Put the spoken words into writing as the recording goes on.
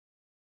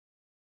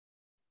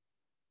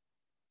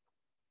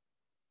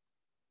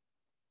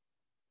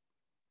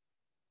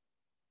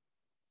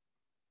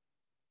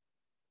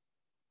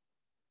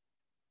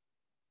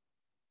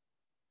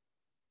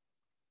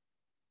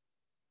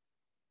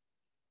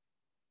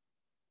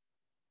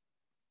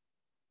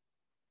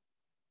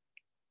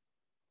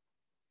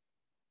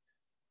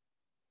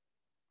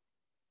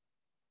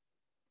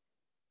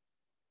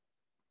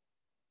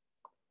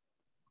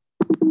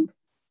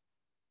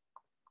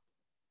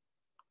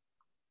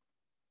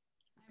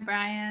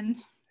Brian.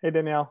 Hey,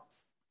 Danielle.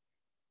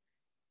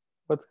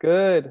 What's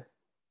good?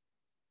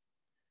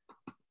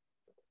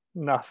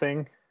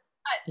 Nothing.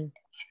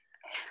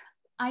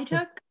 I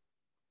took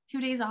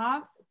 2 days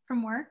off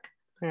from work.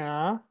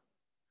 Yeah.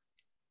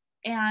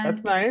 And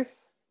that's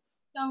nice.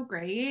 So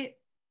great.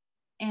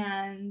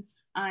 And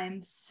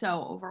I'm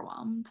so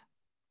overwhelmed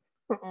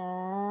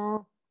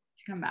Aww.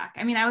 to come back.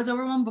 I mean, I was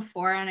overwhelmed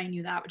before and I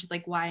knew that, which is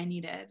like why I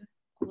needed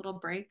a little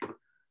break.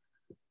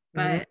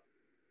 But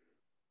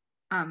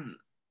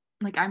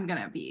like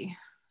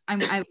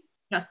I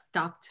just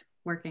stopped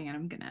working and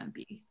I'm gonna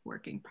be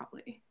working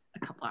probably a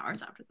couple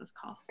hours after this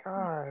call.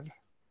 God.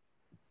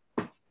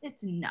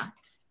 It's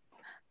nuts.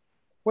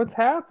 What's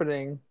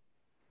happening?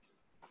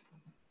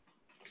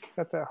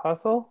 Got that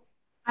hustle?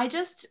 I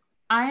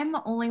am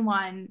the only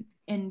one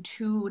in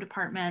 2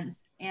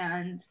 departments,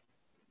 and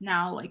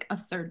now like a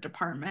 3rd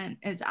department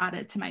is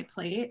added to my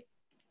plate.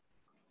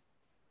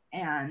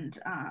 And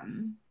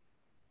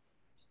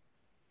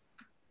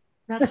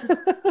that's just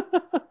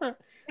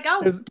like,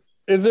 oh.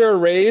 Is there a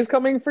raise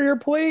coming for your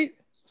plate?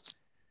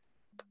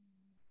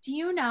 Do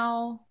you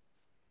know,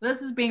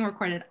 this is being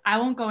recorded, I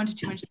won't go into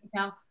too much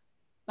detail,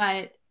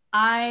 but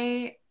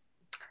I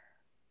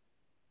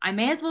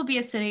may as well be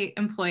a city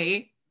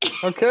employee.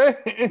 Okay.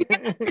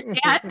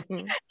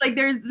 Like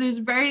there's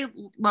very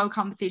low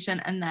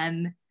compensation, and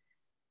then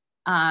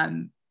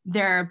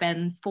there have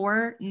been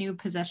 4 new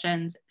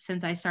positions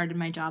since I started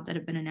my job that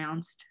have been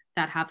announced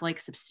that have like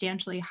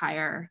substantially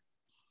higher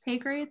pay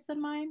grades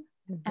than mine.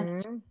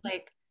 And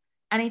like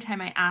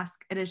anytime I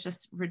ask, it is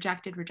just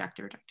rejected.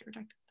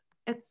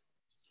 It's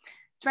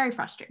very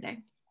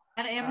frustrating.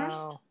 At Amherst?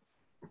 Wow.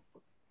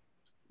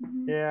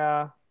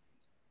 Yeah.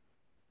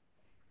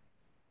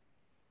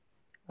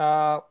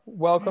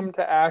 Welcome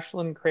to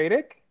Ashlyn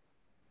Craddock.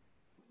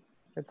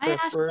 It's her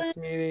first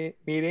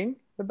meeting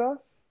with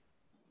us.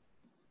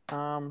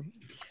 Hi,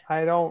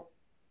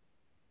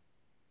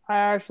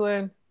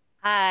 Ashlyn.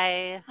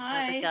 Hi.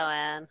 Hi. How's it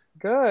going?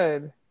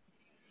 Good.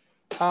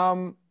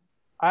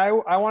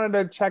 I wanted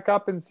to check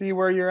up and see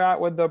where you're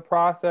at with the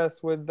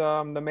process with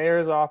the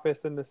mayor's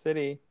office in the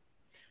city.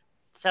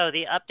 So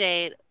the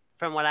update,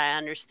 from what I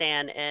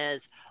understand,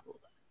 is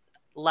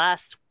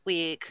last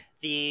week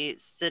the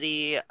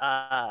city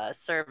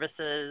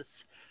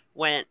services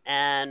went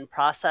and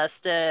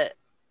processed it,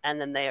 and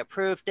then they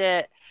approved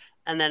it,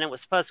 and then it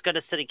was supposed to go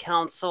to city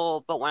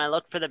council. But when I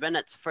looked for the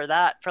minutes for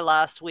that for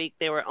last week,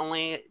 they were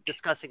only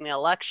discussing the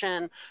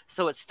election,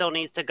 so it still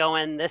needs to go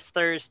in this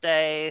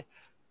Thursday,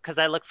 because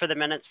I looked for the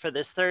minutes for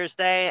this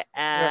Thursday,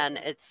 and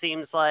it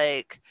seems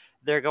like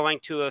they're going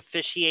to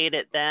officiate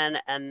it then.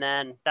 And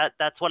then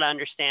that's what I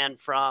understand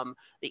from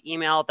the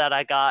email that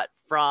I got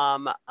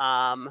from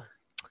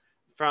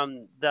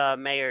the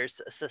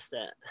mayor's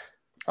assistant.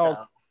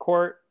 So.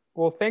 Court.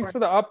 Well, thanks for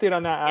the update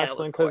on that,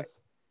 Ashlyn,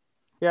 because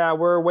Yeah,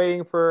 we're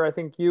waiting for, I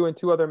think, you and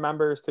 2 other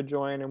members to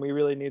join, and we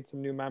really need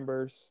some new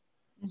members.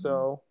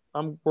 So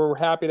we're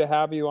happy to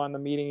have you on the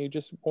meeting. You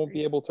just won't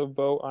be able to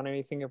vote on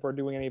anything if we're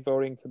doing any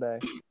voting today.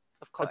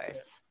 Of course.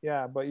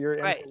 Yeah, but your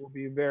input will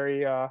be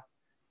very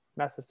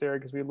necessary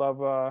because we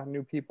love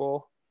new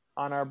people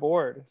on our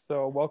board.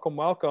 So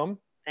welcome.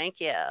 Thank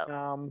you.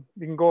 You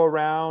can go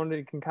around and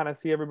you can kind of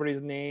see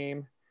everybody's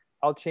name.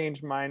 I'll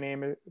change my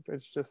name if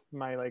it's just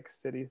my like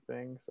city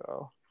thing.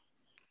 So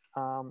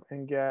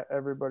and get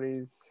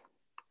everybody's.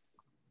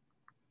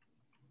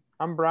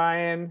 I'm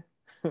Brian.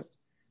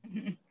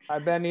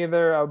 I've been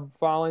either a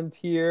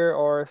volunteer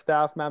or a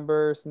staff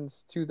member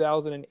since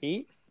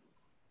 2008.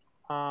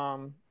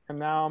 And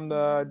now I'm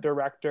the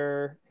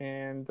director,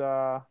 and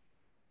I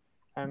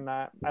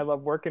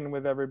love working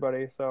with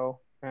everybody. So,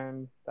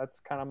 and that's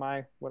kind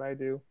of what I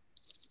do.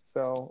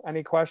 So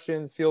any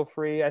questions, feel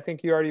free. I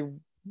think you already,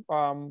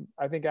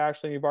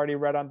 Ashley, you've already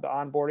read on the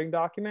onboarding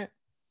document.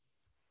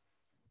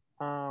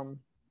 Can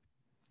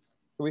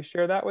we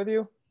share that with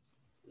you?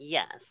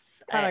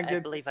 Yes, I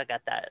believe I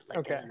got that in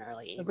an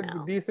early email. That's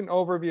a decent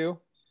overview.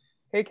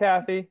 Hey,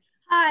 Kathy.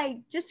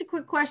 Hi, just a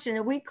quick question.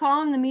 Are we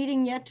calling the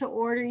meeting yet to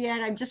order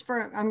yet? I'm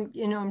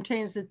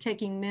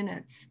taking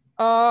minutes.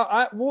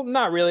 Well,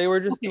 not really. We're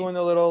just doing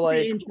a little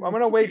I'm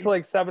gonna wait till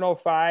like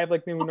 7:05,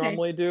 like we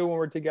normally do when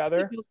we're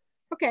together.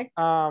 Okay.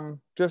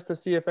 Just to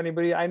see if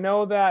anybody. I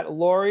know that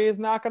Lori is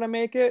not gonna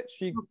make it.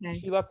 She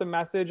left a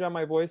message on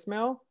my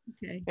voicemail.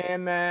 Okay.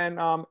 And then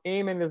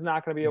Eamon is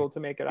not gonna be able to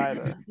make it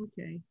either.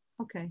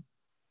 Okay.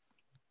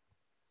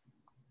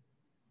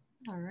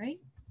 All right.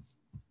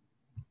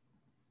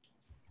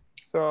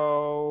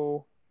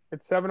 So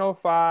it's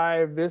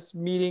 7:05. This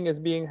meeting is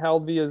being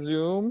held via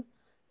Zoom,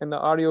 and the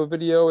audio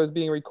video is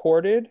being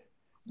recorded.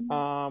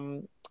 I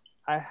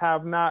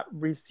have not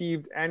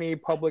received any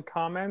public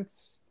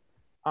comments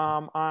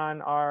on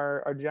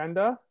our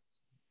agenda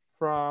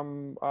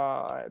from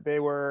they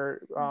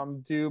were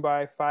due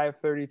by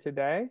 5:30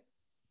 today.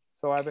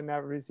 So I haven't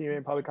received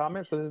any public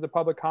comments. So this is the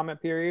public comment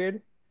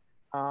period.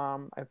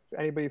 If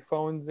anybody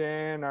phones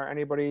in or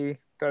anybody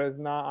that is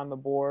not on the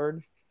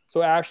board. So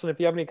Ashlyn, if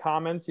you have any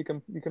comments, you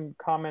can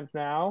comment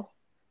now,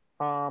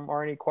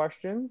 or any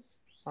questions.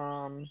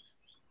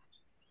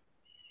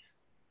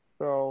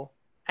 So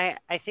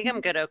I think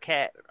I'm good.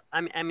 Okay.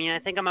 I mean, I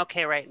think I'm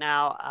okay right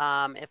now.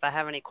 If I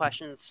have any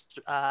questions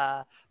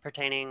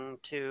pertaining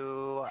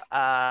to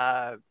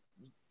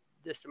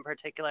this in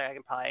particular, I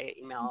can probably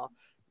email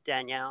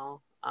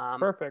Danielle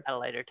perfect. at a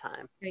later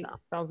time. Great. So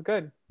Sounds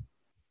good.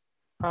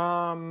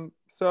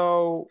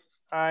 So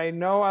I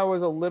know I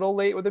was a little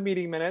late with the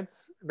meeting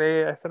minutes.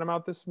 I sent them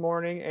out this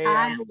morning.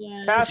 I AM.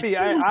 was. Kathy,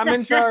 I'm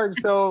in charge,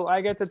 so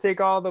I get to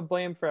take all the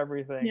blame for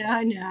everything. Yeah,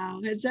 I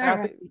know. It's all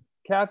Kathy, right.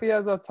 Kathy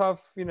has a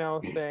tough,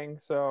 thing,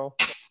 so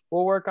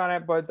we'll work on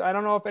it. But I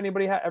don't know if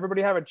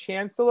everybody have a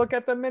chance to look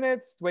at the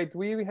minutes. Wait, do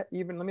we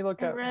even? Let me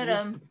look I at. read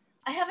them.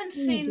 I haven't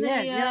You seen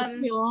did. You're the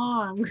pretty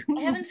long.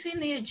 I haven't seen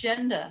the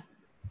agenda.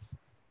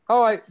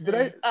 Oh, Let's did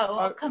I? see. Oh,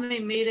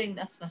 upcoming meeting.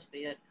 That must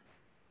be it.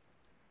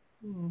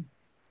 Hmm.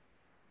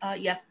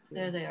 Yeah,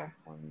 there they are.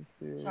 1,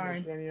 2.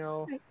 Sorry.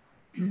 Danielle,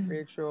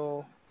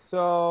 Rachel.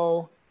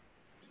 So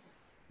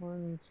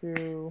 1,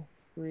 2,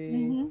 3.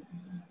 Mhm.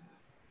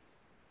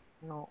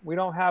 No, we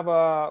don't have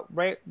a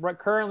right.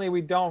 Currently,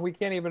 we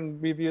can't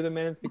even review the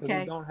minutes because we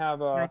Okay. don't have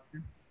Gotcha.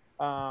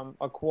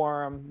 a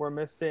quorum. We're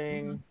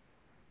missing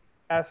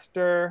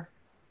Esther,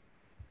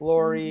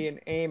 Lori,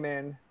 and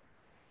Eamon.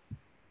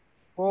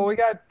 Well, we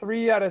got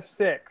 3 out of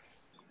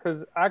 6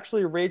 because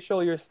actually,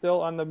 Rachel, you're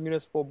still on the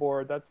municipal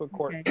board. That's what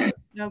court Okay. says.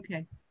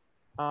 Okay.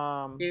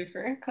 Um, Thank you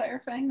for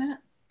clarifying that.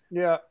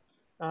 yeah.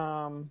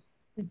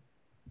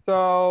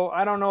 So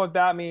I don't know what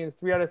that means.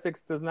 3 out of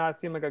 6 does not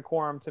seem like a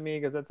quorum to me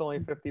because that's only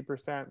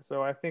 50%.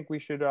 So I think we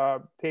should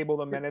table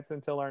the minutes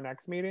until our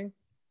next meeting.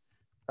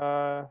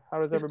 How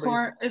does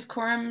everybody? Is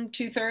quorum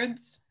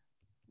 2/3?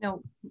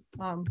 No,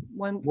 one.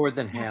 More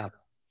than half.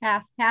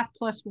 Half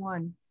plus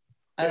one.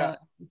 Yeah.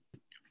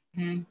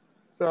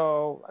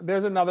 So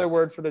there's another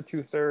word for the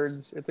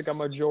 2/3. It's like a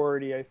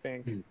majority, I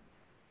think.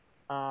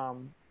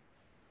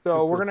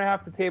 So we're gonna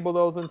have to table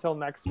those until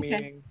next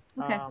meeting.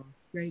 Okay.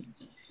 Great.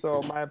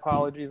 So my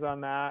apologies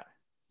on that.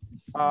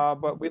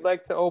 But we'd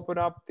like to open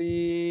up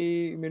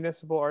the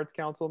Municipal Arts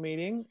Council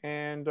meeting.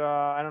 And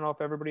I don't know if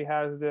everybody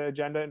has the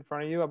agenda in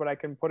front of you, but I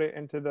can put it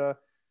into the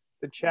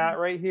chat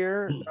right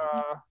here.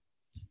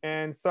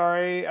 And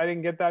sorry, I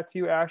didn't get that to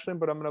you, Ashlyn,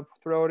 but I'm going to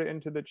throw it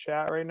into the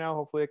chat right now.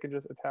 Hopefully I can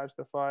just attach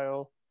the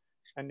file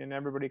and then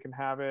everybody can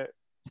have it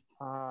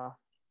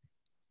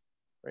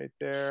right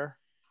there.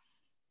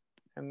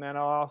 And then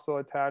I'll also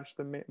attach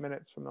the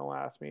minutes from the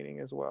last meeting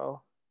as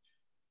well.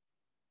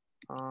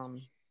 Yeah.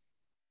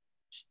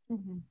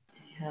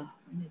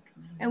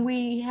 And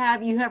you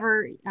have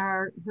her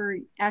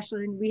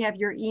Ashlyn, we have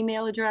your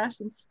email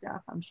address and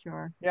stuff, I'm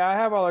sure. Yeah, I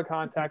have all her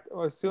contact.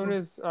 As soon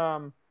as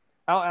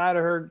I'll add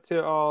her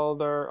to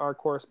all our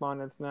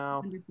correspondence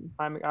now. Wonderful.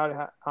 I'm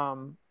out.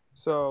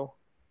 So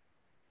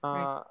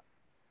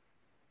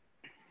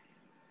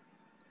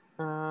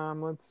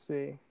let's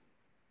see.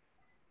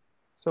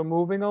 So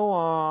moving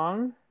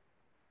along.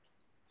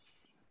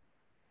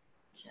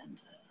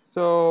 Agenda.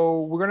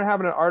 So we're gonna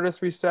have an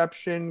artist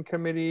reception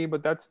committee,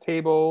 but that's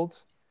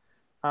tabled.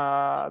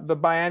 The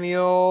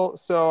biennial.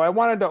 So I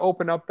wanted to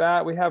open up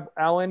that. We have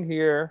Ellen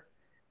here,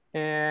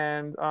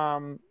 and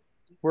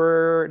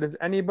does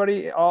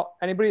anybody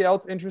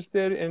else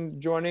interested in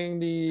joining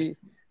the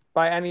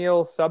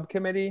biennial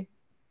subcommittee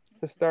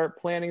to start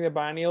planning the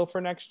biennial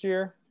for next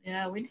year?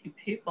 Yeah, we need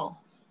people.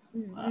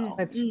 Wow.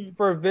 It's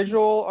for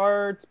visual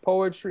arts,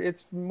 poetry.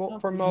 It's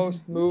for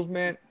most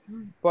movement.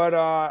 But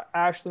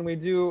Ashlyn, we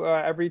do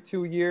every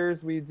 2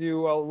 years we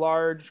do a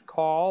large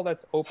call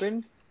that's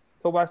open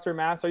to Western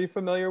Mass. Are you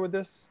familiar with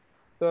this?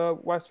 The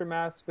Western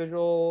Mass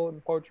Visual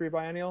and Poetry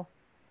Biennial?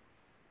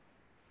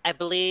 I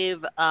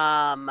believe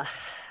I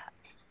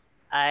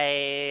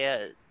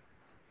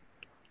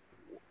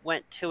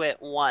went to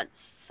it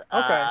once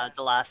the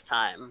last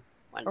time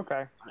when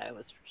I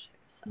was.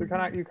 So you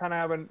kind of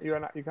have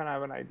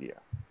an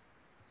idea.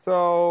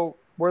 So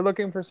we're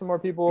looking for some more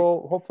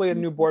people. Hopefully,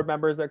 new board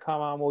members that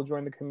come on will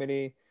join the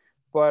committee.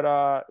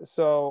 But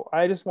so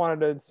I just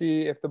wanted to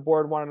see if the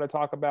board wanted to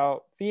talk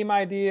about theme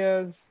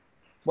ideas,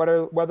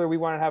 whether we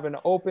want to have an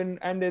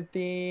open-ended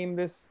theme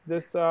this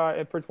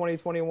for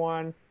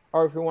 2021,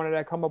 or if we wanted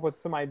to come up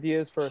with some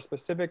ideas for a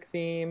specific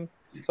theme.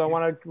 So I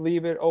want to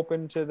leave it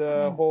open to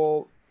the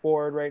whole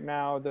board right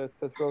now to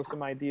throw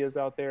some ideas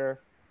out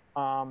there.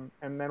 And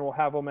then we'll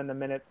have them in the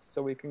minutes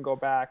so we can go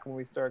back when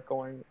we start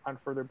going on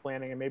further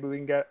planning, and maybe we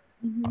can get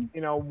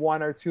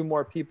 1 or 2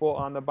 more people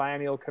on the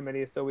biennial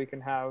committee so we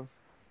can have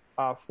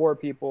 4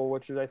 people,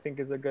 which I think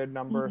is a good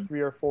number.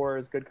 3 or 4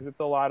 is good because it's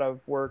a lot of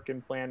work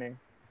and planning.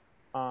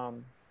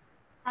 Brian,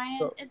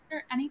 is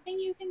there anything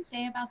you can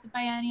say about the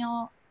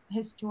biennial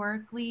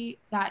historically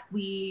that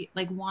we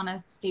want to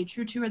stay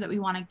true to or that we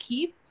want to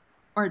keep,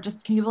 or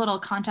just can you give a little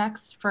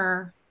context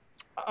for?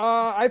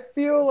 I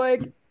feel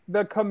like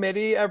the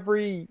committee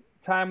every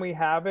time we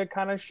have it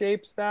kind of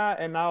shapes that,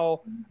 and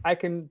I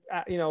can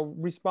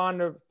respond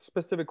to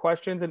specific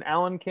questions, and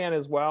Alan can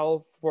as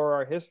well for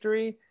our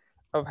history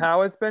of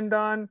how it's been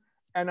done.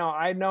 And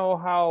I know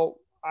how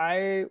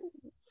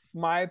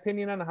my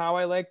opinion on how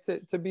I like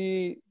to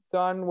be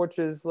done, which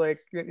is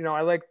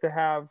I like to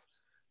have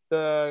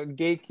the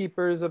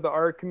gatekeepers of the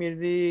art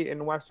community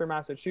in Western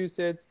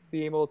Massachusetts,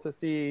 be able to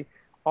see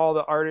all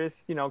the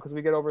artists, you know, because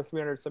we get over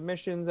 300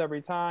 submissions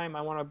every time.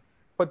 I want to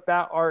put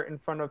that art in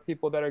front of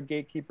people that are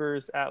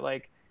gatekeepers at,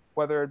 like,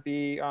 whether it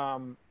be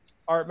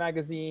art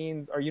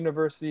magazines or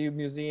university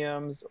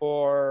museums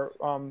or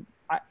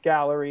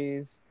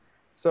galleries.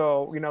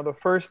 So, you know, the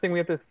first thing we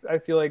have to, I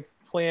feel like,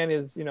 plan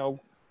is, you know,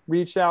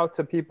 reach out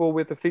to people.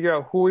 We have to figure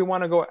out who we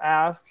want to go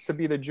ask to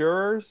be the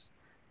jurors.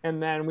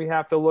 And then we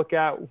have to look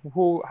at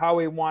how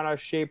we want to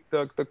shape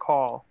the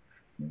call,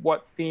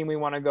 what theme we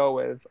want to go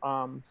with.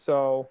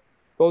 So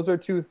those are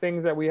two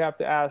things that we have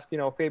to ask, you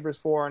know, favors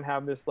for, and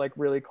have this like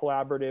really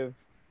collaborative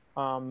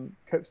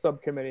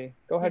subcommittee.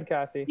 Go ahead,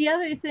 Kathy. The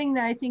other thing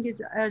that I think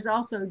is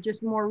also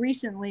just more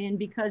recently, and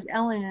because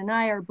Ellen and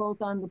I are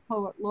both on the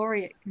Poet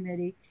Laureate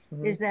Committee,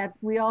 is that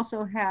we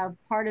also have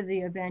part of the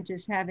event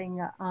is having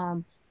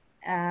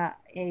a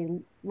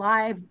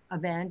live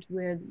event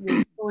with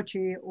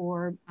poetry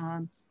or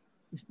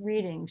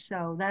reading.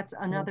 So that's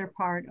another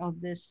part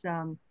of this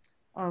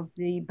of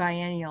the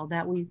biennial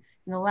that we,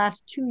 in the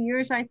last 2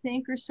 years, I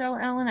think, or so,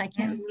 Ellen, I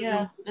can't remember.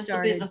 Yeah, this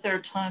will be the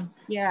third time.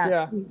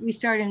 Yeah. We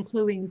started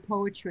including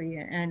poetry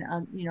and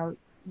you know,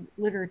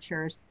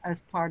 literature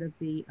as part of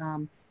the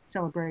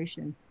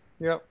celebration.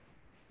 Yep.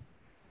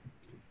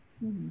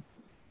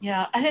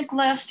 Yeah, I think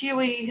last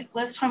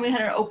time we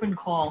had an open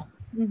call.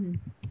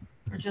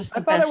 Or just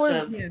the best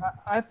of.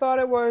 I thought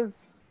it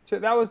was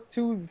that was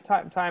two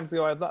times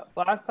ago. I thought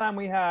last time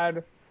we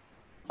had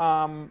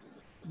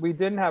we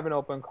didn't have an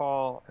open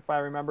call, if I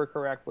remember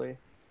correctly.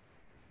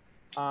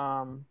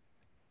 Let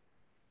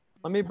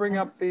me bring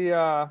up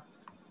the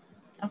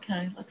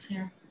okay, let's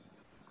hear.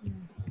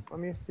 Let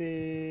me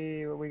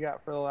see what we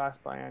got for the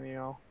last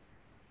biennial.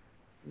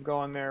 I'm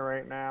going there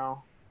right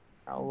now.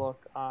 I'll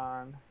look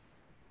on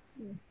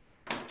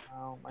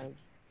my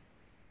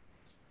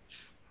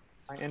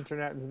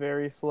internet is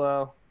very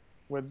slow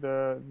with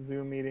the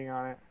Zoom meeting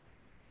on it.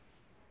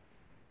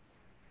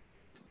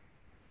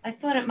 I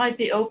thought it might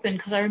be open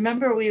because I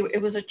remember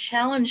it was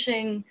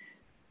challenging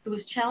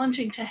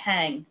to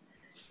hang.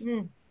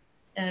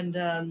 And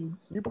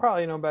you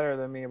probably know better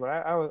than me, but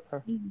I was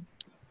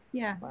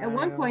yeah, at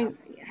one point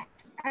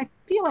I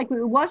feel like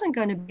it wasn't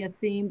going to be a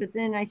theme, but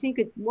then I think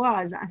it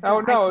was.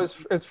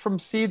 It's from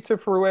seed to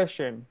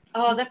fruition.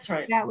 Oh, that's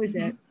right. That was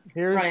it.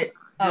 Here's right.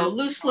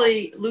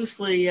 Loosely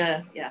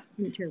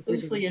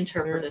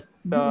interpreted.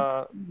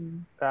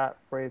 That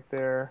right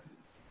there.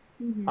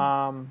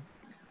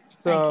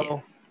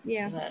 So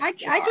yeah, I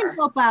can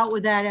help out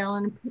with that,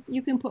 Ellen.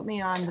 You can put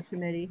me on the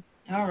committee.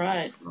 All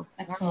right.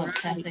 Excellent,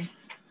 Kathy. It'd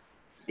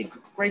be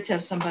great to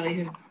have somebody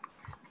who.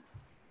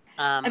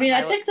 I mean,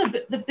 I think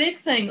the big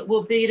thing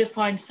will be to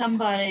find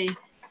somebody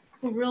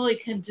who really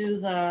can do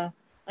the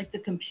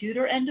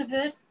computer end of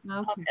it.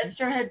 Okay.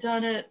 Esther had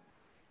done it,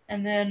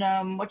 and then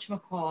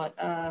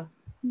whatchamacallit?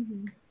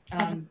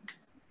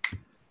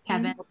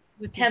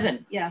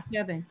 Kevin, yeah.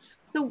 Kevin.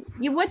 So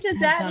what does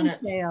that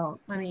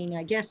entail? I mean,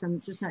 I guess I'm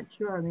just not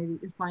sure. Maybe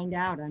to find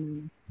out. I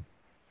mean,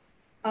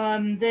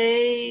 when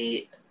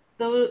they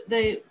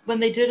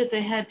did it,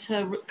 they had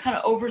to kind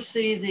of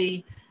oversee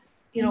the,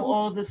 you know,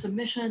 all of the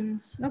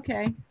submissions.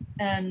 Okay.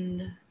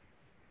 And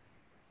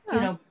you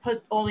know,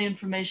 put all the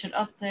information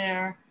up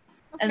there,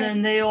 and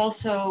then they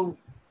also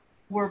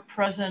were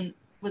present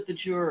with the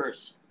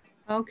jurors.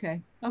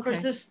 Okay. Of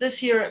course,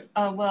 this year,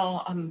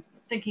 well, I'm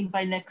thinking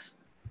by next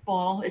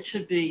fall it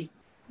should be.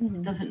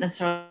 Doesn't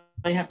necessarily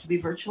have to be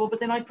virtual, but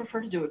they might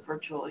prefer to do it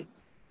virtually.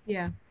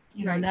 Yeah.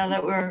 You know, now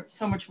that we're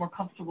so much more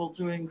comfortable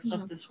doing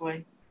stuff this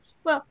way.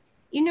 Well,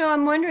 you know,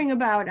 I'm wondering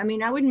about, I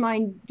mean, I wouldn't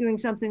mind doing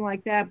something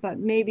like that, but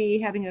maybe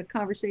having a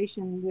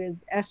conversation with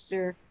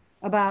Esther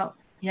about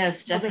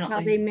definitely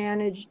how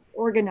they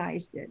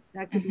organized it.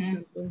 That could be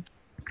something.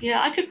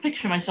 Yeah, I could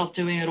picture myself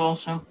doing it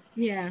also.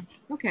 Yeah.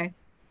 Okay.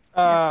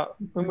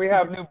 When we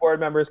have new board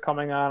members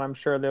coming on, I'm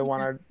sure they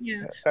want to.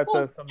 Yeah.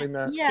 That's something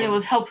that. Yeah. It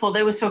was helpful.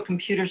 They were so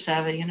computer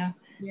savvy, you know.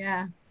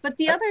 Yeah. But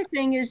the other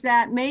thing is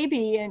that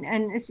maybe,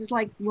 and this is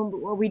like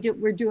what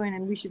we're doing,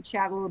 and we should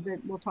chat a little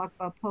bit. We'll talk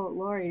about Poet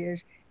Laureate,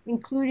 is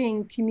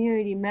including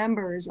community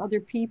members,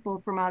 other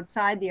people from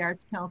outside the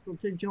Arts Council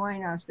to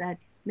join us that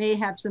may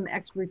have some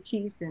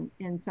expertise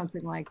in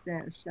something like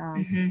this.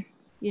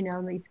 You know,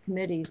 in these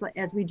committees,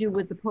 as we do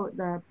with the Poet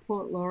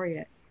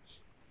Laureate.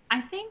 I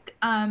think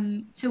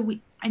so.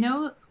 I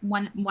know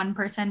one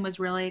person was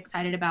really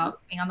excited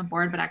about being on the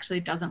board, but actually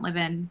doesn't live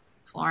in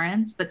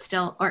Florence, but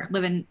still, or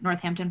live in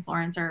Northampton,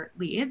 Florence, or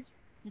Leeds.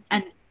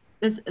 And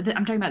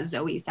I'm talking about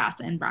Zoe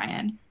Sasson,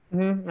 Brian.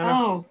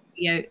 Oh,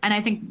 yeah, and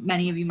I think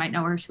many of you might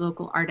know her. She's a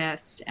local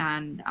artist,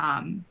 and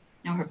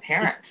know her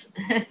parents.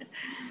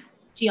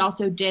 She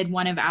also did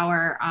one of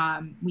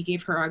our. We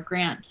gave her a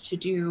grant to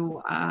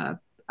do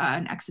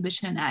an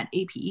exhibition at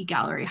APE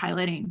Gallery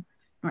highlighting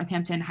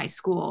Northampton High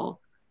School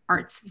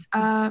arts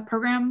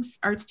programs,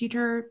 arts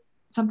teacher,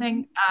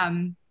 something.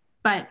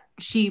 But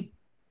she,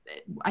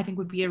 I think,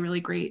 would be a really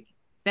great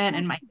fit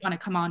and might want to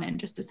come on and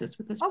just assist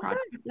with this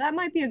project. Good. That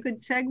might be a good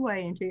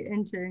segue into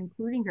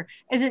including her.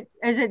 Is it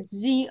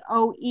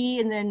ZOE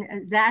and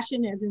then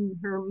Zashin, as in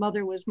her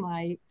mother was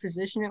my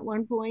physician at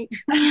one point?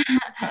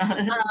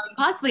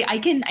 Possibly. I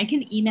can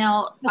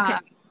email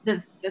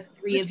the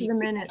three just of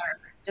you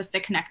just to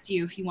connect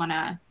you if you want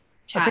to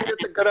chat. I think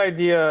that's a good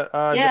idea.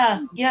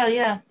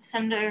 Yeah.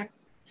 Send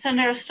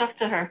her stuff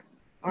to her,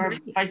 or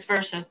vice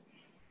versa.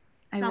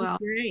 I will.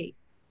 Great.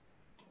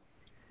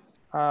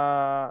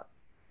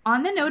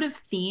 On the note of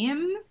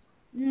themes,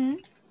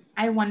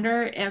 I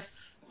wonder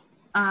if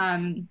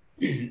I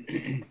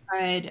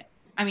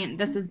mean,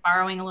 this is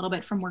borrowing a little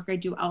bit from work I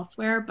do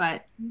elsewhere,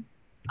 but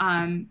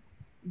I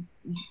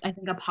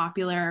think a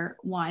popular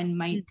one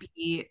might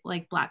be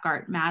like Black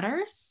Art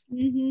Matters.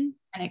 And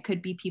it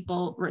could be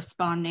people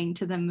responding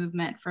to the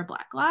movement for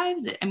Black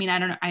lives. I mean, I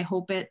don't know. I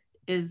hope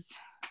it's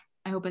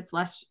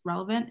less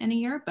relevant in a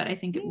year, but I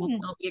think it will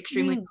still be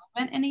extremely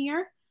relevant in a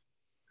year.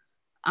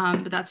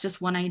 But that's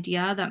just one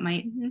idea that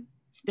might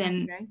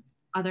spin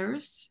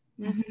others.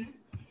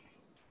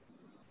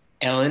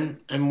 Ellen,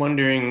 I'm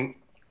wondering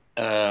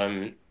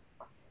if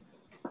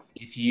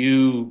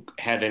you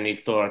had any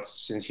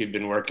thoughts, since you've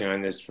been working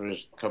on this for a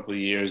couple of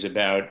years,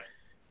 about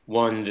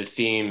one, the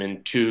theme,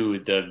 and two,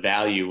 the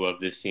value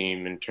of the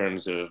theme in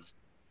terms of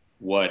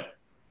what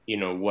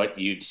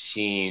you've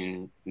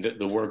seen,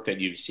 the work that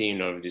you've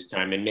seen over this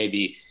time, and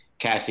maybe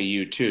Kathy,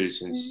 you too,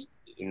 since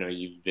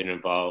you've been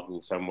involved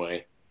in some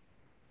way.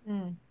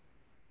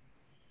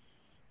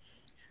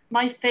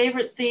 My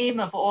favorite theme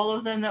of all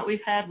of them that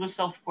we've had was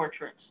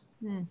self-portraits.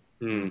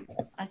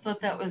 I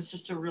thought that was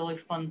just a really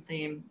fun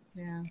theme.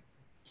 Yeah.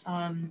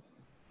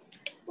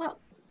 Well,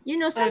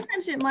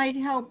 sometimes it might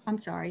help. I'm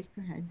sorry,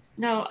 go ahead.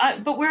 No,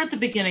 but we're at the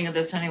beginning of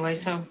this anyway,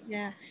 so.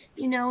 Yeah,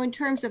 in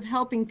terms of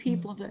helping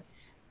people to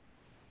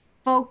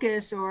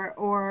focus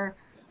or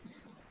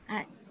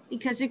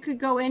because it could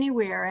go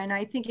anywhere, and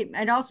I think it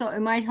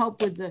might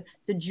help with the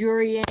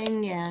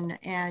jurying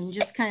and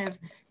just kind of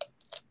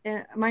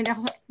it might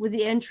help with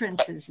the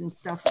entrances and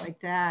stuff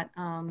like that.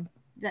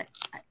 That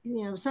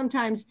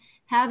sometimes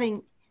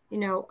having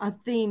a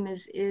theme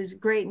is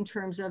great in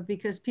terms of,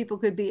 because people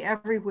could be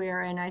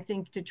everywhere, and I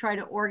think to try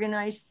to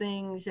organize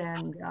things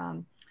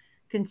and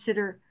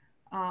consider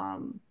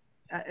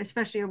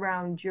especially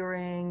around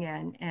jurying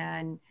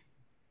and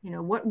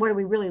what are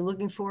we really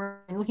looking for,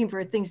 and looking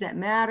for things that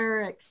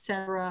matter,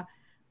 etc.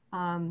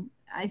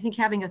 I think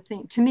having a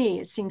theme, to me,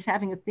 it seems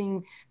having a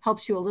theme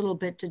helps you a little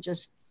bit to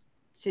just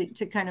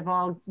to kind of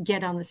all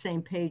get on the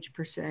same page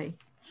per se.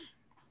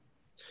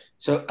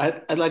 So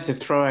I'd like to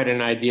throw out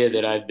an idea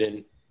that I've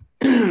been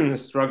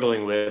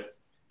struggling with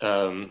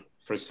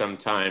for some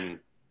time.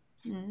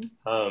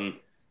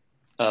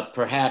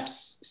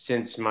 Perhaps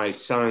since my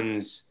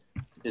sons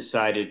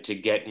decided to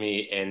get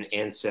me an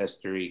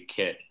ancestry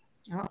kit.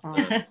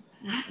 And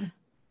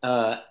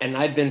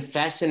I've been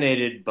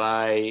fascinated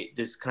by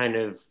this kind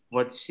of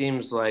what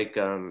seems like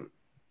an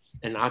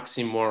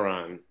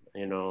oxymoron.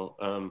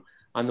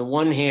 On the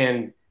one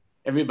hand,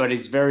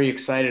 everybody's very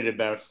excited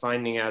about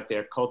finding out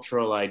their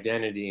cultural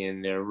identity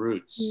and their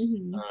roots.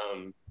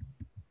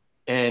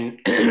 And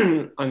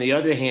on the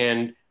other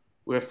hand,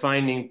 we're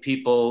finding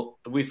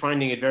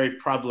it very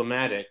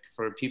problematic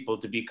for people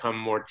to become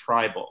more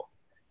tribal.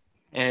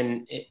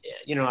 And,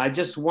 I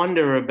just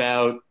wonder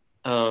about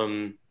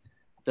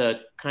the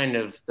kind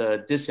of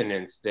the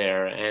dissonance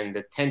there and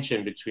the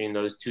tension between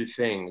those two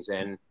things.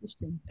 And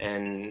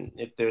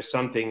if there's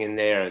something in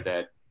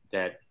there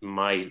that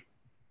might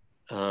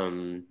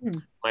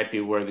be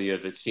worthy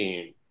of a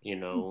theme,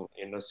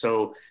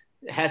 so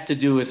it has to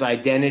do with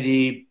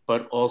identity,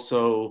 but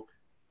also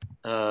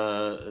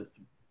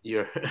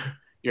your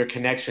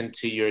connection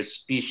to your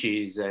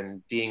species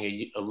and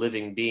being a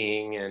living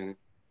being, and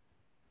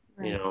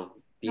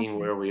being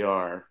where we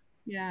are.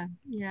 Yeah,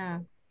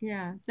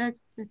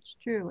 that's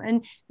true.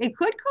 And it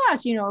could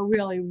cause a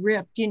really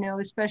rift,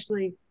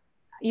 especially,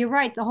 you're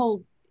right, the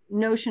whole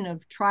notion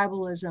of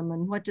tribalism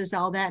and what does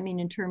all that mean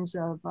in terms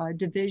of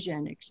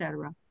division,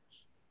 etc.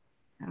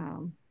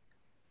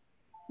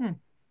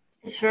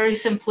 It's very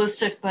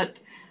simplistic, but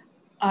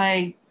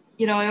I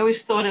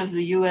always thought of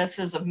the U.S.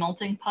 as a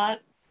melting pot.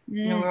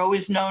 We're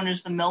always known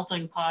as the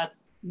melting pot.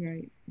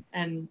 Right.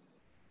 And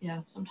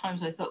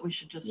sometimes I thought we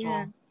should just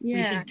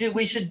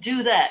we should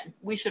do that.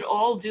 We should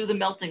all do the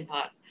melting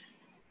pot.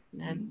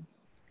 And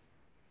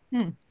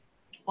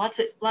lots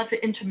of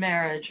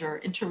intermarriage or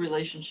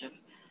interrelationship.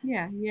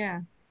 Yeah.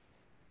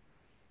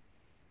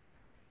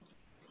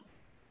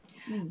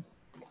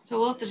 So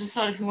we'll have to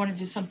decide if we want to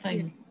do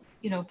something,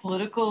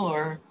 political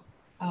or.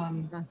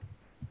 And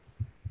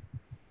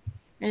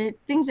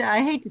things that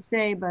I hate to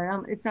say,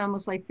 but it's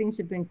almost like things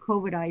have been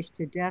COVIDized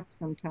to death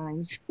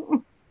sometimes.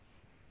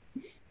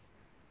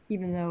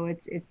 Even though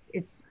it's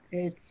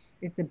a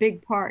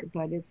big part,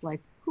 but it's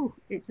like,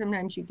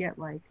 sometimes you get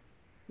like,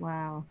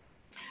 wow.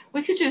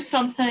 We could do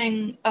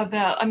something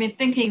about,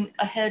 thinking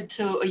ahead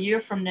to a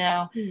year from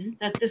now,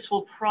 that this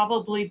will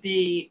probably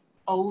be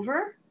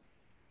over.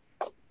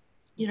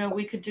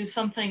 We could do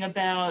something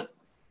about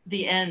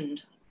the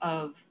end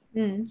of,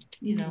 Mm.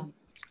 you know.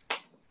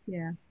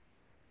 Yeah.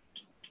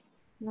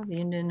 Well, the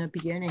end and the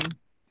beginning.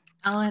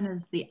 Ellen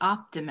is the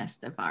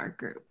optimist of our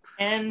group.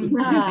 And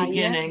new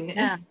beginning.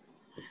 Yeah.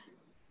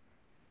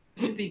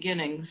 New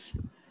beginnings.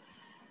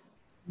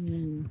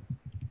 Mm.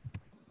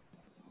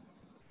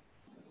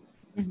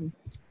 Mm-hmm.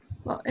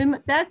 Well,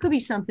 that could be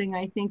something,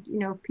 I think, you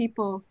know,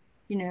 people,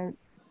 you know,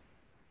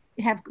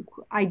 have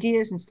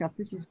ideas and stuff.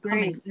 This is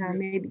great.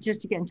 Maybe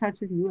just to get in touch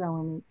with you,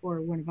 Ellen,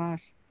 or one of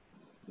us,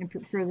 and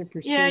further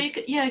pursue.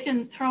 Yeah, I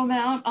can throw them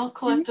out. I'll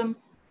collect them.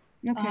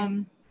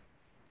 Okay.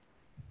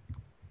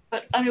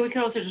 But I mean, we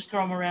could also just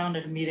throw them around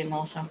at a meeting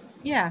also.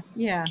 Yeah.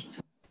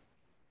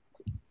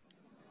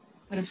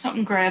 But if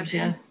something grabs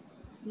you.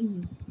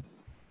 Mm-hmm.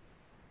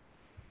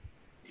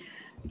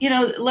 You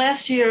know,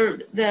 last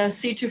year, the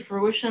Seed to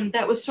Fruition,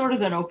 that was sort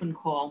of an open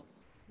call.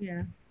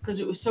 Yeah. Because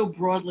it was so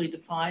broadly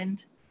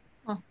defined.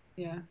 Oh.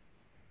 Yeah.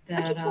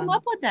 How'd you come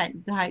up with that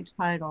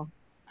title?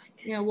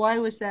 You know, why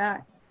was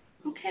that?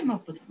 Who came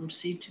up with From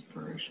Seed to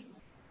Fruition?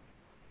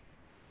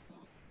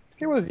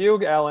 It was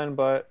you, Ellen,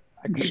 but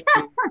I couldn't.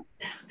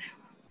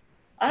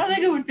 I don't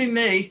think it would be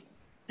me.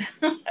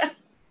 I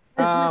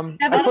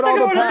I put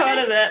all the thought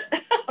of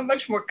that. I'm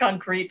much more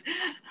concrete.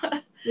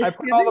 I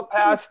put all the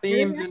past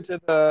themes into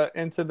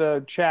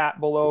the chat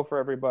below for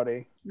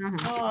everybody.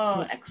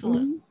 Oh,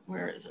 excellent.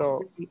 Where is it?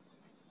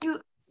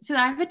 So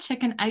I have a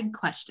chicken egg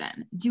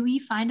question. Do we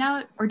find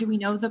out, or do we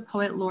know the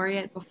poet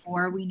laureate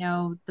before we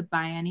know the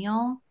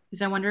biennial?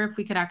 Because I wonder if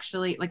we could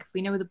actually, like, if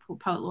we know who the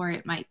poet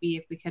laureate might be,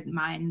 if we could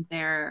mine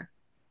their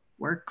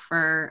work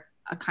for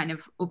a kind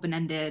of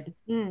open-ended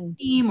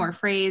theme or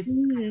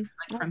phrase, kind of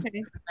like from,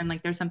 and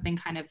like there's something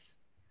kind of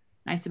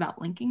nice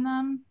about linking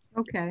them.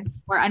 Okay.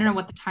 Or I don't know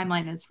what the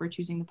timeline is for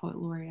choosing the poet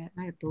laureate.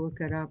 I have to look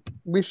it up.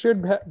 We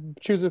should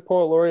choose a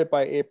poet laureate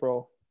by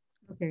April.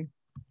 Okay.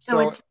 So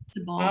it's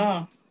feasible.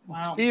 Oh,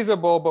 wow. It's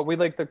feasible, but we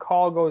like the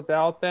call goes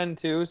out then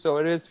too, so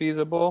it is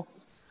feasible.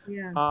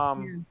 Yeah.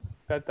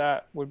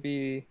 That would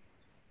be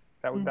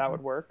that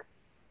would work.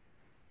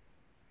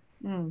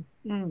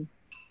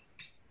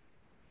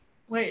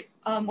 Wait,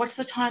 what's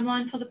the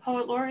timeline for the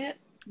poet laureate?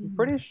 I'm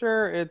pretty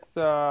sure it's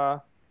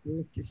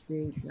Look to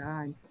see,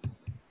 God.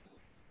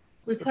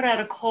 We put out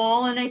a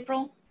call in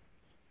April?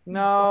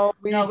 No,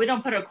 we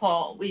don't put a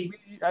call.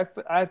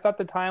 I thought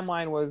the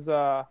timeline was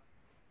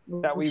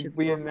that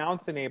we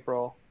announced in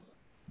April.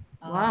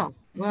 Wow.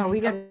 Well, we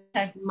got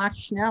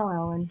much now,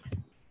 Ellen.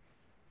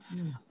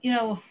 You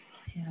know,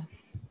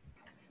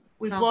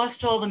 we've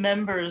lost all the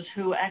members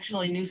who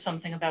actually knew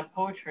something about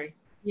poetry.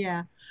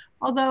 Yeah.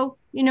 Although,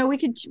 you know, we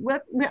could,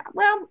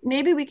 well,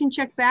 maybe we can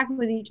check back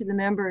with each of the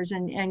members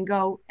and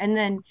go, and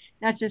then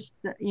not just,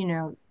 you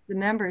know, the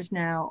members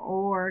now,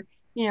 or,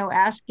 you know,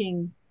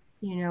 asking,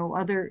 you know,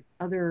 other,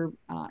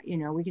 you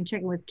know, we can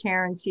check in with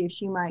Karen, see if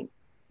she might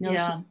know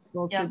some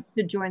people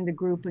to join the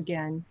group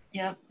again.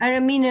 Yeah. I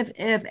mean, if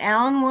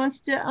Alan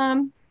wants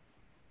to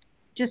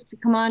just to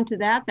come on to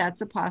that, that's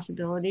a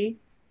possibility.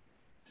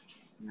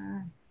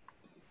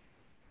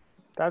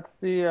 That's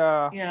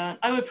the yeah,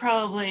 I would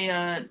probably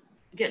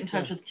get in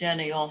touch with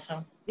Jenny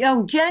also.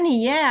 Oh,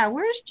 Jenny, yeah.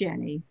 Where's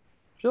Jenny?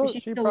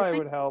 She probably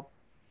would help.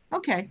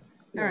 Okay.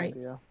 All right.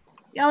 Idea.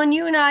 Ellen,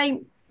 you and I,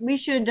 we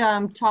should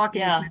talk.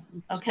 Yeah.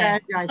 Okay.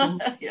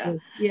 Yeah.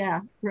 Yeah.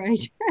 Right.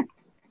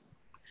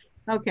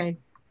 Okay.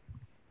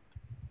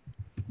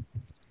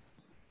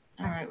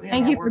 All right.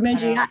 Thank you for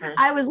mentioning.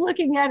 I was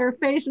looking at her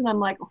face and I'm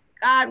like, oh,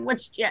 God,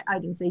 I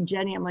didn't say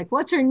Jenny. I'm like,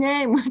 what's her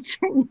name? What's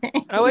her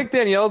name? I like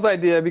Danielle's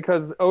idea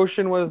because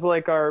Ocean was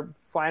like our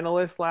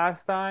finalist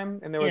last time,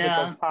 and there was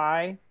like a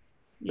tie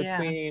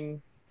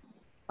between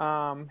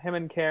him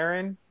and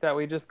Karen, that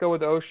we just go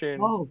with Ocean.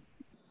 Oh,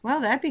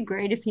 well, that'd be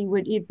great if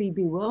he'd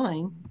be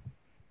willing.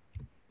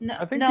 No,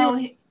 I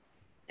think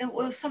it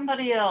was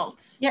somebody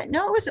else. Yeah,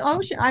 no, it was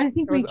Ocean. I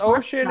think it was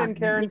Ocean and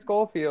Karen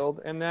Schofield,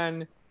 and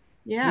then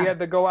we had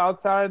to go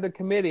outside of the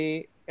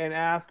committee and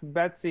ask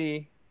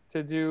Betsy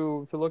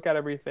to look at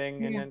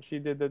everything, and then she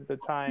did the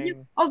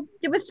tying. Oh,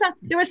 there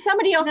was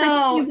somebody else.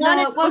 No,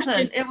 it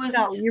wasn't. It was.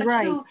 No, you're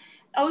right.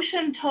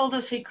 Ocean told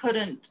us he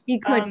couldn't.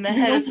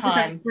 Ahead of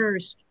time.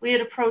 First, we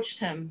had approached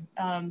him.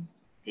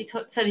 He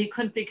said he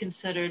couldn't be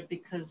considered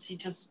because he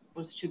just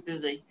was too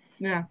busy.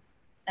 Yeah.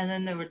 And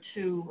then there were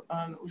two.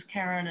 It was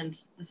Karen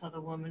and this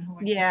other woman who.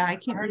 I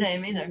can't her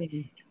name either.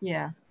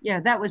 Yeah,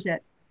 that was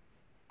it.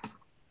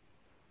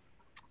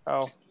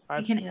 Oh,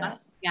 I can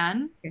ask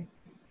again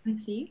and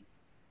see.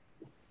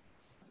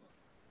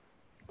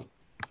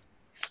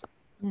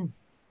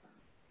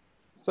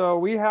 So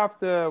we have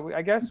to,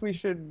 I guess we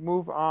should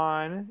move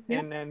on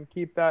and then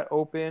keep that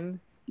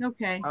open.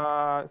 Okay.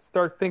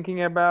 Start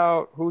thinking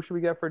about who should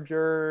we get for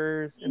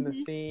jurors in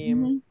the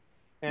theme.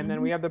 And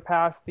then we have the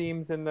past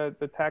themes in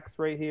the text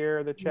right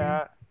here, the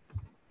chat.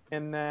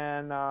 And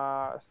then,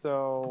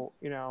 so,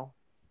 you know,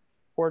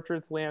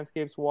 portraits,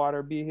 landscapes,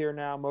 water, be here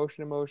now,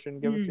 motion,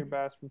 emotion, give us your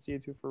best from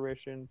seed to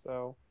fruition.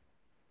 So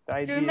the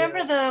idea. Do you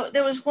remember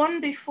there was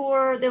one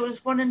before, there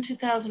was one in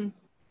 2000.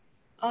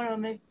 Oh no,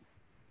 maybe.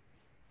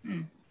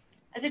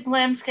 I think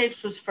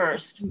landscapes was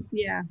first.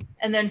 Yeah.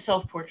 And then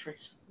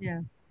self-portraits.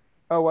 Yeah.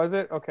 Oh, was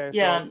it? Okay, so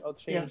Yeah, I'll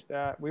change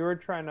that. We were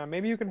trying to,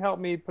 maybe you can help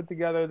me put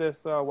together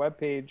this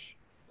webpage.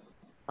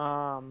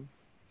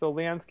 So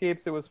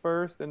landscapes, it was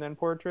first, and then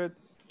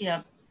portraits?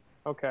 Yeah.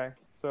 Okay,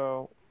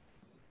 so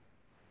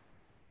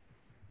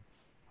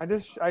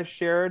I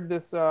shared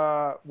this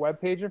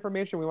webpage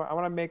information. I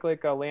want to make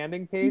like a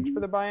landing page for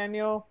the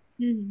biennial.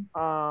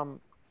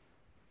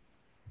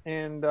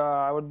 And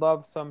I would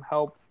love some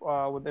help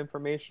with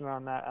information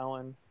on that,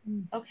 Ellen.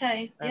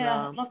 Okay, And,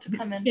 yeah, I'd love to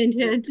come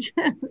in.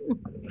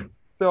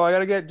 So I got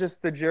to get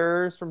just the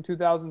jurors from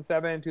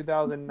 2007 and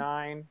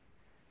 2009.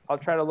 I'll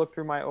try to look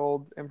through my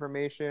old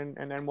information,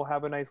 and then we'll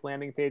have a nice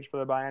landing page for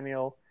the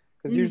biennial.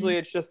 Because usually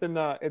it's just in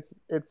the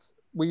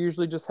we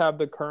usually just have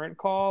the current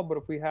call, but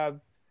if we have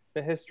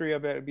the history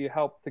of it, it'd be a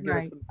help to give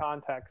it some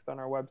context on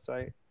our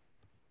website.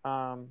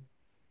 And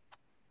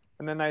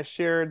then I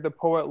shared the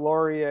poet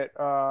laureate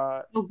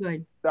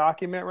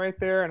document right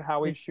there, and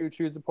how we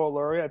choose the poet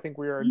laureate. I think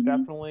we are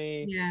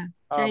definitely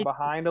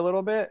behind a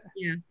little bit.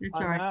 Yeah, that's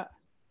on all right. that.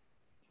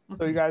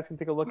 So you guys can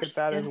take a look at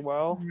that as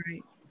well.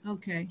 Right.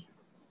 Okay.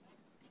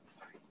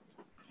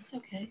 It's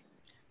okay.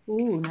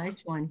 Ooh,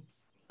 nice one.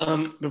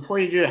 Before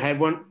you do it, I have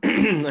one.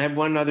 I have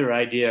one other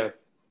idea.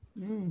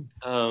 You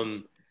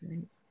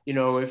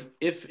know,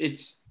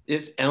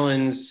 if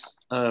Ellen's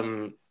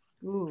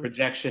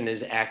projection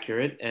is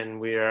accurate and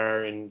we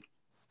are in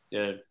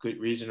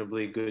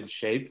reasonably good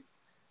shape,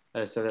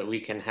 so that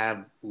we can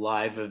have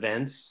live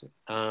events.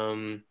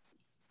 You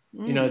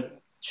know,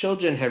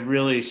 children have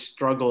really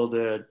struggled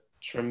a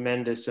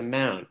tremendous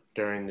amount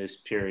during this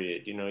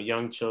period. You know,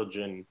 young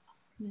children.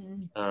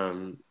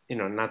 You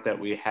know, not that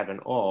we haven't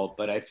all,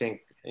 but I think,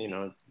 you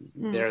know,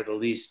 they're the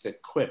least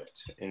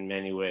equipped in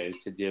many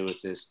ways to deal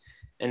with this.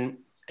 And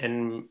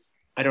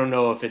I don't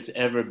know if it's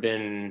ever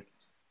been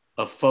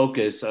a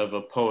focus of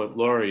a poet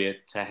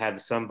laureate to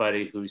have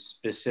somebody who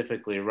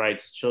specifically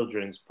writes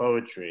children's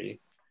poetry,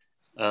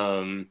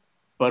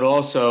 but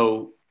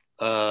also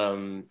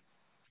to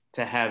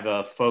have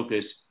a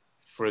focus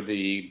for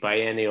the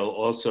biennial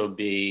also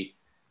be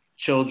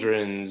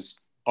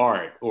children's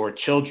art or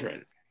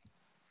children.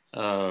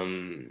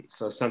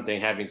 So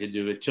something having to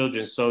do with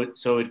children. So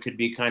it could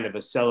be kind of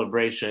a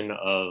celebration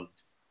of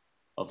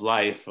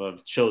life,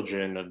 of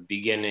children, of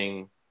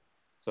beginning.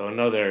 So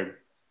another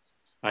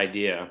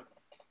idea.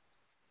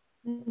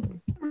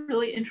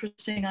 Really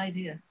interesting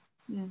idea.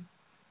 Yeah.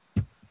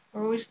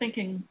 We're always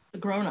thinking the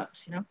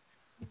grown-ups, you know?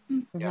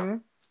 Yeah.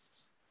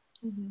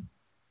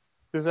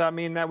 Does that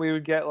mean that we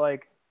would get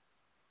like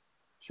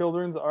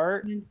children's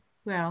art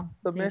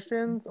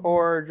submissions,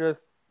 or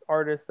just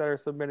artists that are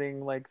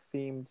submitting like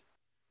themed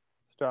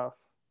stuff?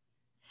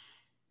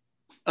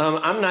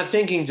 I'm not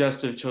thinking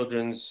just of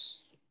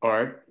children's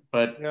art,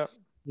 but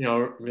you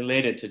know,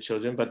 related to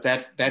children. But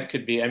that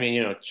could be. I mean,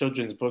 you know,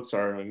 children's books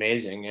are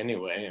amazing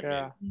anyway.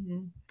 I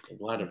mean,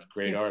 a lot of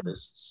great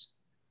artists.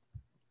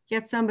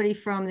 Get somebody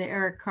from the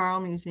Eric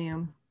Carle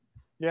Museum.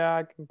 Yeah,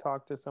 I can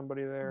talk to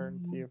somebody there and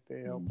see if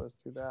they help us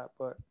do that.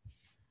 But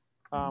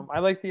I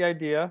like the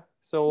idea.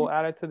 So we'll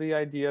add it to the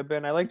idea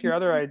bin. I liked your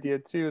other idea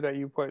too that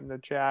you put in the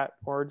chat.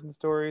 Origin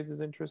stories is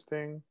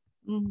interesting.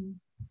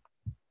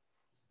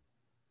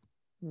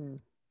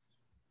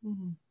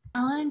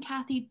 Ellen and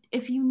Kathy,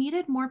 if you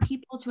needed more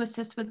people to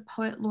assist with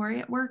poet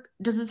laureate work,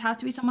 does this have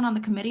to be someone on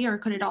the committee, or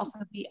could it also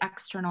be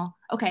external?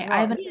 Okay,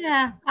 I think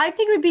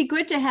it would be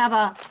good to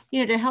have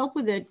to help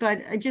with it.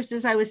 But just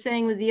as I was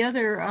saying with the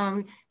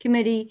other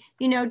committee,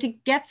 you know, to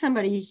get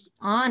somebody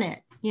on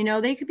it, you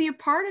know, they could be a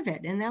part of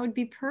it, and that would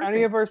be perfect.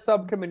 Any of our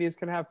subcommittees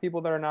can have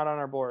people that are not on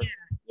our board.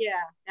 Yeah,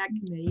 that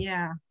committee,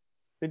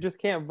 They just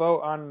can't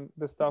vote on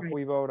the stuff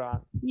we vote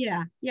on.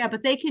 Yeah,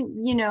 but they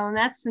can, you know, and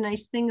that's the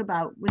nice thing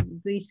about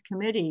with these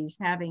committees,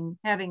 having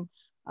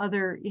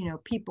other, you know,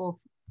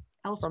 people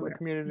elsewhere from the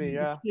community,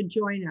 to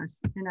join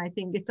us. And I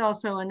think it's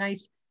also a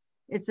nice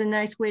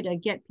way to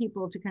get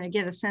people to kind of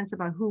get a sense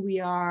about who we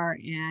are,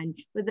 and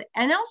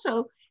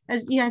also,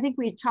 as you know, I think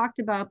we talked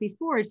about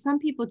before, is some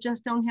people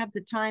just don't have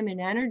the time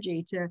and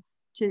energy to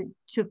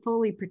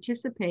fully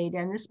participate,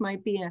 and this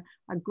might be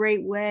a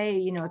great way,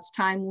 you know, it's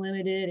time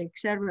limited,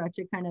 etc.,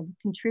 to kind of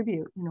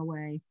contribute in a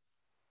way.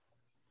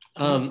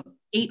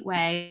 Great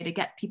way to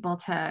get people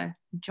to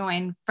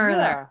join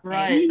further.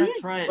 Right,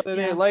 that's right. Whether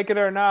they like it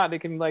or not, they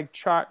can like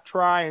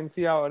try and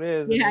see how it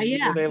is.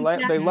 They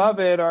love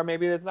it, or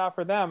maybe it's not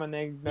for them, and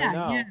they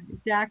know. Yeah,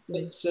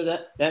 exactly. So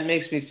that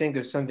makes me think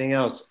of something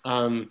else.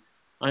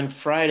 On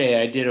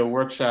Friday, I did a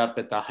workshop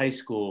at the high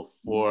school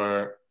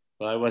for.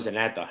 Well, I wasn't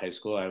at the high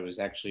school. I was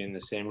actually in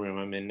the same room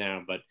I'm in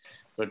now, but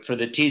for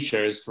the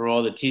teachers, for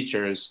all the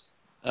teachers,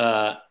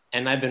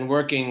 and I've been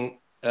working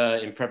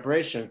in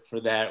preparation for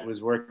that.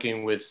 Was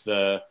working with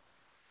the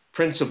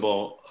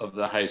principal of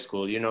the high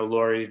school. You know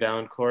Lori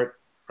Valancourt,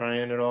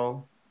 Brian, at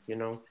all? You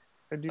know?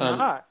 I do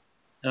not.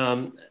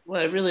 Well,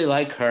 I really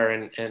like her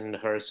and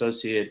her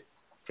associate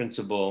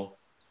principal,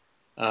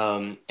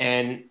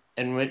 and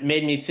what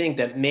made me think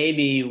that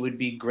maybe it would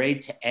be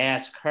great to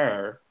ask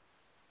her.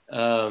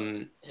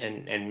 and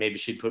maybe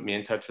she'd put me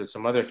in touch with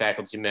some other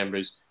faculty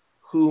members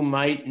who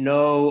might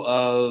know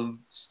of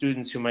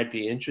students who might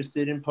be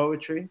interested in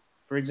poetry,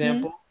 for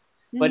example,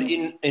 but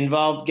getting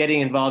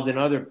involved in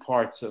other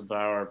parts of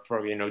our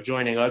program,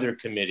 joining other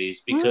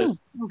committees, because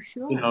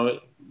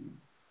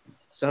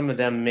some of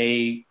them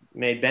may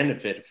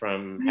benefit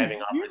from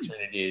having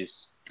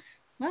opportunities.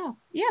 Well,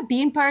 yeah,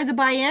 being part of the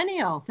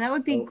biennial, that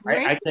would be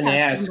great.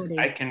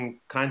 I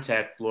can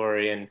contact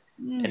Lori and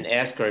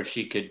ask her if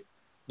she could,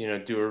 do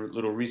a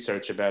little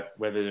research about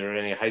whether there are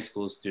any high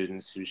school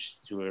students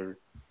who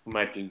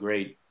might be a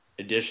great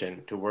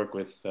addition to work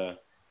with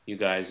you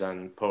guys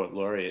on Poet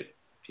Laureate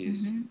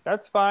piece.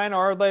 That's fine,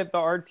 or like the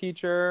art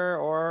teacher,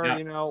 or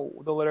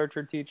the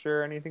literature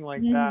teacher, anything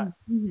like that.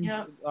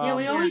 Yeah,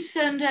 we always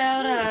send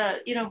out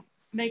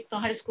make the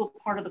high school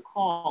part of the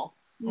call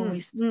when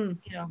we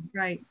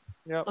right.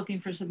 Yep. Looking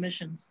for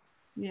submissions.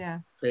 Yeah.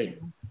 Great.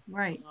 Yeah.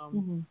 Right.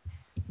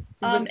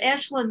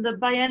 Ashlyn, the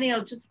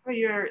biennial, just for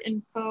your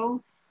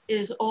info,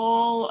 is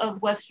all of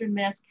Western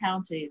Mass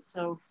counties.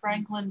 So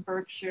Franklin,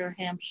 Berkshire,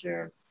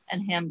 Hampshire,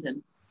 and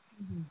Hamden.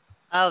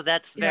 Oh,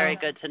 that's very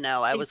good to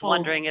know. I was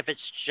wondering if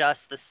it's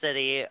just the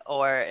city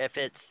or if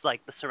it's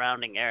like the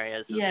surrounding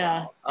areas as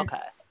well. Okay.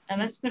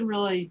 And it's been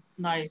really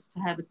nice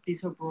to have it be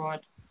so broad.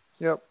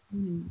 Yep.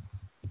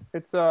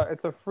 It's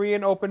a free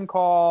and open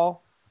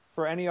call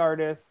for any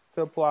artists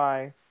to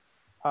apply.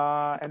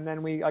 And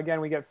then we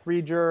get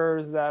 3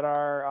 jurors that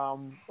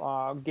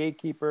are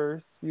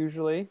gatekeepers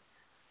usually.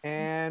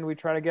 And we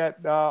try to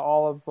get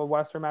all of the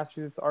Western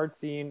Massachusetts art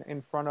scene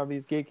in front of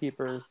these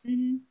gatekeepers.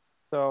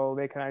 So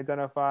they can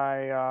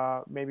identify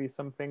maybe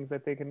some things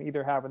that they can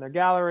either have in their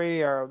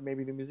gallery or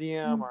maybe the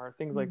museum or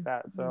things like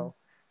that. So,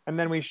 and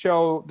then we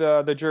show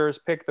the jurors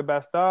pick the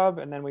best of,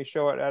 and then we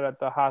show it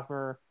at the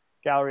Hosmer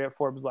Gallery at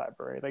Forbes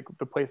Library, like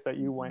the place that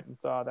you went and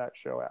saw that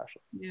show,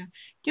 Ashley. Yeah.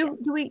 Do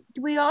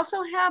we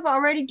also have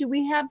already? Do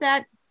we have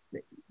that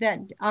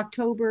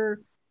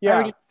October?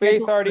 Yeah,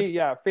 Faith already.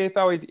 Yeah, Faith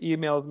always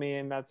emails me,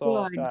 and that's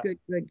all. Good.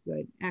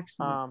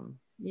 Excellent.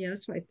 Yeah,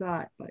 that's what I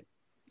thought. But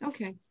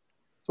okay.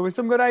 So with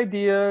some good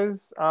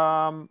ideas,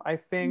 I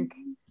think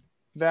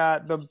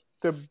that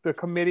the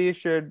committee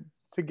should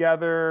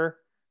together.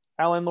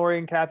 Ellen, Lori,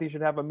 and Kathy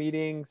should have a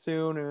meeting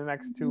soon in the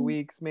next 2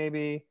 weeks,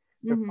 maybe.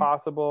 If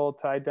possible,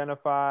 to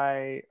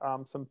identify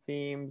some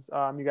themes.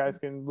 You guys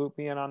can loop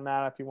me in on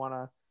that if you want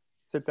to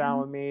sit down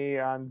with me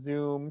on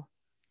Zoom.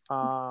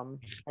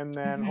 And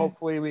then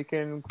hopefully we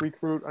can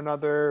recruit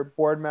another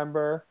board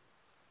member.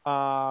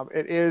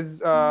 It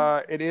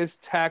is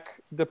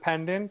tech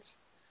dependent.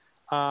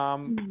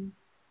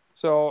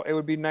 So it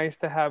would be nice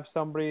to have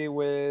somebody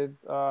with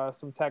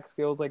some tech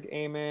skills like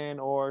Eamon,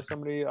 or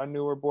a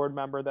newer board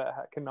member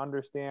that can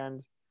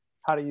understand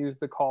how to use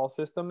the call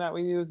system that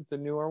we use. It's a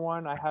newer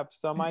one. I have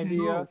some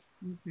idea,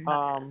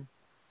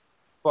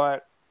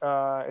 but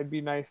it'd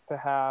be nice to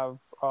have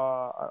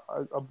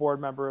a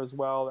board member as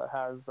well that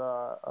has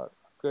a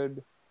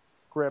good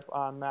grip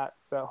on that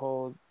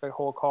whole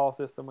call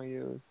system we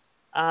use.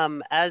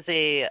 As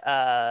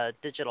a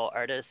digital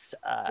artist,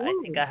 I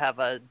think I have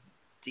a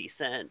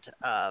decent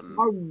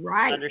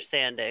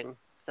understanding.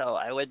 So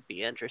I would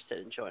be interested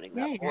in joining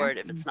that board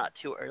if it's not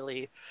too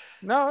early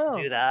to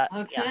do that.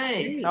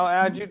 Okay. Yeah. I'll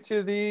add you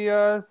to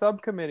the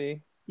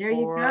subcommittee. There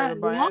you go.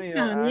 Welcome.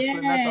 Yay.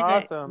 That's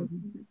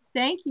awesome.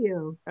 Thank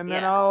you. And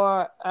then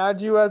I'll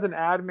add you as an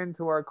admin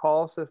to our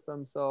call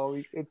system. So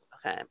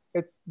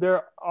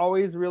they're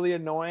always really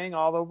annoying,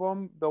 all of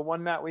them. The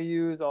one that we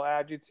use, I'll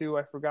add you to.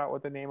 I forgot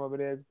what the name of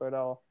it is, but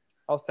I'll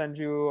send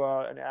you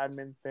an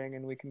admin thing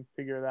and we can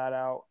figure that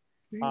out.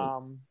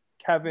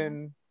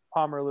 Kevin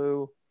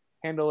Pomerleau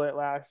handled it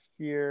last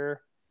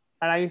year,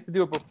 and I used to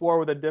do it before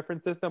with a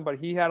different system, but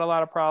he had a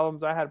lot of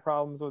problems. I had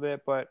problems with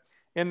it, but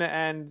in the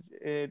end,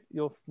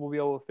 we'll be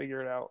able to figure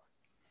it out.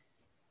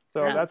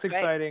 So that's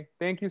exciting.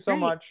 Thank you so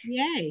much.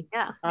 Yay!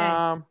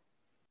 Yeah.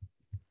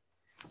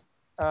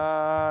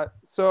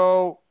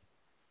 So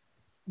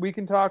we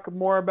can talk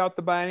more about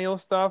the biennial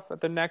stuff at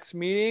the next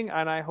meeting,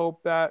 and I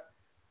hope that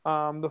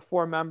the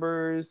 4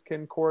 members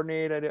can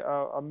coordinate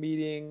a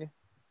meeting.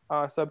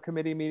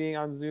 Subcommittee meeting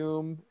on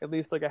Zoom, at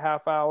least like a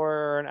half hour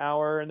or an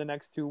hour in the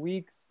next 2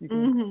 weeks. You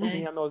can put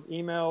me on those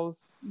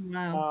emails.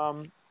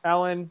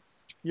 Ellen,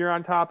 you're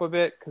on top of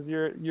it because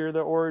you're the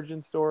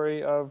origin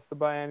story of the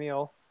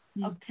biennial.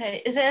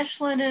 Okay, is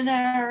Ashlyn in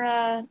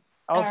our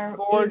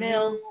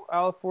email?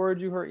 I'll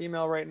forward you her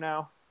email right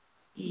now.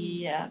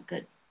 Yeah,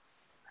 good.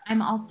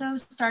 I'm also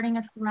starting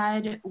a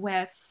thread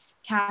with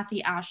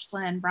Kathy,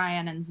 Ashlyn,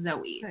 Brian, and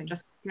Zoe.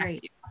 Just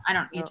great. I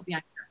don't need to be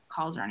on your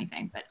calls or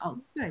anything, but I'll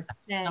have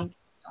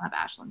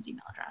Ashlyn's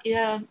email address.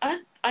 Yeah,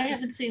 I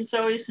haven't seen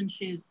Zoe since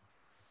she's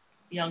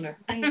younger,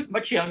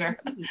 much younger.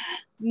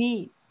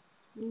 Neat.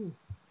 Ooh.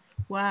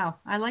 Wow,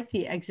 I like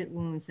the exit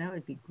wounds. That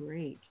would be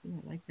great. Yeah,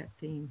 I like that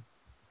theme.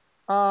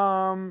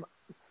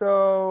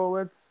 So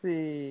let's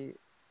see.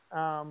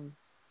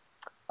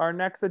 Our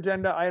next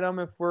agenda item,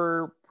 if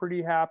we're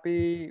pretty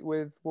happy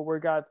with what we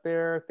got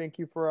there, thank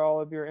you for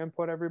all of your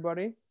input,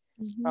 everybody,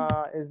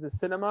 is the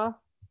cinema.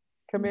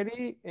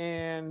 committee,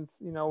 and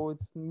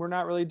we're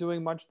not really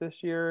doing much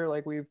this year,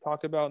 like we've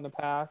talked about in the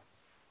past.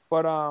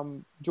 But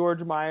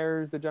George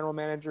Myers, the general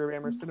manager of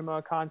Amherst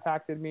Cinema,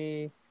 contacted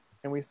me,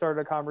 and we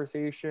started a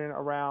conversation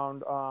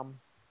around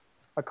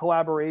a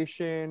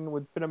collaboration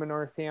with Cinema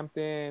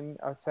Northampton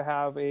to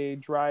have a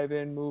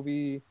drive-in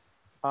movie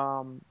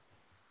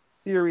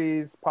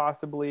series,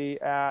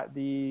 possibly at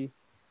the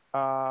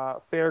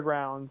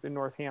fairgrounds in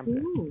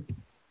Northampton.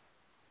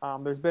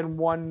 There's been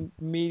one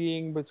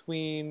meeting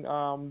between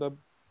the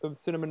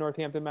Cinema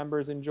Northampton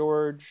members and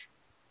George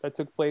that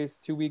took place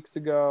 2 weeks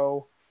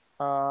ago,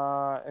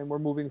 and we're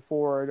moving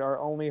forward. Our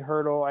only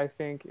hurdle, I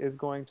think, is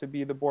going to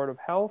be the Board of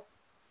Health.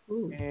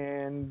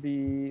 And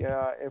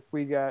if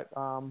we get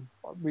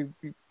we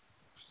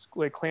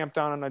like clamp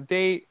down on a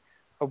date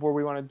of where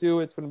we want to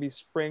do it, it's going to be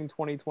spring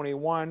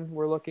 2021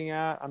 we're looking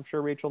at. I'm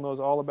sure Rachel knows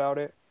all about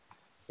it.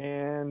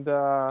 And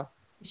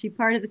is she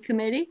part of the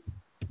committee?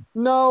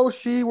 No,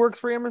 she works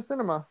for Amherst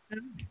Cinema.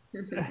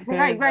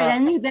 Right. I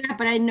knew that,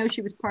 but I didn't know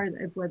she was part of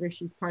it, whether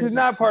she's part She's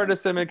not part of the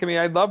cinema committee.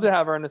 I'd love to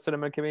have her in the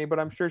cinema committee, but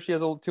I'm sure she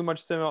has too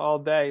much cinema all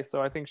day, so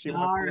I think she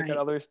wants to look at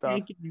other stuff.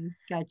 Thank you.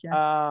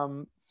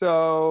 Gotcha.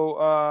 So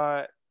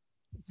I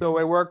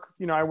work,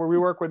 we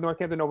work with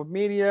Northampton Open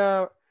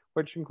Media,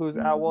 which includes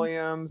Al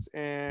Williams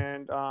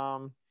and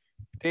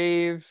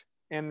Dave,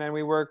 and then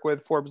we work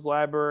with Forbes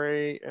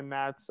Library, and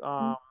that's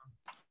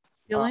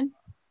Dylan.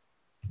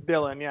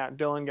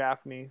 Dylan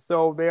Gaffney.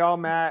 So they all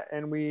met,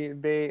 and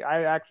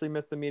I actually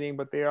missed the meeting,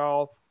 but they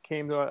all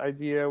came to an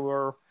idea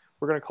where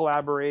we're going to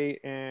collaborate,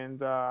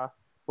 and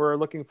we're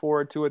looking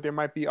forward to it. There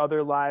might be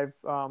other live,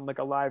 like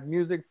a live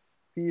music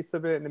piece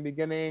of it in the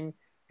beginning.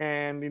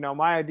 And,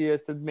 my idea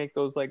is to make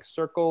those like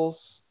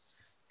circles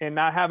and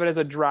not have it as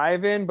a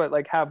drive-in, but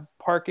like have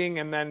parking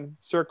and then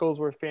circles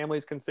where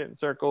families can sit in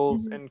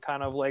circles and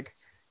kind of like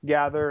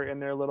gather in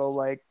their little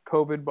like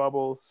COVID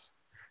bubbles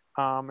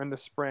in the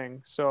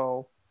spring.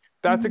 So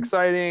that's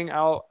exciting.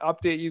 I'll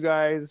update you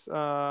guys,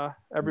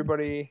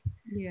 everybody,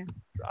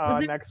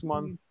 next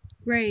month.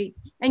 Great.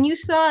 And you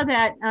saw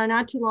that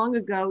not too long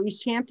ago,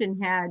 East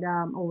Hampton had,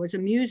 was a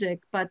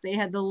music, but they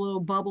had the little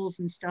bubbles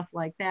and stuff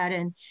like that.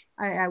 And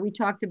we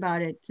talked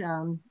about it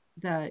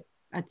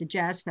at the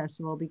Jazz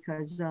Festival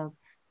because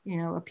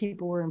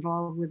people were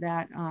involved with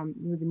that,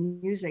 with the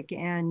music,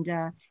 and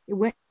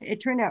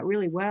it turned out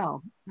really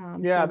well.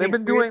 So they've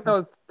been doing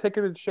those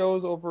ticketed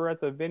shows over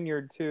at the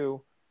Vineyard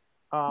too.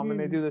 And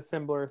they do the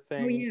similar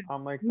thing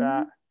like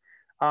that.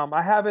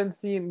 I haven't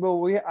seen,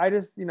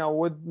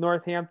 with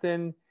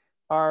Northampton,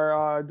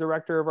 our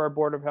director of our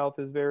Board of Health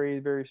is very,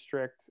 very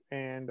strict,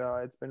 and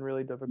it's been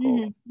really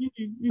difficult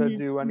to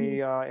do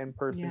any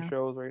in-person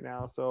shows right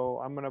now. So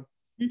I'm going to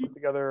put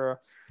together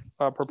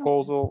a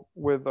proposal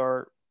with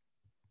our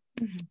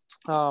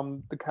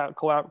the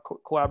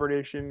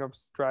collaboration of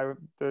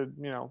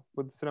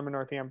with Cinema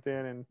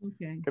Northampton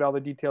and get all the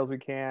details we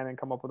can and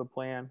come up with a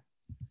plan.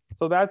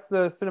 So that's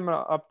the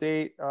cinema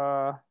update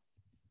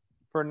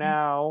for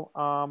now.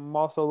 I'm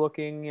also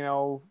looking,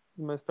 I'm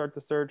going to start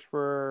the search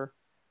for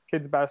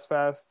Kids Best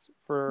Fest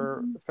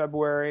for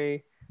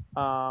February.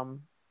 I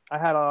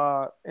had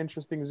a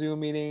interesting Zoom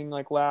meeting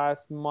like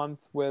last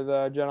month with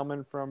a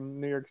gentleman from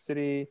New York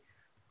City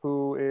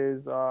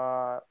who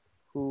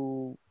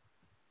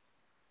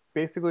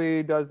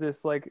basically does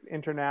this like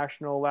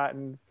international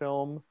Latin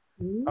film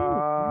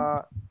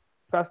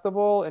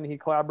festival, and he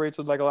collaborates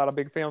with like a lot of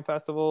big film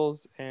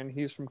festivals, and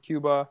he's from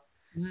Cuba.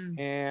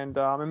 And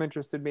I'm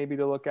interested maybe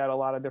to look at a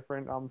lot of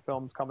different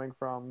films coming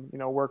from,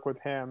 work with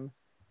him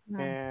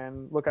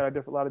and look at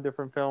a lot of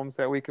different films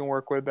that we can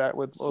work with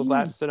with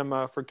Latin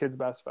cinema for Kids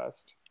Best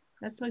Fest.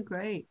 That's so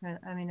great.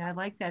 I mean, I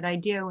like that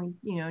idea when,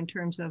 in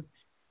terms of,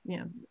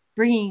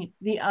 bringing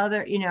the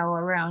other,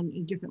 around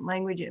in different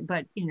languages,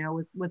 but,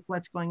 with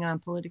what's going on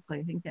politically,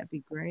 I think that'd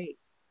be great.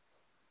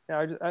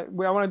 Yeah, I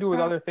want to do with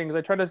other things.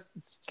 I try to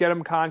get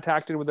him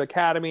contacted with the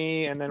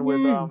Academy, and then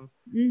with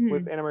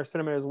Amherst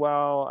Cinema as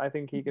well. I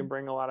think he can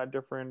bring a lot of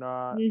different,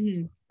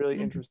 really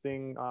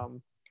interesting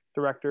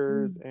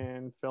directors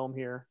and film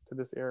here to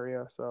this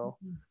area. So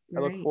I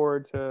look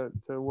forward to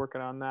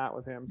working on that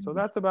with him. So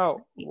that's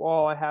about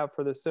all I have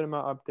for the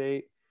cinema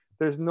update.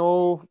 There's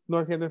no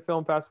Northampton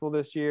Film Festival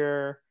this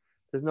year.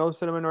 There's no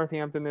Cinema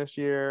Northampton this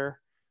year.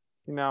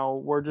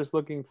 We're just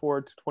looking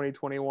forward to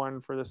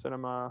 2021 for the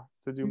cinema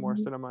to do more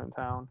cinema in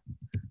town.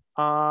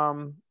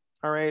 All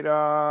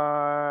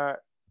right.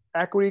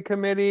 Equity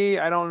Committee.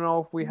 I don't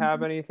know if we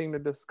have anything to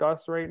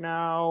discuss right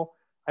now.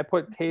 I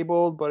put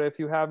tabled, but if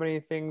you have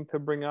anything to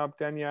bring up,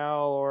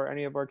 Danielle or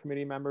any of our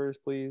committee members,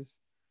 please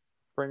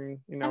bring,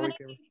 I have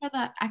anything for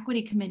the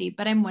Equity Committee,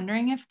 but I'm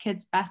wondering if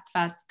Kids Best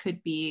Fest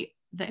could be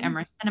the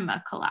Amherst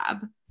Cinema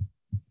collab.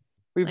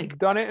 We've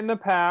done it in the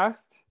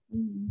past.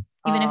 Even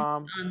if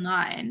it's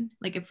online,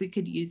 like if we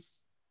could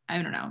use,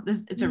 I don't know,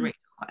 it's a radio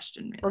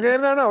question, really.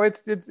 Okay, no,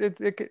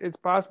 it's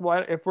possible.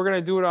 If we're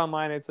gonna do it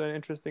online, it's an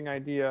interesting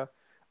idea.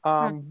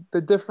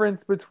 The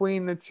difference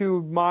between the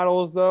two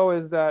models, though,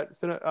 is that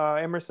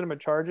Amherst Cinema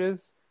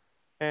charges,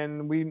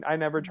 and I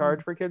never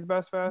charge for Kids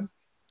Best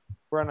Fest.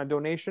 we're on a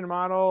donation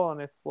model, and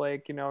it's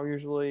like, you know,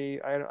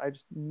 usually I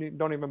just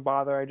don't even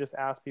bother. I just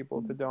ask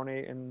people to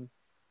donate, and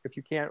if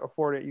you can't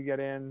afford it, you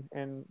get in.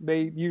 And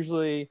they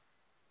usually,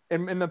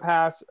 in the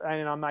past,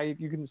 and I'm not,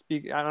 you can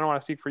speak, I don't want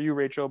to speak for you,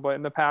 Rachel, but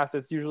in the past,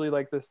 it's usually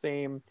like the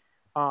same,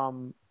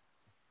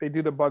 they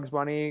do the Bugs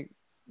Bunny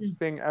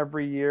thing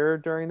every year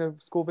during the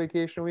school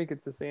vacation week.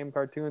 It's the same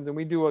cartoons, and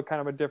we do a kind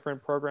of a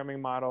different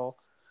programming model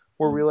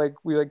where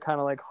we kind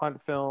of like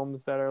hunt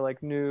films that are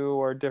like new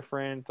or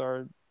different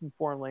or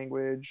foreign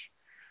language.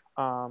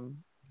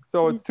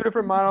 So it's two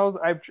different models.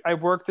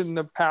 I've worked in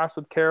the past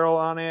with Carol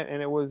on it,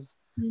 and it was,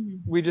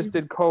 we just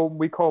did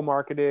we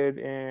co-marketed,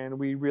 and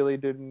we really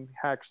didn't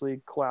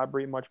actually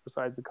collaborate much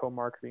besides the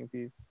co-marketing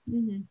piece.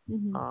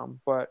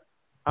 But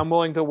I'm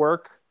willing to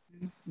work,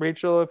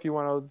 Rachel, if you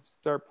want to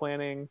start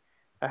planning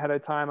ahead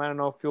of time. I don't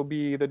know if you'll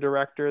be the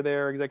director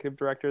there, executive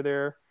director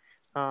there,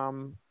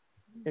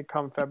 it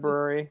come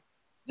February.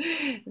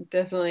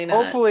 Definitely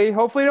not. Hopefully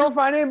you don't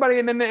find anybody,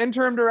 and then the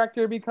interim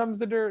director becomes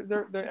the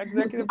executive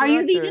director. Are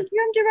you the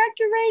interim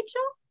director,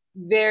 Rachel?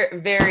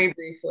 Very, very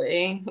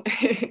briefly.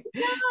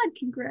 God,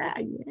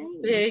 congrats.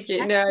 Thank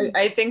you. No,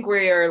 I think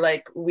we are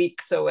like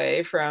weeks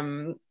away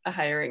from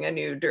hiring a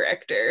new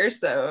director.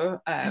 So,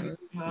 and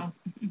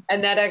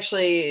that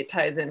actually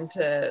ties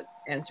into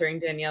answering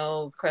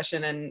Danielle's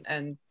question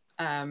and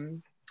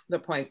the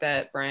point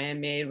that Brian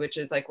made, which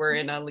is like we're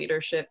in a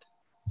leadership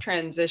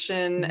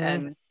transition,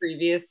 and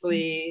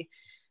previously,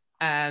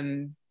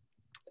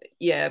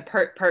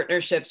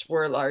 partnerships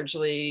were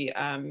largely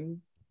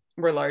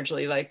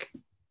like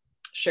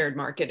shared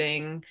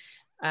marketing,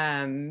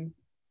 and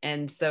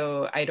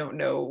so I don't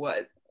know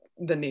what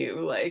the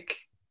new like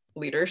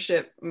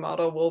leadership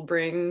model will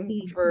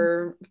bring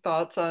for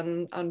thoughts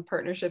on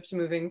partnerships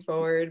moving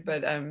forward.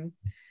 But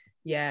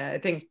I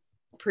think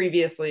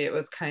previously it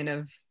was kind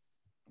of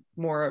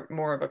more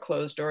of a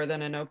closed door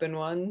than an open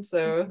one.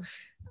 So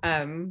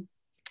I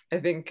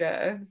think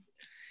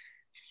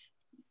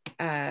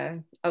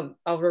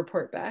I'll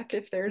report back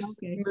if there's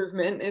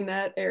movement in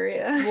that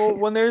area. Well,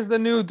 when there's the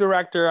new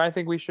director, I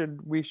think we should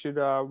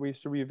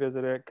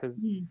revisit it, because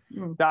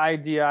the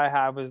idea I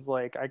have is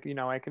like I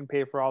can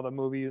pay for all the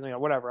movies,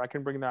 whatever. I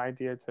can bring the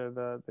idea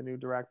to the new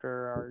director,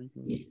 or you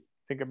can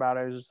think about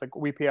it as just like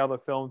we pay all the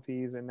film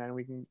fees, and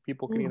then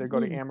people can either go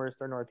to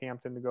Amherst or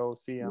Northampton to go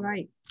see them.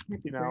 Right.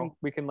 Great.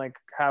 We can like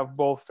have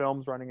both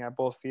films running at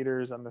both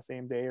theaters on the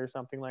same day or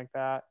something like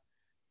that.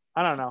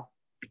 I don't know,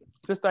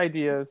 just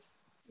ideas.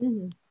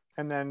 And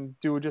then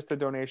do just a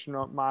donation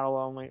only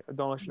model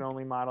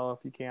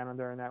if you can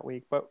during that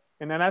week.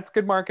 And then that's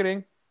good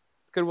marketing.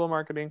 It's goodwill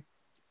marketing.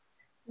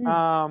 It's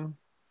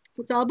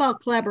all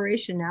about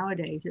collaboration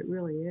nowadays. It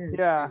really is.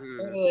 Yeah.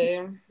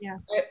 Totally. Yeah.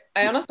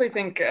 I honestly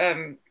think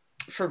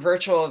for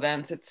virtual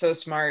events, it's so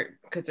smart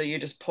because you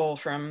just pull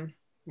from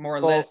more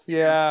lists.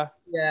 Yeah.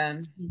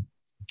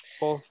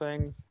 Both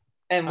things.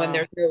 And when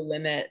there's no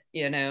limit,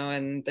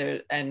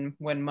 and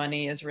when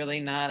money is really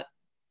not,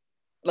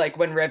 like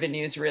when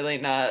revenue is really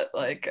not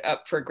like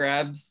up for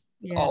grabs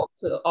all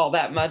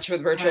that much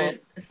with virtual.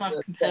 Right. It's not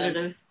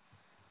competitive.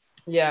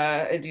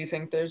 Yeah, I do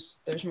think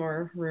there's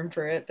more room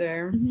for it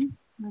there.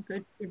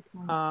 Good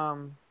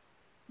point.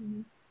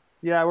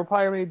 Yeah, we're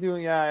probably going to be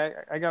doing,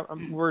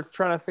 we're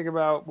trying to think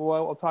about,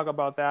 we'll talk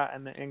about that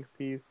in the ink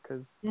piece,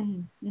 because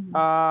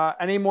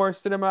any more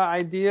cinema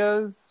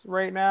ideas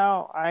right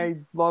now? I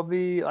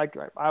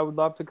would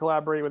love to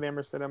collaborate with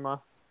Amherst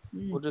Cinema.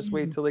 We'll just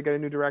wait till they get a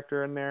new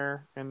director in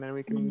there, and then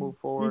we can move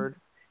forward.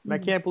 And I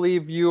can't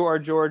believe you or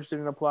George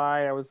didn't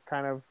apply. I was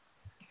kind of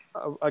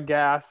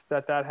aghast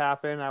that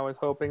happened. I was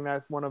hoping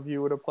that one of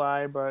you would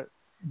apply, but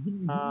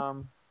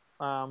I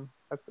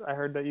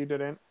heard that you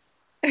didn't.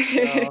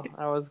 So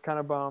I was kind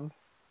of bummed.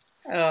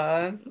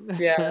 Yeah.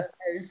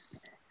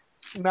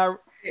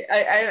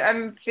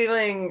 I'm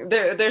feeling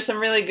there's some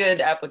really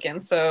good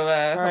applicants. So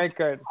all right,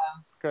 good.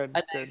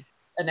 Nice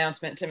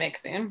announcement to make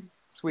soon.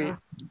 Sweet.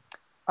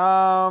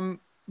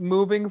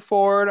 Moving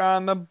forward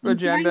on the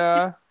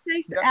agenda. Can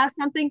I ask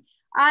something?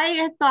 I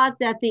had thought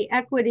that the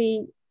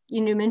equity,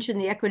 you mentioned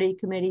the equity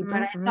committee,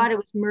 but I thought it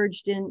was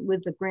merged in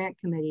with the grant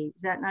committee.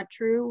 Is that not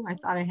true? I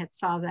thought I had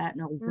saw that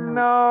in old notes.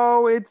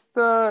 No, it's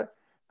the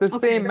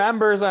same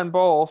members on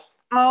both.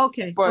 Oh,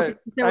 okay.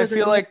 But I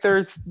feel like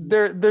there's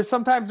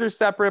sometimes they're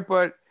separate,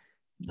 but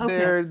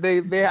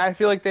I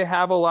feel like they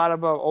have a lot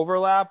of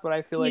overlap, but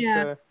I feel like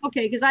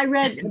okay, because I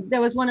read there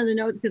was one of the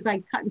notes, because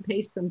I cut and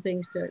paste some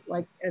things to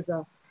like as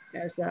a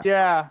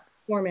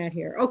format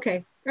here.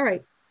 Okay, all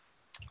right.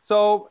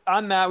 So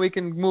on that, we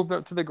can move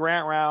up to the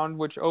grant round,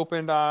 which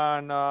opened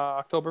on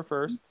October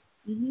 1st.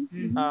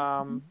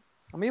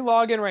 Let me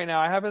log in right now.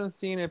 I haven't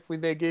seen if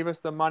they gave us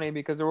the money,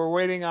 because we're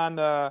waiting on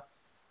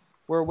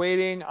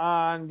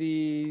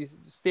the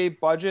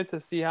state budget to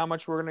see how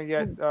much we're going to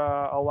get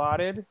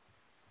allotted.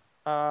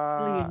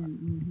 So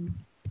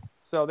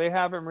they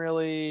haven't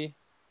really.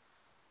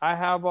 I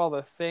have all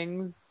the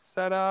things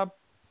set up.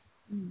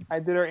 I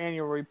did our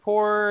annual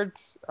report.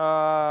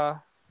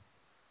 Not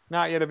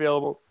yet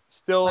available.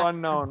 Still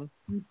unknown.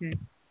 Okay.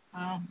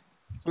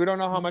 So we don't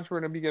know how much we're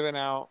going to be giving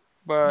out.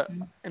 but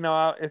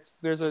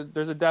there's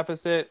a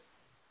deficit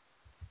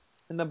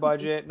in the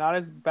budget, not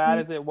as bad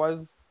as it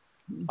was.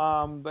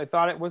 I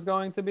thought it was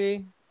going to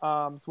be,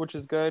 which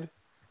is good.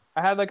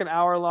 I had like an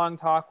hour-long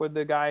talk with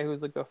the guy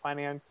who's like the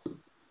finance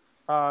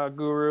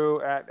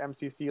guru at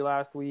MCC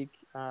last week,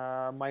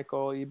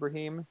 Michael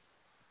Ibrahim,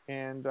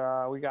 and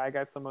I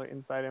got some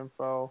inside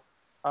info.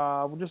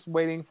 We're just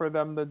waiting for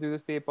them to do the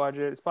state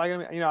budget. It's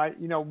probably gonna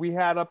be, we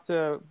had I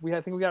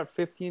think we got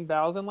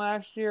 15,000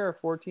 last year or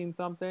 14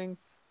 something,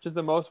 which is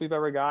the most we've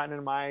ever gotten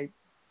in my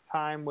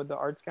time with the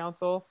Arts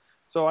Council.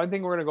 So I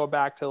think we're gonna go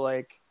back to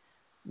like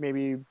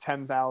maybe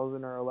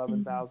 10,000 or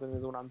 11,000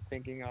 is what I'm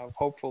thinking of.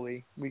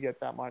 Hopefully we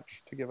get that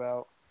much to give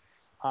out.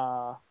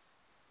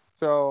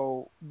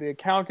 So the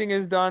accounting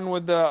is done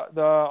with the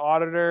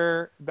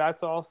auditor.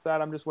 That's all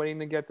set. I'm just waiting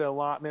to get the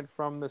allotment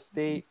from the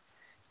state,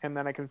 and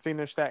then I can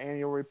finish that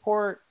annual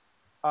report,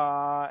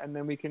 and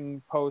then we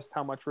can post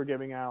how much we're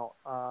giving out.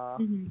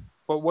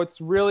 But what's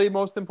really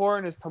most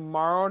important is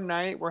tomorrow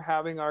night we're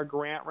having our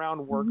grant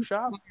round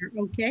workshop.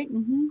 Okay.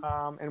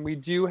 And we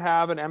do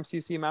have an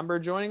MCC member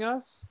joining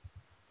us.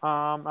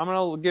 I'm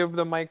going to give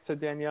the mic to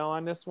Danielle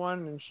on this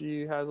one, and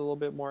she has a little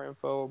bit more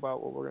info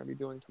about what we're going to be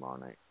doing tomorrow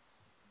night.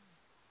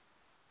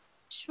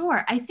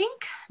 Sure. I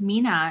think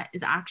Mina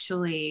is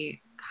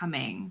actually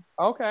coming.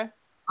 Okay.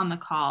 On the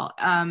call.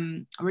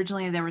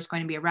 Originally there was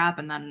going to be a rep,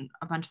 and then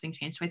a bunch of things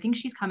changed. So I think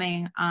she's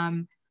coming.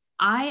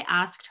 I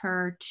asked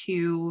her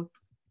to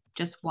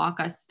just walk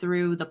us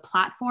through the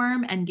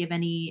platform and give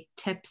any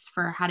tips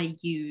for how to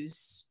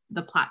use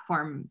the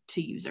platform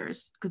to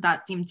users, because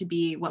that seemed to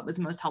be what was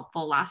most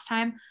helpful last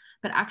time.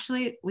 But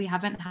actually we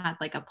haven't had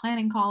like a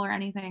planning call or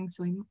anything,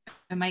 so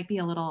it might be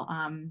a little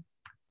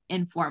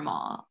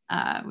informal,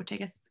 which I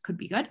guess could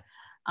be good.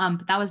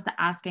 But that was the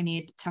ask I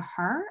made to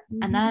her.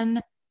 And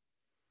then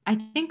I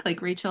think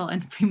like Rachel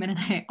and Freeman and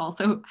I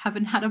also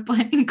haven't had a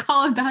planning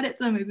call about it.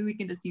 So maybe we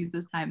can just use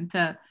this time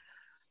to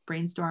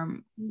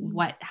brainstorm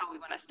how we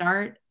want to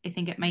start. I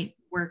think it might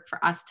work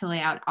for us to lay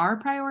out our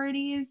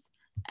priorities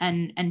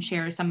and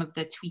share some of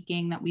the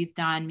tweaking that we've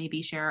done,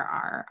 maybe share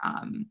our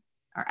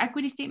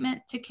equity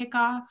statement to kick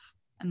off,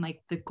 and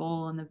like the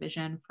goal and the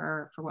vision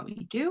for what we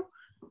do.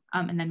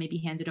 And then maybe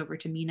hand it over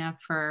to Mina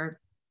for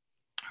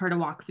her to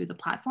walk through the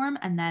platform,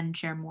 and then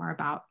share more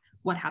about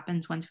what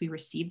happens once we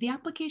receive the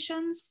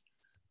applications.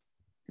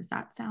 Does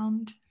that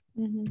sound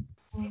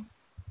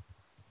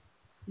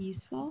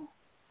useful?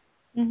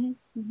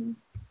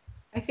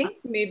 I think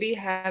maybe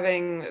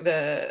having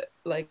the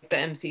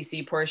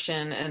MCC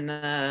portion and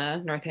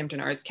the Northampton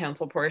Arts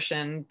Council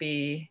portion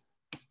be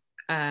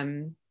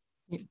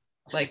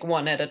like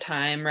one at a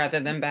time rather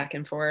than back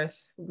and forth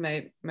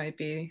might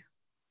be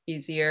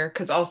easier,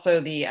 because also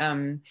the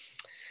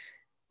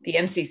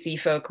MCC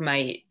folk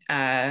might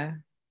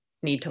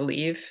need to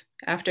leave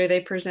after they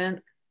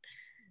present.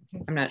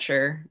 I'm not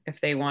sure if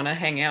they want to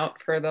hang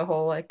out for the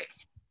whole like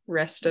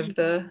rest of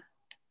the.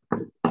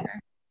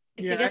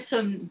 If you get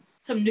some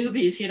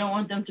newbies, you don't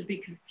want them to be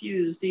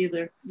confused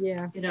either.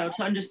 Yeah.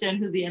 To understand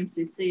who the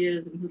MCC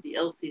is and who the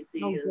LCC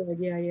is. Good.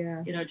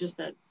 Yeah. Just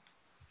that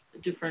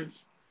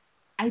difference.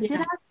 I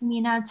did ask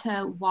Mina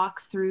to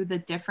walk through the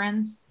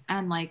difference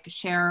and like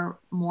share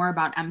more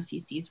about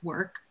MCC's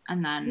work.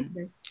 And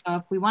then so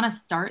if we want to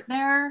start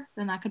there,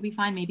 then that could be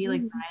fine. Maybe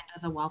like Brian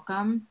does a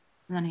welcome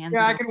and then hands it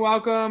I can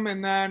welcome,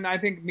 and then I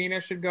think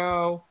Mina should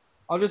go.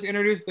 I'll just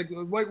introduce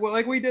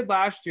like we did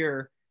last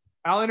year.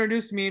 I'll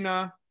introduce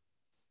Mina,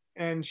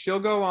 and she'll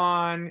go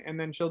on, and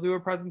then she'll do a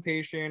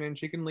presentation, and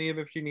she can leave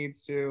if she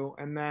needs to,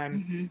 and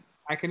then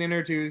I can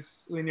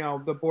introduce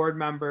the board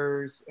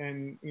members,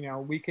 and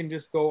we can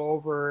just go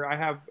over. I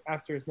have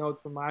Esther's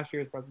notes from last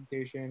year's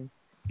presentation,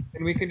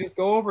 and we can just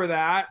go over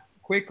that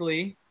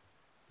quickly.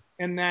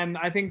 And then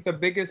I think the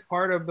biggest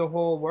part of the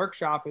whole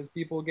workshop is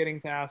people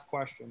getting to ask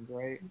questions,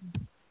 right?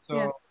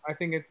 So I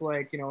think it's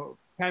like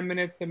 10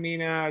 minutes to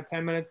Mina,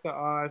 10 minutes to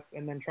us,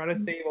 and then try to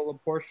save a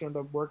portion of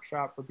the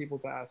workshop for people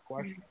to ask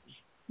questions.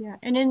 Yeah,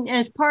 and then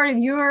as part of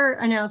your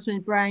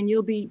announcement, Brian,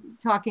 you'll be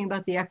talking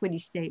about the equity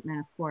statement,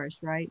 of course,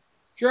 right?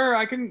 Sure,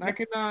 I can.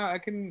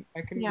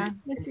 Yeah,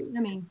 that's it. I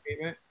mean,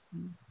 yeah.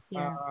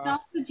 You can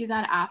also do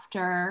that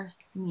after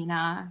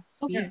Mina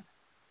speaks. Okay.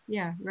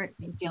 Yeah, right.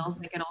 It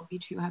feels like it'll be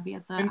too heavy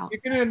at the. And you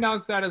can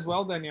announce that as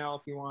well, Danielle,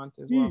 if you want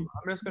as well.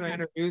 I'm just going to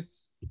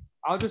introduce.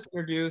 I'll just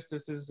introduce.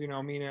 This is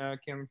Mina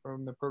Kim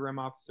from the program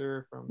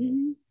officer from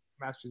the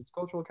Massachusetts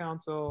Cultural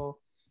Council,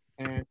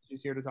 and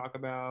she's here to talk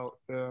about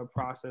the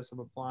process of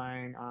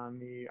applying on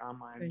the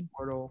online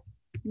portal,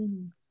 as well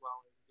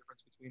as the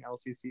difference between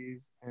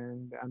LCCs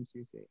and the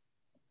MCC.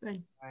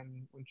 Good.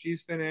 And when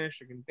she's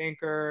finished, I can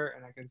thank her,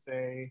 and I can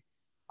say,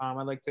 I'd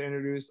like to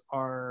introduce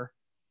our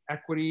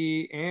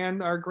equity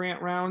and our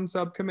grant round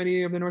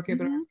subcommittee of the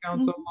Northampton Arts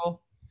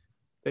Council.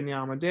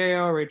 Danielle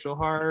Amadeo, Rachel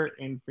Hart,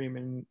 and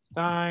Freeman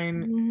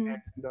Stein, and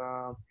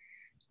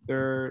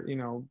they're,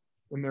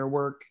 in their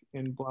work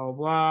and blah, blah,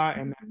 blah.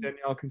 And then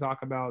Danielle can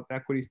talk about the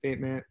equity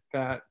statement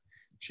that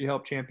she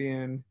helped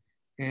champion.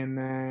 And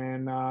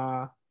then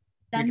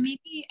then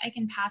maybe I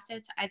can pass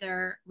it to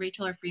either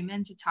Rachel or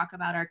Freeman to talk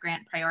about our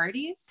grant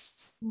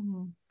priorities.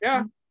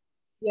 Yeah.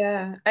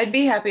 Yeah, I'd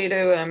be happy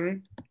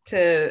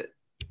to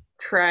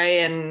try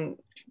and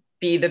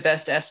be the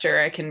best Esther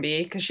I can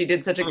be, because she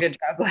did such a good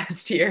job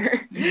last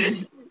year.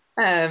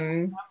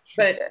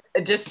 But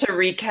just to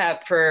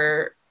recap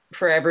for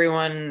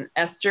everyone,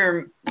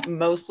 Esther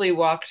mostly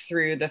walked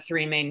through the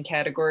 3 main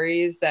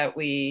categories that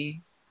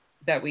we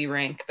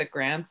rank the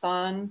grants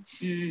on.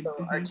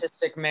 So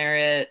artistic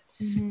merit,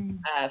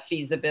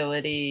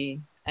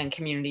 feasibility, and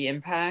community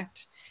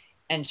impact.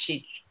 And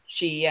she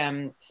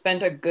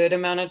spent a good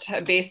amount of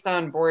time, based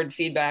on board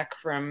feedback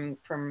from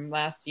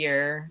last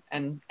year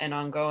and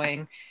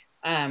ongoing.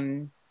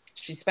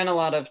 She spent a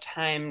lot of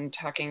time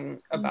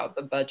talking about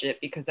the budget,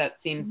 because that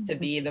seems to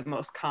be the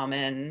most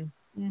common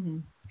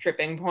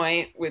tripping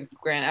point with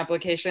grant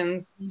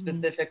applications,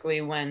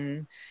 specifically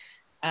when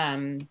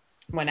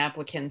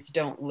applicants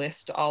don't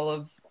list all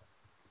of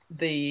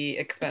the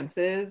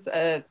expenses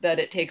that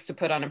it takes to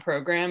put on a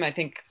program. I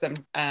think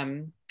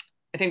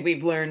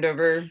we've learned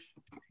over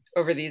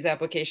these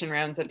application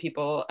rounds that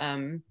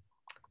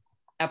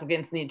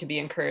applicants need to be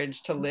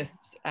encouraged to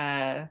list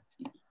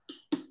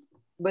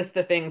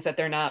the things that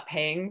they're not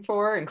paying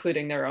for,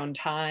 including their own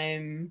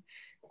time,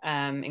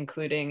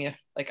 including if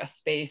like a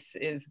space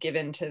is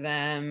given to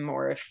them,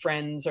 or if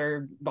friends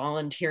are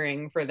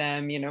volunteering for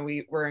them.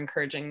 We're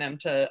encouraging them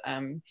to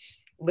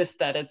list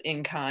that as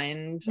in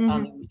kind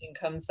on the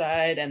income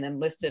side, and then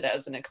list it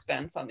as an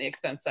expense on the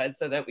expense side,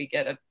 so that we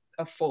get a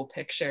full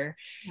picture.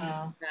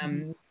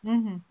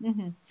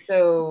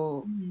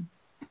 So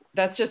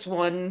that's just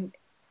one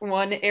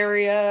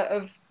area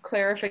of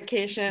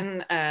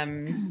clarification.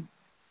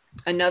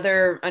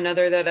 Another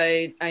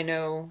that I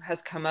know has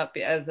come up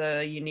as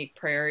a unique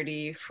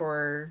priority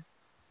for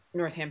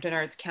Northampton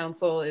Arts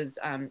Council is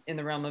in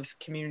the realm of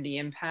community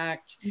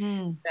impact,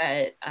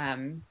 that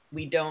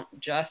we don't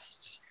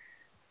just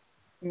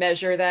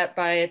measure that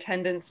by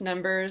attendance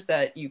numbers,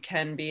 that you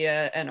can be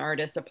an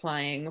artist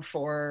applying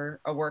for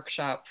a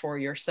workshop for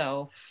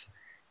yourself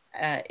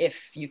if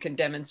you can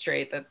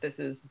demonstrate that this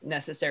is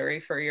necessary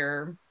for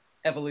your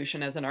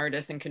evolution as an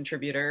artist and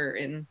contributor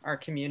in our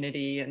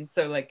community. And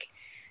so like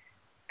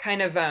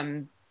kind of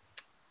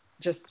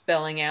just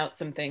spelling out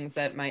some things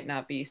that might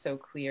not be so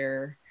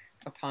clear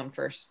upon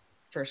first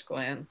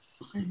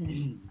glance.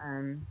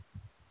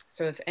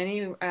 So if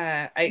any,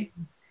 I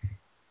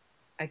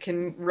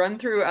can run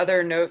through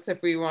other notes if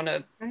we want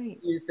to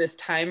use this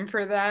time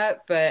for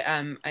that, but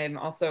I'm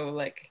also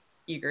like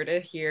eager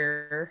to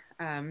hear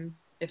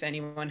if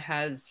anyone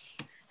has,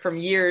 from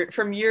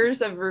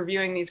years of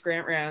reviewing these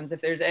grant rounds,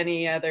 if there's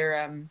any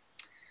other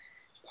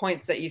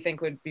points that you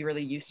think would be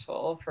really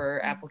useful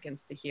for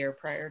applicants to hear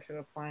prior to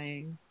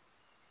applying.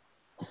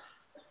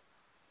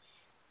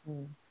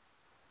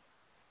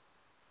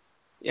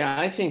 Yeah,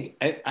 I think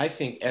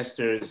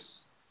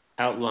Esther's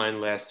outline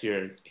last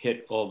year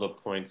hit all the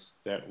points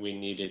that we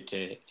needed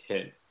to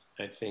hit.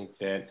 I think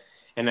that,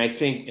 and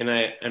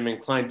I'm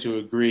inclined to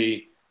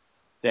agree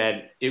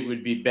that it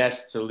would be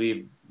best to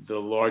leave the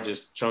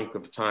largest chunk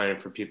of time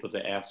for people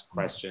to ask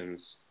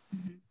questions,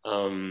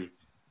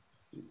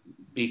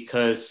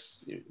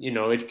 because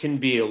it can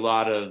be a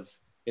lot of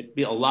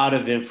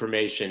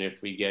information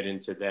if we get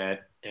into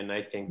that, and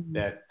I think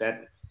that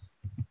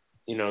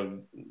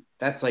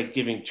that's like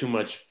giving too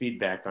much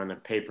feedback on a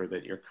paper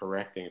that you're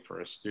correcting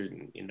for a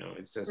student.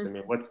 It's just,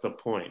 what's the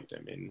point?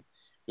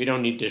 We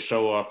don't need to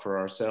show off for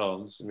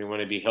ourselves. We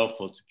want to be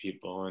helpful to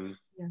people. And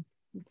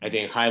I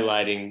think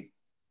highlighting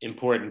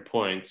important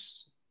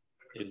points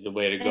is the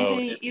way to go.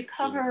 Maybe you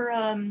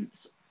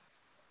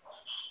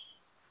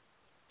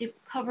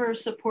cover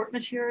support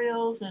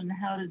materials and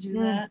how to do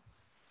that.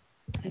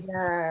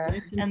 Yeah.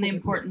 And the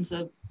importance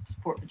of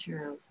support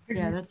materials.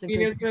 Yeah, that's a good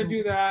Nina's going to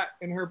do that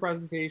in her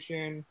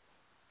presentation.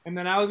 And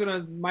then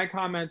my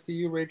comment to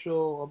you,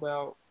 Rachel,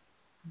 about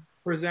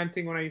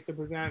presenting when I used to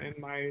present in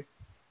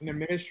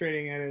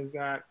administrating it, is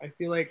that I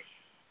feel like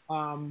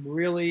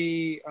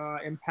really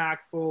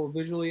impactful,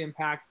 visually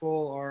impactful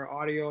or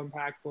audio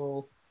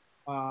impactful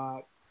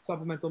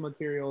supplemental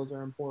materials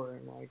are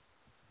important. Like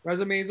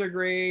resumes are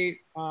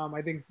great.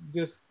 I think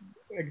just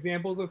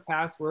examples of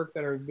past work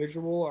that are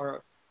visual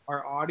or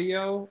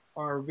audio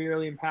are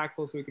really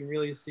impactful, so we can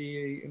really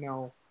see,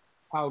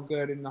 how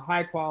good and the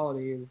high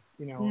quality is,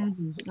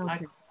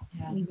 Okay.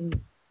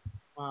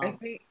 I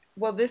think,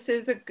 well, this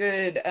is a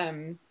good,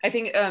 I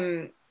think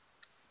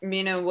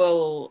Mina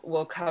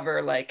will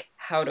cover like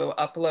how to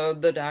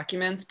upload the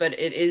documents, but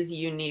it is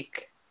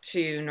unique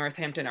to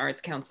Northampton Arts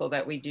Council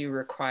that we do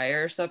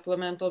require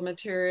supplemental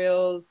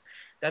materials.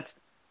 That's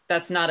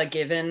not a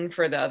given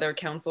for the other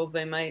councils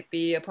they might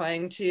be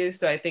applying to.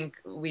 So I think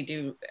we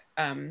do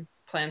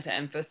plan to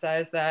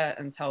emphasize that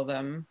and tell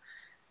them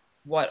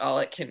what all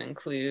it can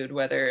include,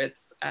 whether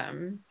it's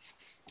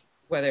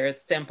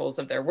samples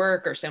of their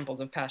work or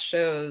samples of past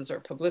shows or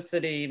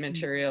publicity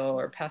material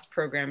or past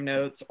program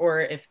notes,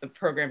 or if the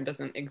program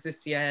doesn't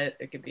exist yet,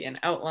 it could be an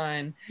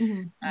outline.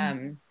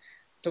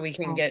 So we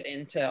can get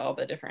into all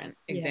the different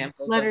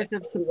examples. Letters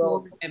of of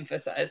support. We'll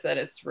emphasize that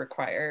it's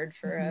required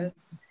for us.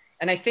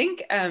 And I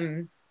think,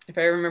 if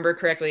I remember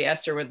correctly,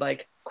 Esther would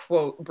like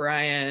quote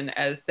Brian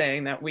as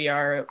saying that we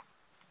are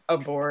a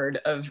board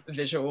of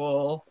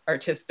visual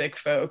artistic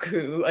folk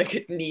who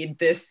like need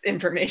this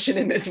information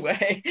in this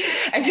way.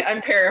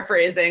 I'm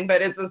paraphrasing,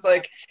 but it's just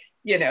like,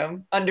 you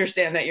know,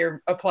 understand that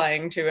you're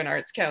applying to an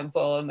arts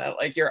council and that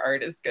like your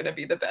art is going to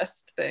be the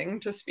best thing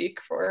to speak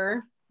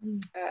for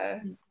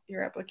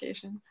your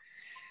application.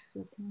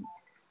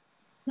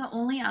 The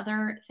only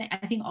other thing,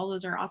 I think all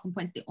those are awesome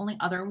points. The only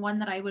other one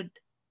that I would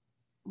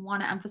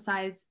want to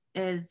emphasize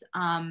is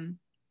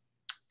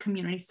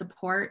community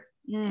support.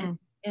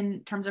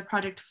 In terms of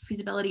project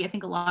feasibility. I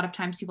think a lot of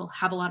times people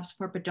have a lot of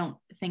support but don't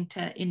think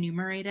to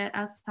enumerate it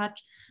as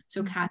such.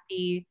 So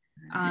Kathy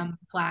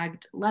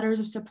flagged letters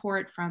of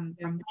support from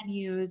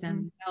venues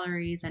and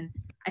galleries, and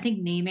I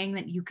think naming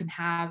that you can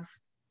have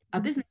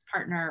a business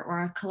partner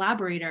or a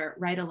collaborator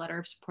write a letter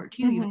of support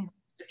to you, even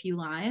just a few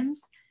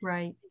lines.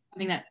 Right.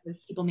 Something that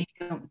people maybe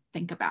don't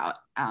think about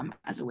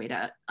as a way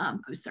to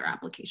boost their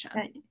application.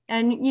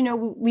 And you know,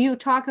 we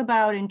talk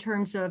about in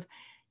terms of,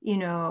 you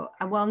know,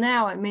 well,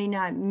 now it may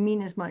not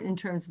mean as much in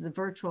terms of the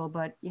virtual,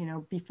 but, you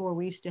know, before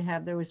we used to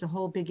have, there was a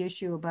whole big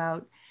issue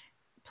about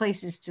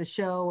places to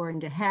show or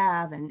to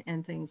have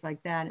and things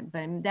like that.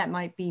 But that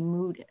might be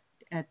moot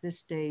at this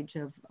stage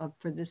of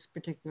for this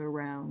particular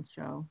round.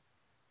 So,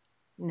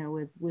 you know,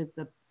 with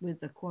the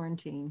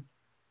quarantine,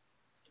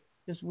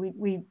 because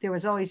there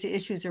was always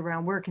issues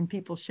around where can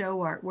people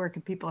show art, where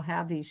can people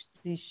have these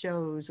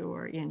shows,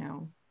 or, you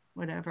know,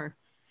 whatever.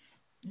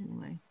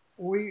 Anyway.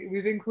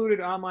 We've included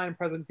online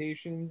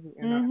presentations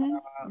in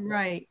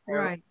right.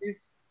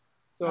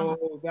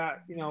 So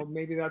that, you know,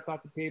 maybe that's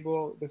off the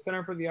table. The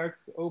Center for the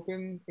Arts is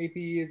open. APE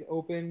is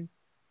open.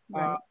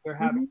 Right. They're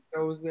having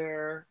shows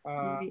there.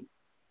 I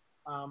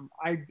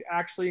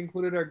actually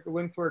included a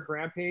link to our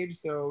grant page,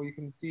 so you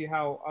can see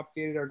how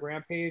updated our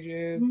grant page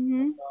is.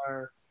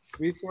 Our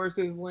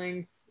resources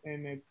links,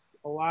 and it's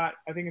a lot.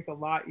 I think it's a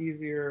lot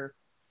easier,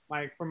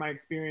 from my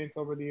experience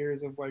over the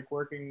years of like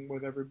working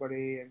with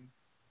everybody, and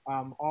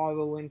all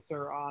the links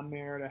are on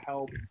there to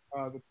help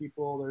the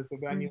people. There's the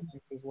venue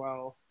links as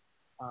well.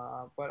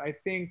 But I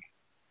think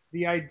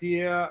the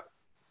idea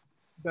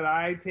that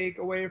I take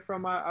away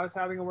from us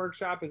having a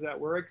workshop is that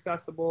we're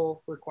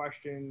accessible for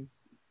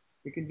questions.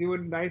 We can do a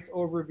nice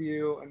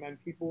overview, and then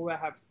people that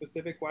have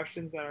specific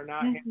questions that are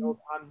not handled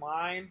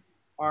online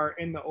are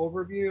in the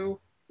overview.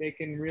 They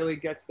can really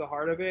get to the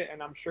heart of it,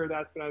 and I'm sure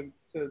that's going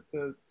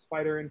to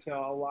spider into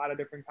a lot of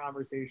different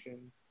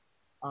conversations.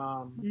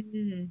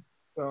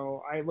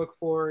 So I look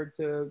forward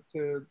to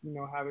you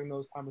know, having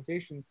those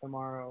conversations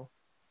tomorrow.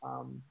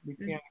 We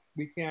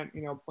can't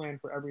you know, plan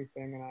for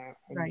everything, and I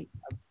have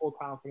full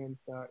confidence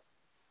that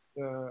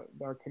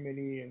our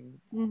committee and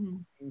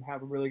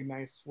have a really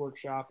nice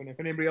workshop. And if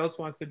anybody else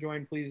wants to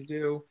join, please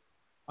do.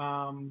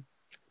 I'll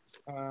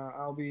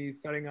be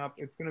setting up.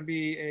 It's going to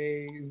be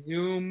a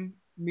Zoom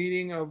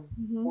meeting of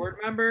board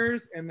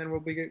members, and then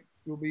we'll be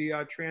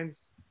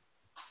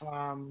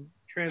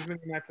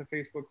transmitting that to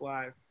Facebook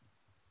Live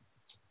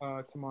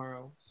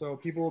tomorrow, so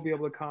people will be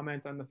able to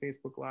comment on the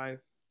Facebook Live.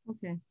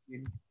 Okay.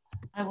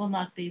 I will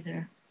not be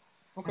there.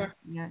 Okay.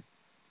 Yeah.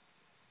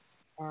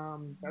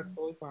 That's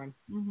totally fine.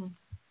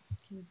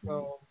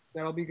 So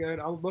that'll be good.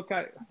 I'll look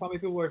at how many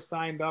people are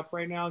signed up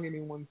right now. Give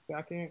me 1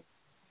 second.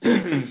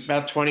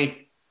 About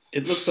 20.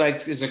 It looks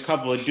like there's a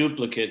couple of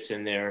duplicates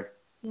in there.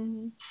 I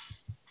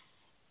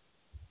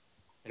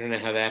don't know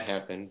how that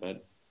happened,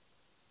 but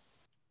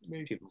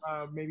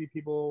maybe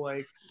people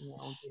like, you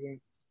know, didn't.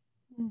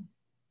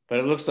 But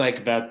it looks like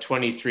about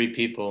 23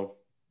 people.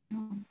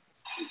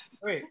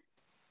 Great.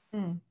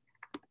 I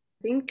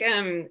think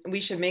we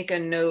should make a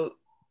note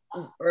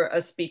or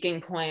a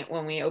speaking point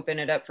when we open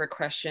it up for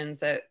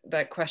questions,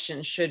 that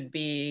question should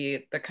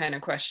be the kind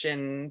of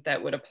question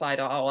that would apply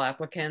to all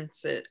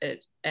applicants.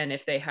 And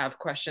if they have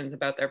questions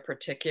about their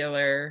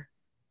particular,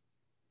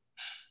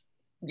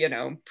 you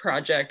know,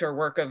 project or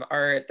work of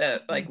art,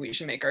 that like we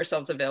should make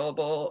ourselves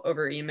available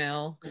over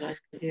email.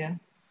 Yeah.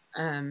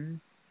 That's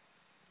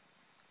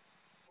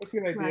a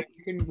good idea.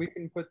 We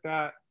can put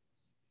that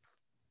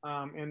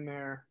in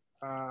there.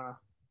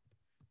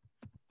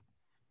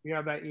 We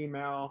have that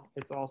email.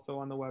 It's also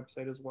on the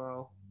website as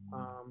well.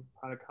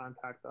 How to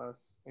contact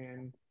us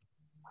and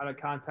how to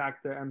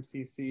contact the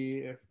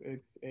MCC if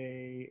it's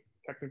a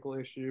technical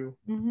issue.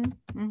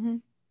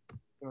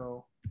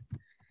 So,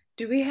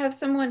 do we have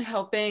someone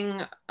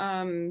helping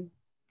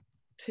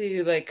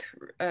to like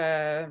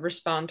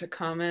respond to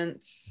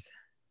comments?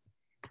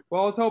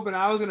 Well, I was hoping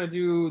I was going to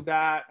do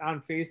that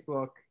on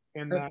Facebook,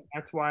 and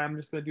that's why I'm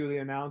just going to do the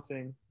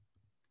announcing,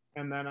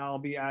 and then I'll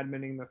be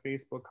adminning the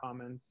Facebook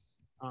comments.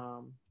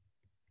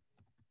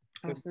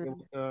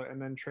 And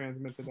then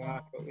transmit to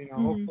that. But, you know,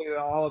 hopefully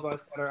all of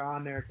us that are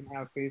on there can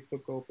have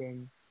Facebook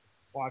open,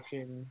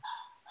 watching.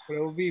 But it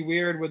will be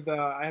weird with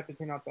I have to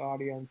turn off the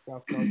audio and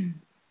stuff. But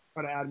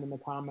try to admin the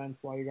comments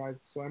while you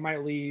guys. So I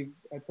might leave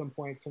at some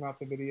point, turn off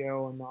the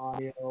video and the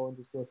audio, and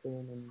just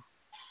listen. And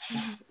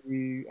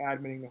be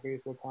adminning the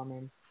Facebook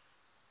comments.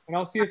 And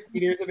I'll see if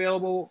Peter's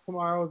available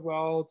tomorrow as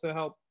well to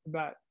help with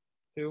that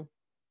too.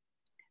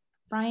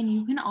 Brian,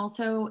 you can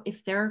also,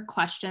 if there are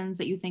questions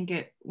that you think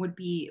it would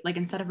be, like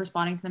instead of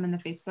responding to them in the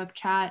Facebook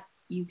chat,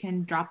 you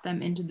can drop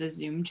them into the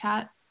Zoom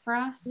chat for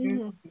us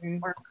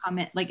or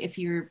comment, like if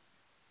your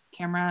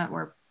camera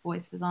or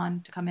voice is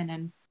on, to come in,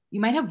 and you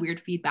might have weird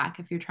feedback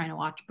if you're trying to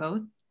watch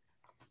both.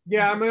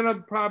 Yeah, I'm gonna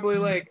probably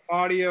like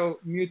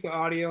mute the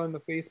audio in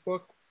the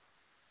Facebook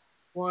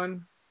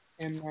one,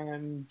 and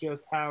then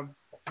just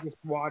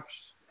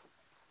watch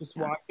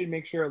it,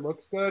 make sure it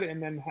looks good,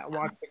 and then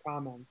watch the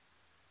comments.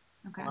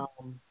 Okay.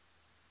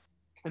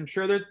 I'm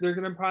sure there's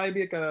gonna probably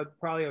be like a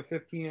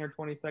 15 or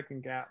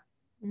 20-second gap.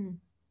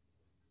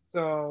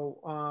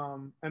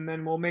 So and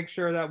then we'll make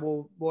sure that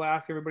we'll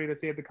ask everybody to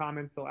save the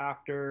comments till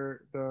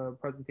after the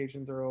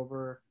presentations are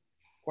over,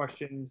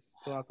 questions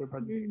till after the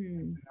presentation,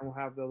 and then we'll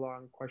have the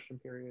long question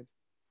period.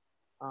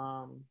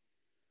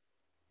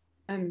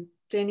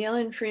 Danielle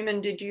and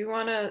Freeman, did you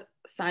want to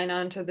sign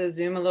on to the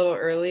Zoom a little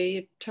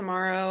early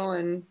tomorrow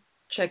and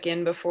check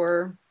in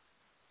before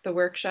the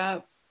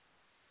workshop?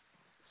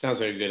 Sounds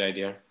like a good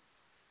idea.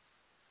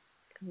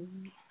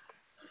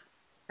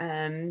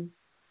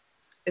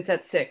 It's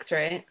at 6,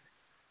 right?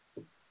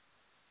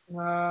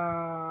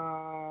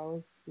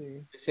 Let's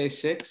see. You say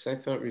 6? I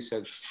thought we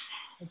said.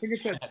 I think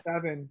it's at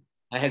 7.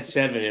 I had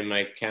 7 in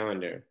my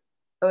calendar.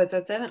 Oh, it's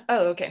at 7?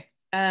 Oh, okay.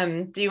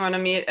 Do you want to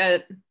meet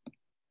at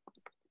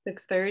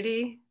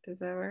 6:30? Does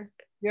that work?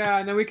 Yeah,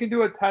 and then we can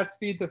do a test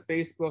feed to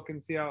Facebook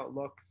and see how it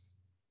looks.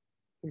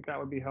 I think that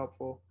would be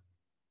helpful.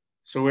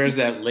 So where's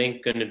that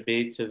link going to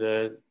be to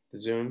the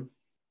Zoom?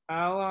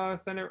 I'll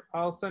send it.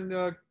 I'll send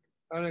it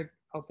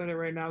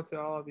right now to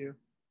all of you.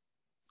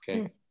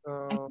 Okay.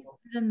 So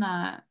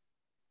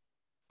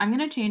I'm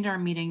gonna change our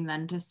meeting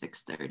then to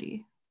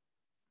 6:30.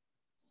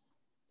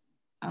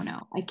 Oh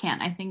no, I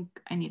can't. I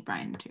think I need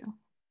Brian too.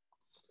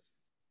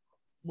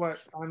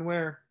 What, on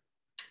where?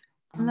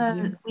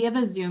 We have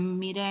a Zoom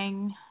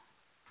meeting.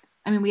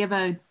 I mean, we have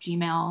a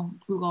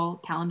Google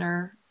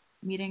Calendar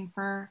meeting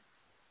for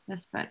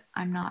this, but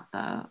I'm not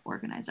the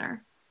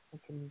organizer.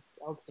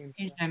 I'll change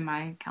it in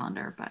my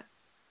calendar, but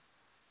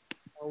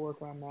I'll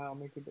work on that. I'll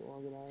make it the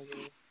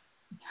organizer.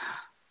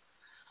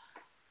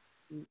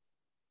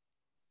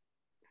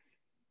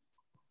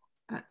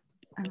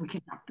 And we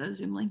can drop the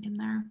Zoom link in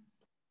there.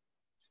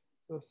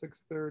 So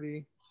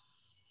 6:30.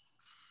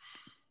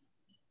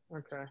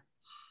 Okay.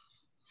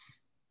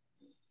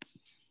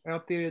 I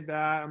updated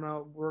that. I'm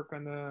gonna work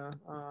on the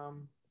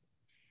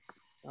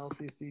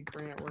LCC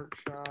grant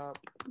workshop.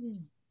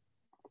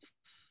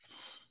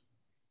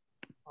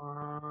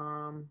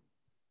 Um,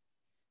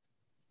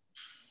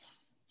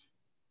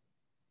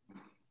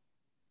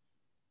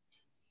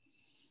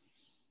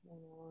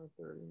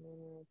 30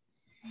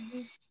 minutes.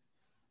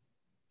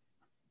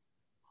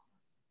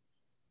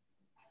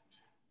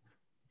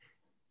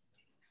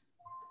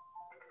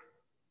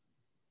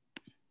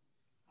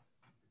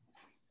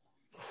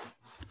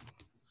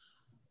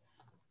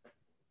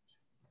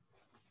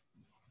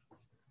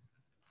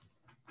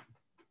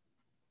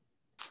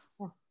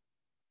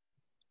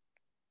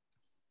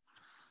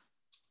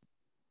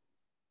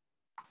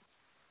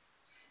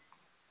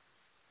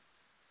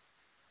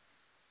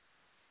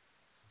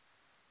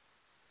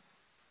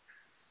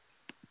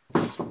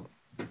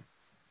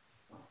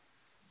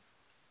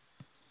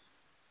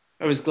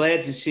 I was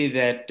glad to see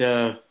that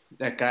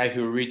that guy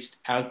who reached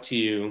out to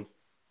you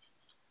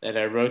that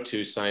I wrote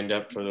to signed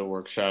up for the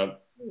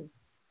workshop.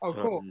 Oh,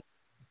 cool.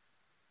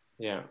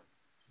 Yeah.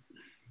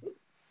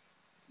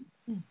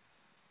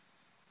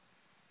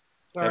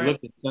 Sorry.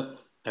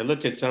 I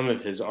looked at some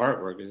of his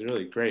artwork. It's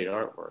really great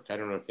artwork. I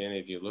don't know if any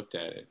of you looked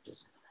at it.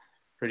 It's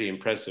pretty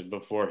impressive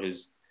before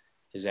his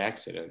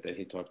accident that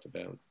he talked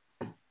about.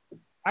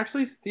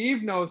 Actually,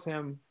 Steve knows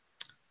him.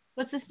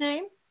 What's his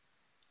name?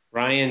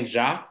 Ryan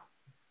Jacques.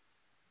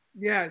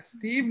 Yeah,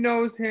 Steve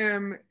knows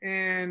him,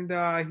 and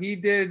he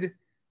did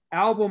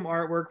album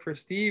artwork for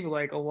Steve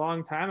like a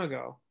long time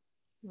ago.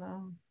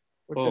 Wow.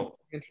 Which is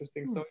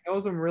interesting. So he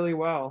knows him really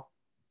well.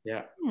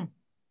 Yeah. All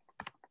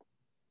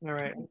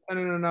right. I'm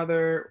sending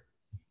another.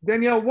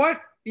 Danielle,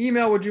 what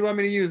email would you want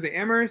me to use? The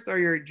Amherst or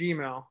your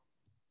Gmail?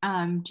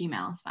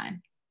 Gmail is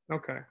fine.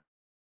 Okay.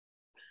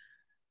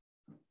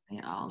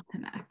 They all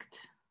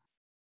connect.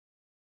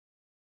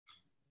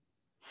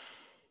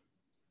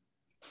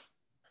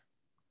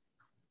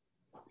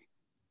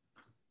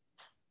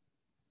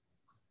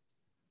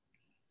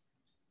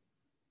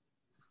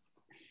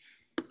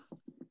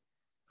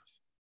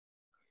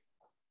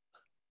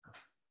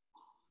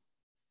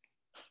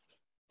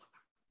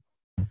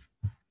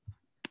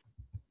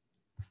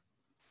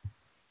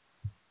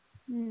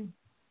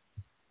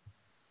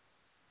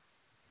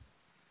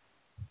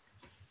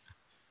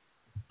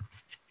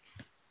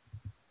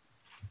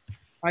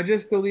 I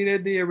just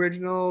deleted the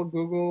original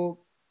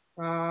Google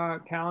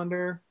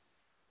calendar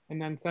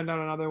and then send out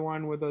another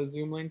one with a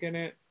Zoom link in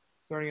it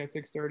starting at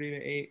 6:30 to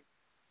 8.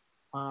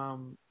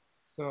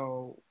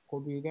 So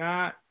we'll do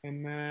that.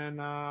 And then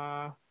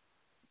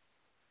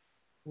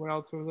What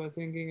else was I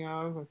thinking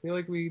of? I feel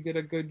like we did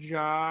a good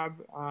job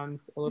on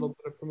a little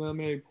bit of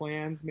preliminary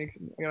plans. I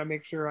gotta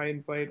make sure I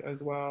invite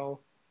as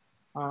well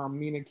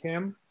Mina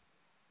Kim.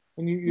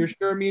 And you're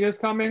sure Mina's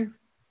coming?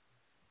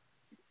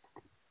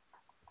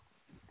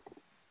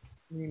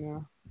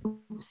 Mina.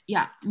 Oops,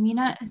 yeah,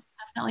 Mina is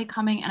definitely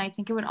coming, and I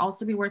think it would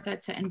also be worth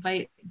it to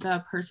invite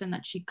the person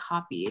that she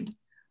copied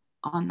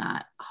on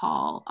that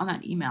call, on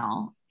that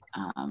email.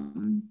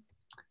 I'm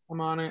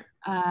on it.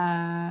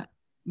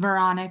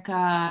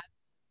 Veronica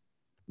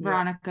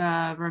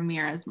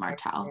Ramirez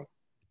Martel.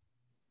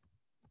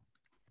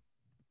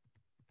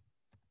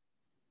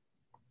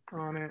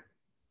 On it.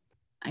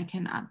 I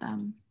can add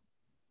them.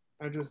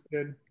 I just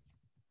did.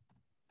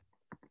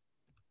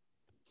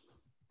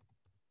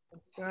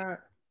 What's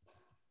that?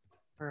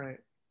 All right.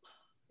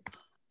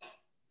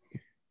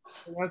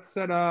 So let's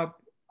set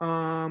up.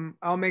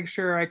 I'll make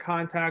sure I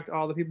contact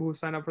all the people who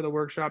sign up for the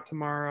workshop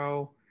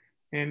tomorrow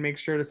and make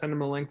sure to send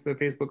them a link to the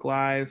Facebook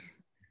Live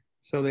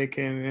so they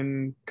can,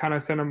 and kind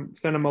of send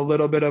them a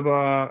little bit of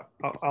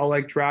I'll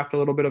like draft a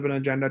little bit of an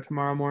agenda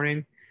tomorrow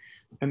morning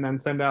and then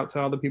send out to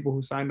all the people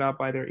who signed up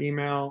by their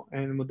email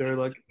and with their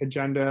like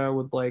agenda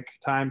with like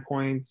time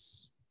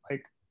points,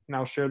 like, and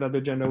I'll share that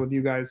agenda with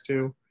you guys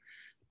too,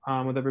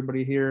 with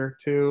everybody here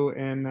too.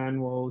 And then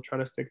we'll try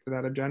to stick to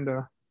that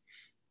agenda.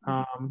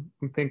 I'm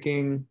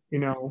thinking,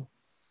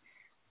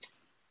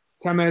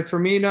 10 minutes for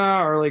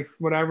Mina or like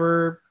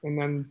whatever, and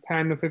then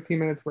 10 to 15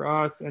 minutes for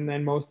us. And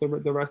then most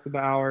of the rest of the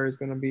hour is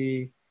going to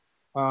be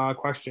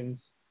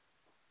questions.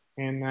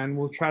 And then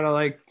we'll try to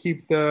like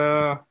keep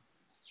the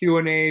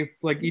Q&A,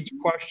 like each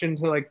question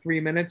to like 3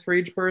 minutes for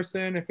each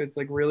person. If it's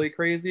like really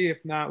crazy, if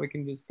not, we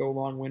can just go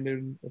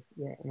long-winded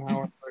an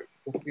hour.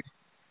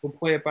 We'll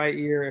play it by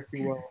ear, if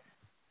you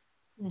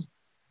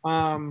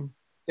will.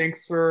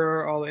 Thanks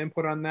for all the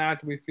input on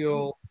that. Do we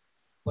feel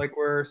like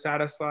we're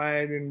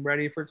satisfied and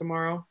ready for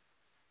tomorrow?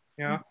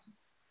 Yeah.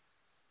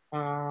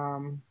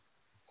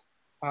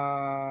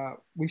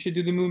 We should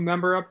do the new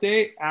member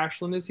update.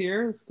 Ashlyn is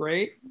here. It's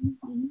great.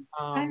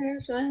 Hi,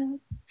 Ashlyn.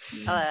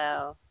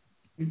 Hello.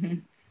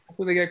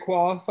 Hopefully they get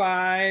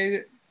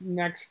qualified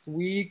next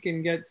week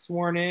and get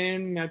sworn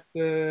in at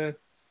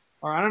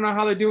or I don't know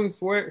how they're doing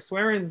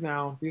swear-ins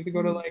now. Do you have to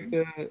go to like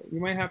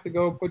you might have to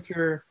go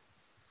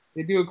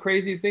they do a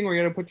crazy thing where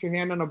you got to put your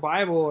hand on a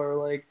Bible or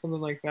like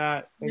something like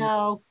that.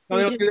 No.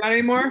 They don't do that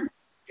anymore?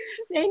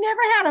 They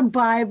never had a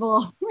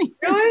Bible.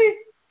 Really?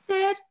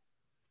 Did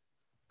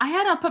I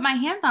had to put my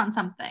hands on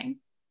something?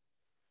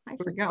 I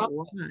forgot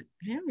what.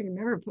 I don't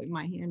remember putting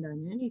my hand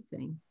on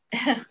anything.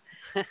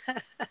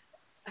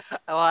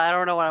 Well, I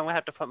don't know what I'm gonna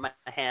have to put my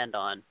hand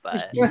on,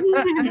 but you'll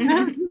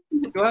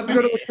have to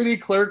go to the city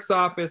clerk's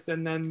office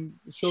and then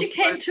she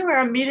came to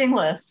our meeting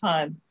last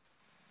time.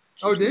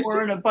 She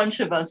swore in a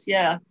bunch of us,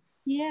 yeah.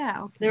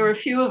 Yeah. Okay. There were a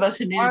few of us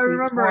who needed to be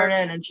sworn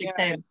in, and she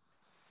came.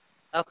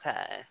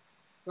 Okay.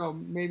 So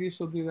maybe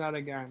she'll do that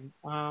again.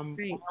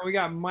 Great. We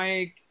got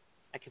Mike.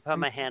 I can put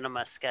my hand on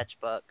my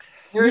sketchbook.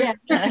 Yeah.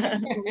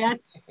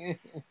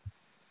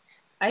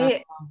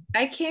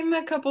 I came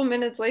a couple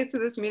minutes late to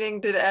this meeting.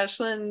 Did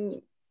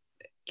Ashlyn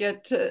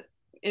get to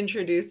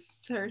introduce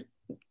her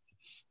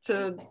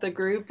to the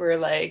group or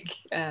like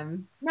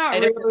not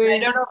really? I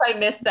don't know if I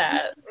missed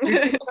that. We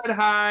just said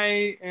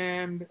hi,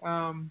 and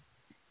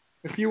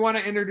if you want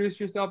to introduce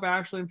yourself,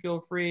 Ashlyn,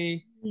 feel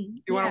free.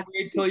 If you want to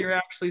wait till you're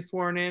actually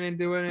sworn in and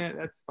doing it,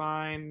 that's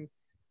fine.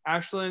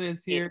 Ashlyn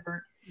is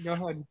here. Go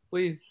ahead,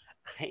 please.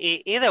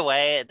 Either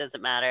way, it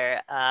doesn't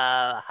matter.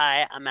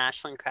 Hi, I'm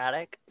Ashlyn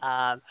Craddock.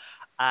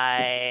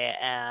 I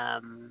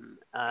am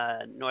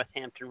a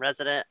Northampton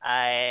resident.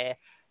 I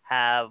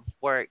have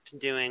worked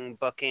doing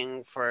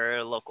booking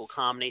for local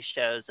comedy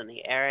shows in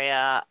the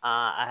area.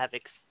 I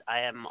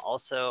am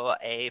also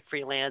a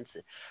freelance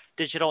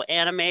digital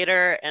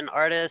animator and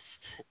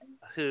artist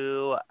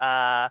who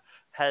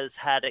has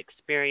had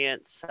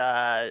experience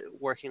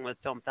working with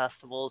film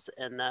festivals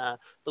in the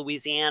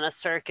Louisiana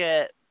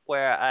circuit,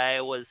 where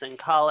I was in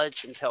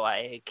college until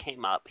I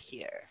came up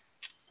here.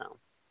 So,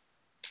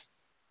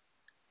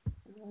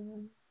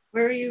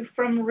 where are you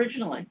from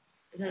originally?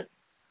 Is it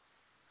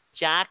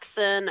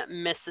Jackson,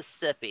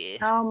 Mississippi?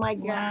 Oh my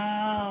God!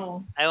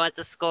 Wow. I went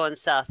to school in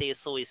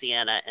Southeast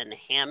Louisiana in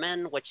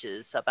Hammond, which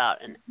is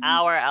about an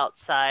hour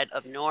outside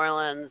of New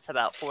Orleans,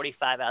 about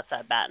 45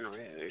 outside Baton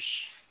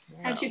Rouge.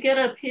 How'd you get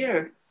up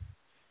here?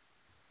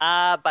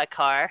 By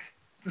car.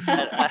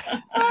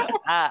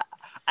 I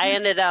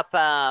ended up.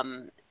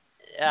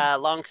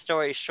 Long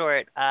story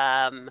short,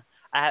 I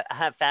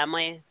have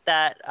family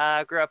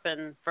that grew up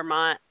in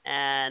Vermont,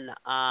 and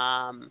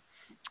or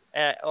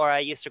I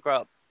used to grow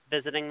up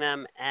visiting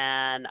them,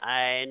 and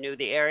I knew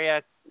the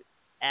area,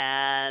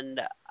 and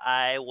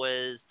I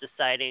was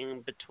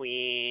deciding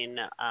between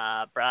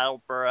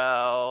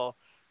Brattleboro,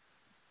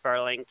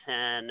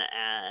 Burlington,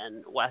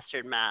 and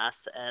Western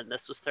Mass, and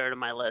this was third on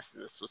my list,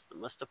 and this was the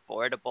most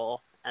affordable,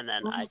 and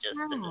then I just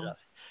ended up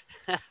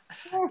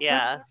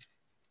yeah.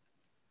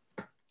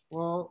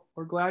 Well,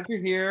 we're glad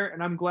you're here,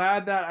 and I'm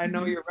glad that I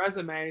know your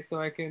resume,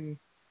 so I can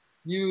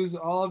use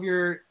all of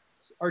your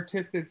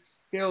artistic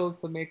skills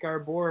to make our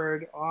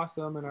board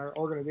awesome and our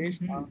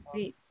organization awesome.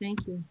 Great,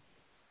 thank you.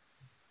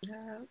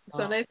 Yeah,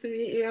 so nice to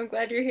meet you. I'm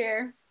glad you're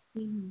here.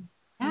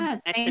 Yeah,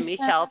 it's Nice to meet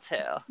y'all too.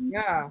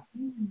 Yeah,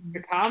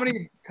 the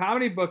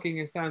comedy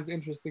booking sounds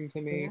interesting to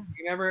me.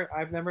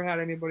 I've never had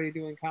anybody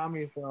doing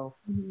comedy, so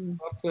I'd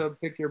love to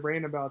pick your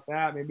brain about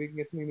that. Maybe we can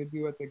get something to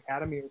do at the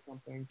academy or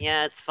something.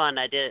 Yeah, it's fun.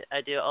 I do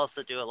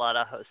also do a lot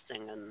of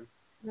hosting and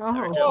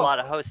or Oh, did a lot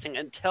of hosting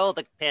until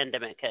the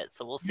pandemic hit.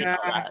 So we'll see how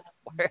that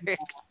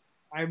works.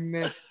 I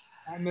miss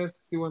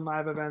doing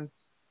live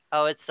events.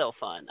 Oh, it's so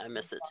fun. I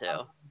miss it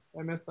too.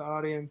 I miss the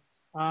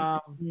audience.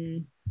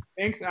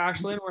 Thanks,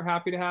 Ashlyn. We're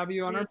happy to have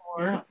you on our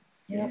board.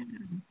 Yeah.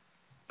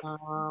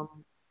 All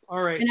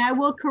right. and I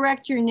will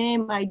correct your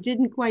name. I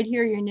didn't quite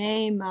hear your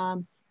name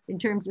in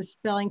terms of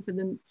spelling for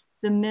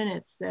the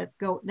minutes that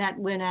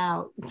went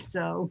out.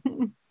 So.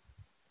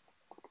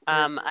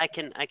 I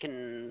can.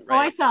 Oh,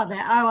 I saw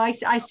that. Oh,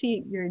 I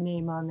see your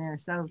name on there.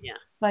 So yeah.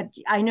 But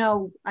I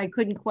know I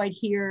couldn't quite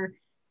hear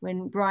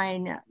when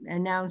Brian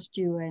announced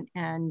you,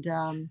 and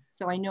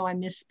so I know I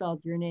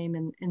misspelled your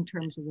name in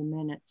terms of the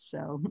minutes.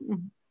 So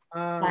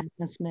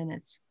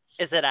minutes.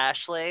 Is it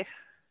Ashley?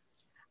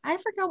 I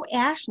forgot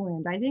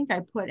Ashland. I think I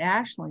put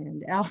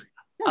Ashland.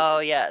 Oh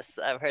yes,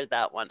 I've heard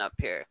that one up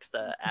here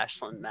because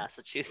Ashland,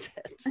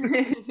 Massachusetts.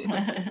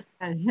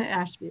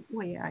 Ashland.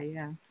 Well,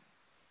 yeah.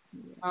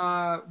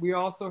 We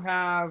also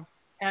have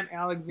Kent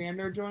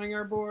Alexander joining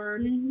our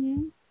board,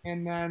 and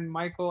then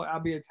Michael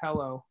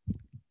Abiatello.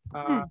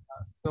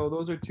 So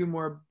those are two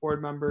more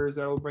board members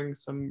that will bring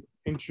some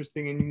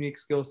interesting and unique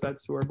skill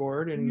sets to our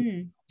board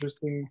and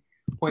interesting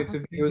points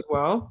of view as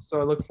well. So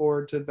I look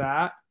forward to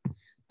that.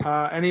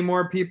 Any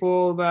more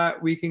people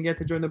that we can get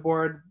to join the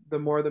board, the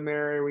more the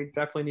merrier. We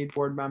definitely need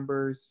board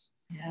members.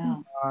 Yeah.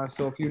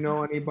 So if you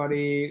know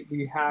anybody,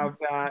 we have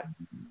that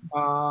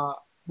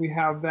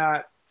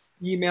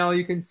email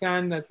you can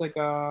send that's like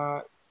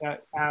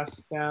that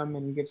asks them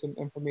and gives them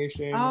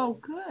information. Oh,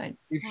 good.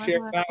 We've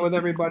shared that with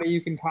everybody.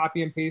 You can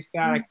copy and paste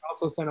that. I can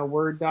also send a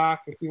Word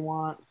doc if you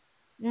want.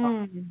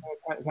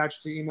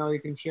 Attached to your email, you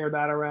can share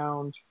that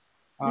around.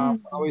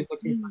 Always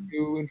looking for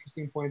new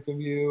interesting points of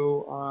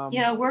view.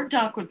 Yeah, Word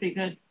doc would be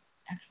good,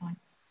 actually.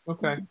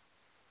 Okay.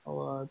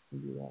 I'll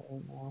do that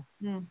right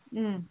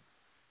now.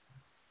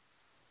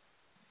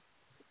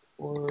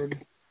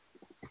 Board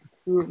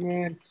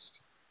recruitment,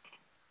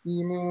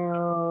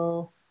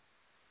 email.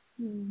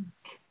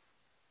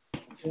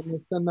 I'm gonna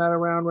send that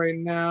around right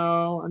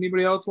now.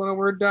 Anybody else want a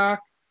Word doc?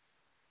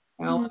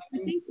 I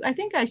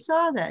think I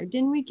saw that.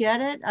 Didn't we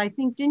get it? I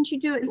think, didn't you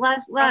do it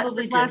last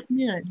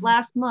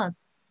month?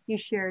 You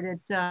shared it,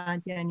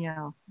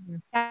 Danielle.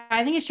 Yeah,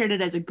 I think I shared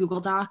it as a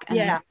Google Doc.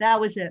 And that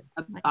was it.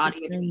 A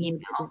body of an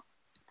email.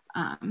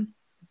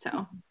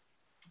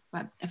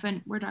 But if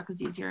a Word doc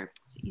is easier,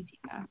 it's easy.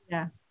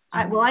 Yeah.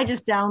 I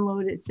just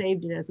downloaded it,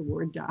 saved it as a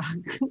Word doc.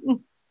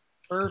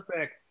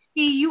 Perfect.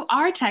 See, you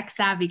are tech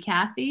savvy,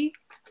 Kathy.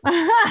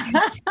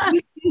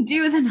 You can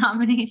do the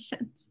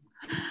nominations.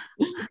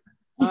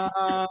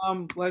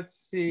 Let's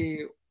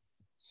see.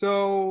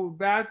 So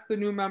that's the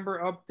new member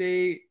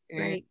update,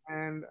 and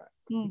it's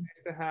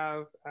nice to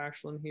have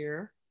Ashlyn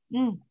here.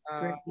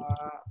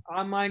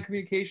 Online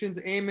communications,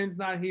 Eamon's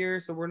not here,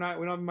 so we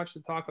don't have much to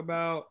talk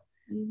about.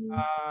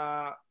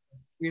 I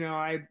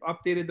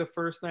updated the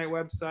first night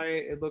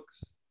website. It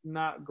looks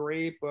not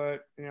great,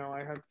 but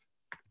I have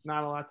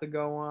not a lot to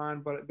go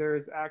on. But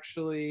there's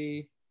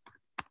actually,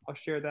 I'll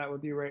share that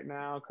with you right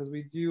now because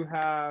we do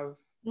have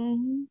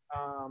we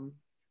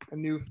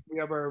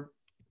have our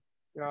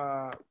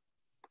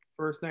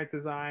first night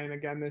design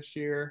again this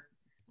year.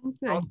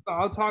 Okay.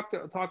 I'll talk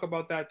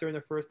about that during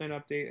the first night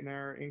update in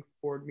our Inc.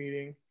 board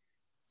meeting.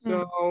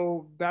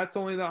 So that's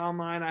only the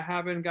online. I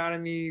haven't got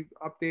any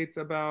updates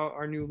about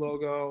our new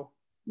logo.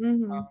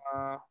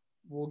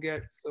 We'll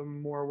get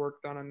some more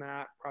work done on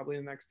that probably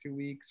in the next 2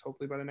 weeks.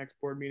 Hopefully by the next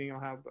board meeting, I'll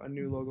have a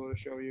new logo to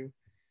show you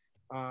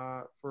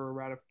for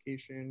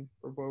ratification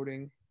for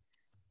voting.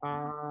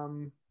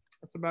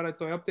 That's about it.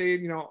 So I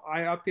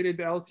updated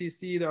the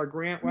LCC, our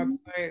grant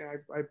website.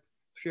 I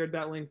shared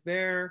that link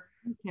there.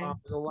 Okay.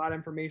 There's a lot of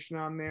information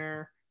on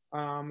there.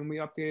 And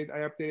I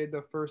updated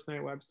the first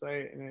night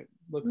website and it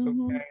looks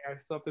okay. I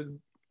still have to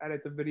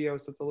edit the video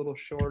so it's a little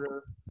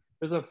shorter.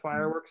 There's a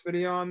fireworks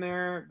video on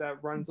there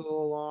that runs a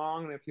little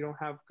long, and if you don't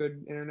have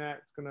good internet,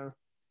 it's gonna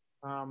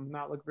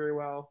not look very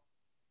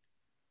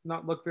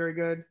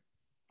good.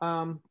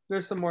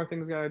 There's some more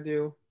things I gotta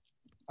do.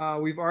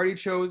 We've already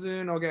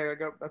chosen. Okay,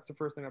 that's the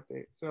first thing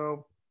update.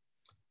 So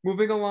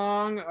moving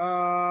along,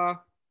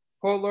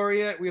 poet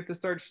laureate. We have to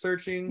start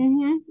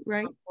searching.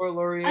 Right. Poet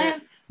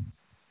laureate.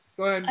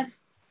 Go ahead.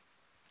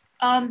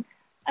 I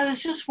was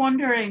just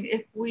wondering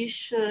if we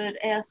should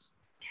ask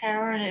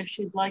Karen if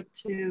she'd like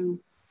to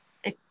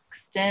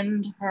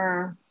extend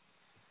her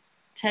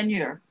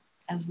tenure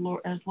as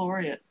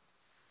laureate,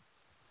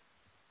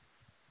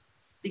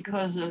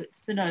 because it's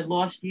been a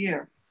lost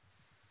year.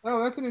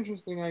 Oh, that's an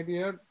interesting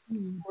idea.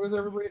 What does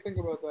everybody think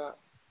about that?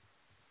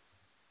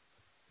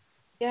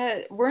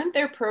 Yeah, weren't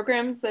there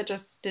programs that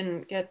just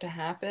didn't get to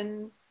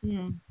happen?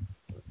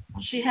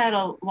 She had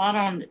a lot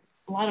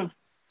of,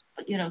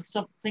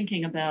 stuff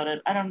thinking about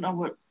it. I don't know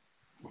what,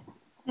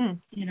 I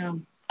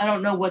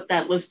don't know what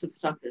that list of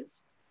stuff is.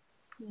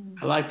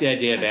 I like the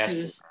idea of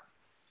asking.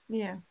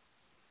 Yeah.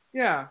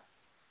 Yeah.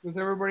 Does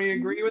everybody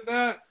agree with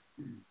that?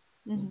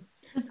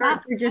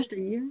 For just a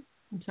year?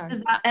 I'm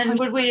sorry. And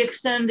would we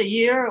extend a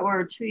year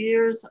or 2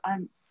 years?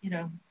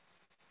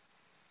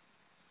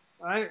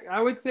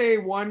 I would say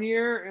 1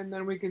 year, and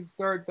then we can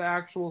start the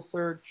actual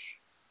search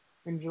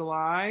in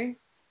July.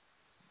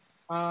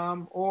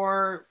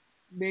 Or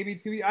maybe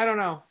 2, I don't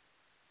know.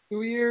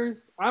 2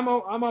 years. I'm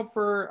up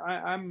for,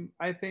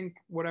 I think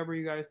whatever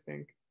you guys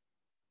think.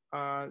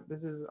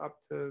 This is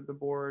up to the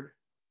board.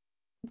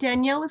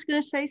 Danielle was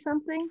going to say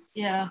something.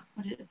 Yeah.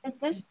 Does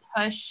this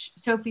push?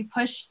 So if we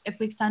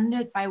extend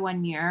it by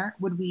 1 year,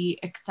 would we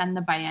extend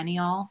the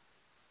biennial,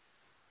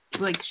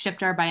 like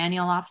shift our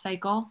biennial off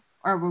cycle,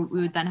 or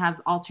we would then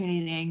have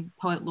alternating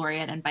poet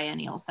laureate and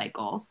biennial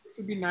cycles? This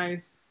would be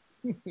nice.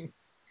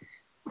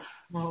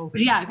 Well,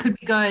 yeah, it could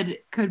be good.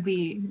 Could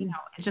be,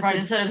 it's just right,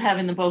 instead of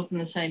having them both in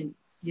the same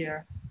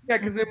year. Yeah,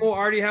 because then we'll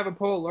already have a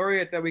poet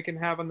laureate that we can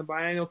have on the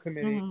biennial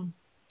committee.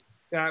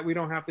 That we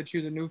don't have to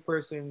choose a new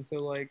person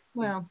to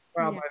trial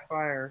by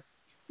fire.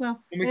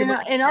 Well,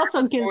 and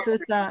also gives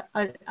us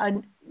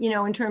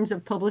in terms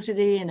of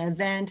publicity and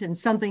event and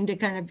something to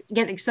kind of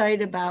get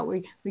excited about.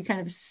 We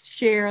kind of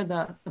share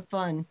the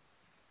fun.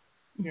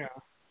 Yeah,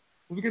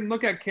 we can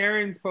look at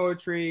Karen's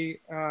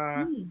poetry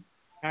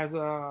as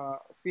a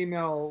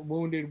female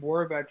wounded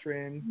war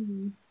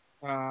veteran.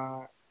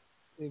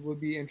 It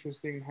would be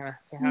interesting to have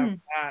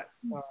that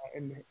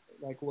and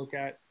look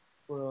at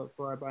for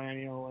our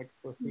biennial,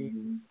 for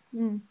themes,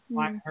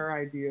 find her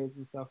ideas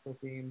and stuff for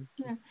themes.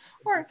 Yeah,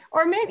 or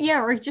maybe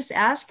or just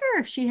ask her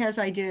if she has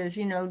ideas.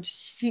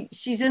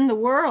 She's in the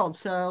world,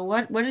 so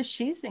what does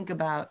she think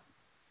about?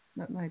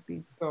 That might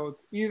be. So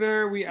it's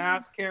either we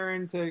ask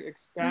Karen to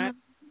extend,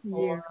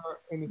 or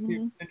and see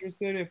if she's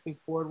interested, if this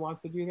board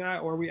wants to do that,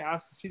 or we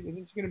ask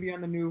isn't she going to be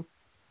on the new?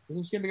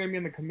 Isn't she going to be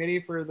on the committee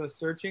for the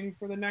searching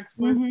for the next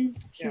one?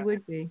 She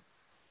would be.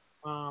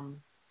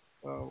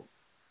 So.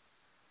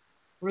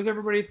 What does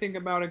everybody think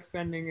about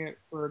extending it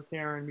for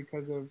Karen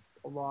because of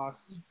a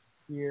lost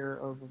year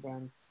of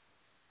events?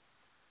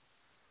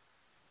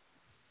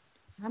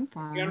 I'm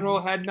fine.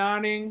 General head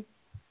nodding.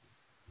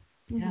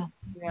 Yeah.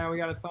 Yeah, we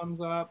got a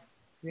thumbs up.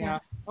 Yeah.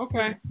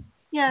 Okay.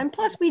 Yeah, and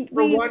plus we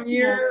for 1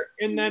 year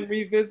and then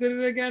revisit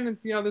it again and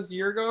see how this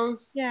year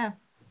goes. Yeah.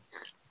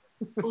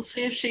 We'll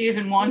see if she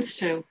even wants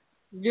to.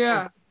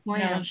 Yeah.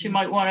 She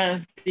might want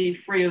to be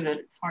free of it.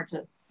 It's hard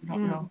to. I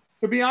don't know.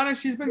 To be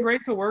honest, she's been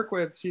great to work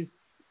with. She's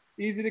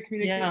easy to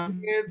communicate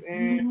with,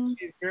 and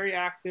she's very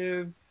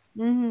active.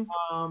 And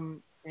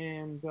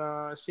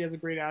she has a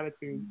great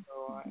attitude.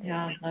 So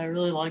I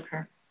really like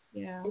her.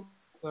 Yeah.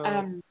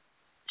 So,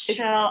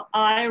 shall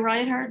I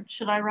write her?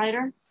 Should I write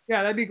her?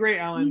 Yeah, that'd be great,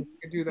 Ellen. You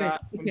could do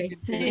that. Okay.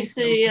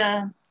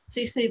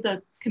 CC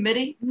the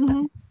committee.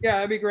 Yeah,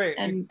 that'd be great.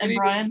 And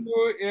Brian.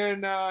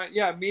 And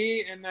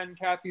me, and then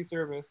Kathy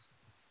Service.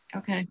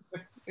 Okay.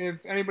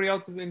 If anybody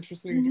else is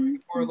interested in joining the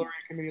Poet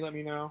Laureate Committee, let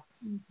me know.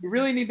 We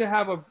really need to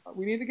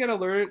get a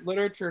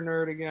literature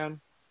nerd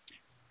again.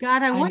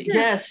 God, I wonder.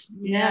 Yes.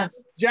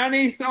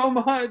 Jenny, so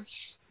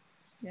much.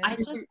 I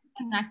just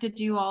connected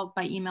you all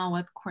by email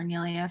with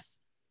Cornelius,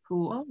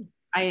 who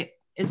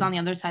is on the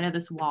other side of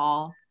this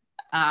wall.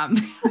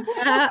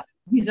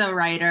 He's a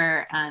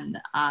writer, and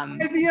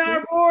is he on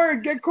our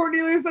board? Get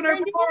Cornelius on our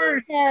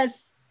board.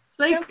 Yes.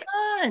 Come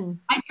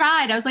on. I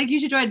tried. I was like, you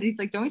should join. And he's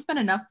like, don't we spend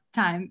enough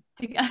time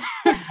together?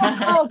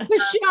 Oh,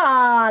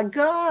 pshaw,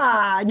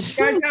 God. You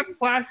guys have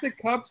plastic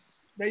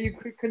cups that you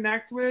could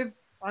connect with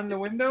on the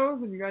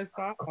windows, and you guys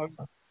thought?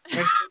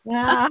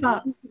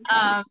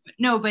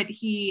 No, but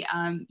he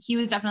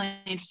was definitely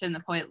interested in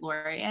the Poet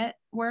Laureate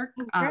work.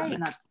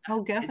 And that's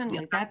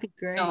definitely. That'd be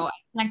great. So I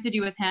connected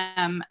you with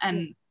him,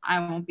 and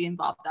I won't be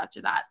involved after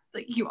that.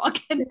 Like, you all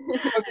can,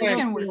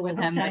 can work with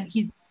him, but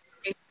he's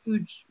a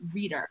huge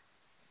reader.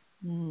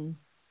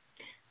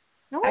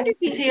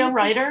 Is he a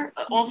writer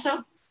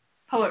also?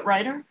 Poet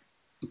writer?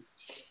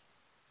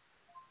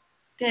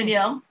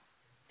 Danielle,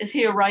 is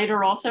he a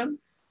writer also?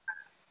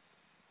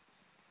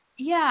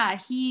 Yeah,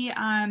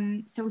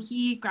 so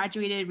he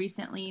graduated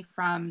recently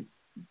from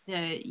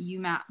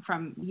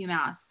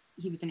UMass.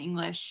 He was an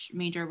English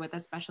major with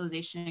a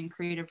specialization in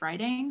creative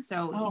writing.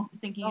 So he's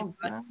thinking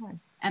about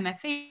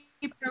MFA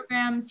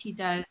programs. He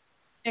does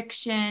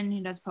fiction,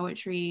 he does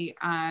poetry.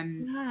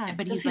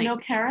 But does he know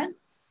Karen?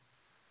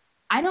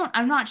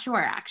 I'm not sure,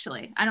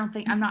 actually. I don't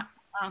think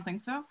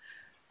so.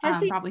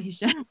 Probably he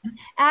should.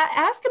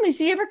 Ask him, has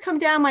he ever come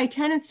down my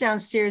tenants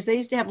downstairs? They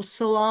used to have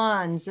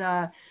salons.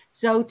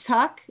 Zoe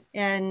Tuck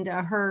and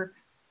her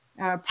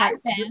You've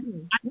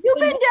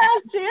been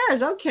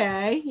downstairs.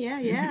 Okay.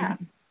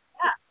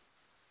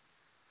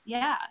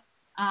 Yeah.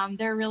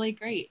 They're really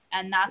great.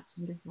 And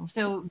that's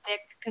so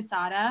Vic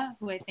Casada,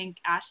 who I think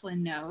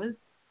Ashlyn knows,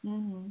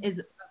 is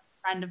a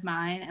friend of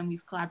mine, and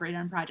we've collaborated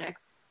on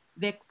projects.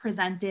 Vic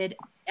presented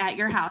at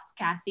your house,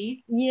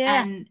 Kathy.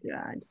 Yeah. And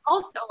God.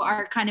 also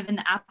are kind of in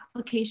the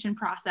application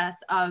process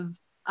of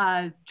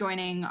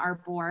joining our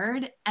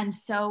board. And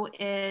so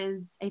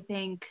is, I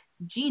think,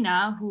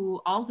 Gina,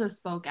 who also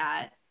spoke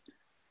at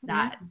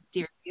that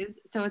series.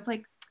 So it's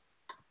like,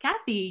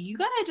 Kathy, you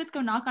gotta just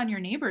go knock on your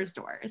neighbors'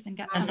 doors and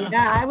get them.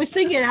 Yeah, I was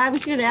thinking I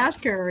was going to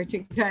ask her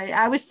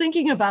I was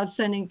thinking about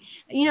sending,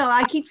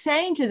 I keep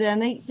saying to them,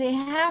 they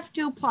have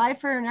to apply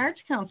for an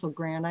Arts Council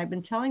grant. I've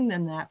been telling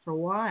them that for a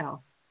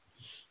while.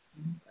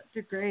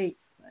 They're great.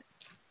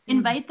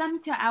 Invite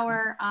them to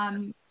our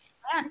grant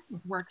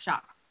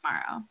workshop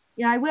tomorrow.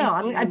 Yeah, I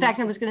will. In fact,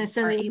 I was going to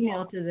send an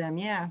email to them.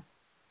 Yeah.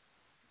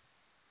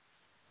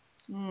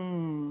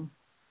 Yeah,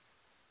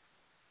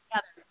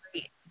 they're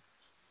great.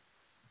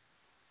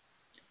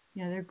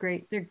 Yeah, they're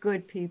great. They're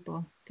good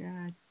people.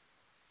 God.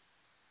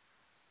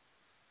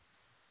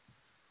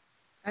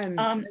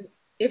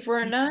 If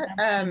we're not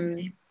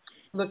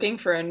looking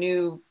for a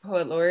new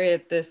poet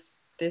laureate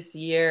this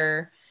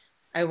year,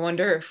 I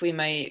wonder if we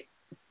might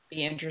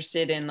be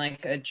interested in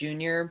like a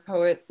junior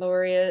poet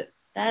laureate.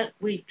 That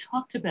we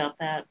talked about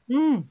that.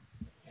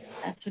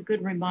 That's a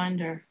good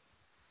reminder.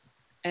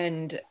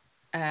 And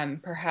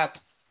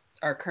perhaps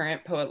our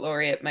current poet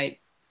laureate might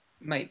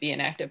be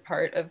an active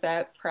part of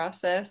that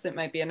process. It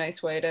might be a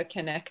nice way to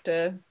connect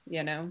a,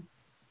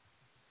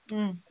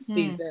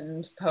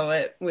 seasoned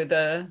poet with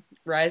a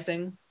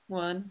rising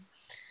one.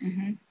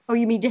 Oh,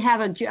 you mean to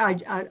have a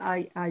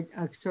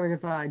sort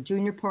of a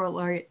junior poet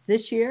laureate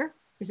this year?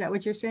 Is that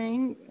what you're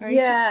saying?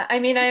 Yeah, I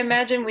mean, I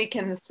imagine we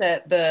can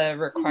set the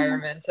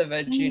requirements of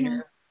a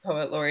junior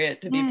poet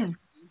laureate to be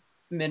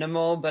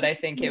minimal, but I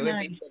think it would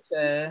be such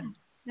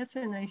that's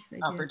a nice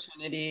idea.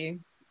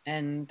 Opportunity.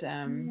 And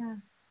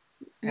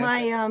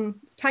my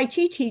Tai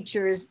Chi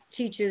teaches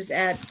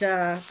at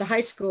the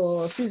high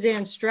school,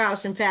 Suzanne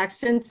Strauss. In fact,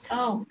 since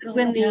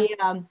when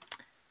the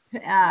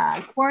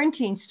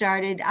quarantine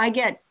started, I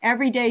get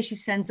every day she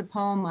sends a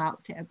poem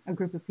out to a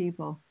group of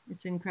people.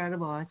 It's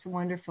incredible. It's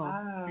wonderful.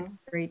 Wow. It's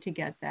great to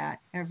get that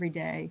every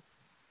day.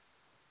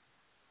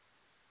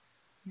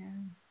 Yeah.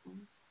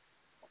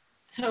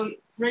 So,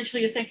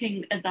 Rachel, you're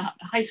thinking at the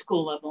high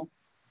school level?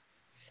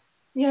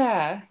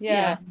 Yeah.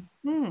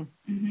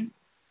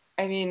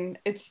 I mean,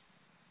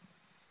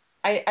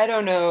 I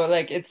don't know,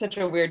 like it's such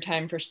a weird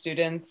time for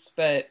students,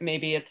 but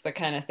maybe it's the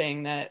kind of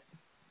thing that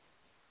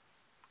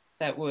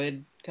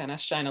would kind of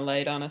shine a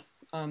light on us,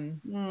 some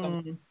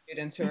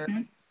students who are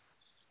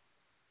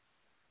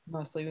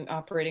mostly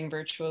operating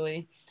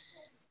virtually.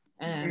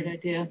 Great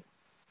idea.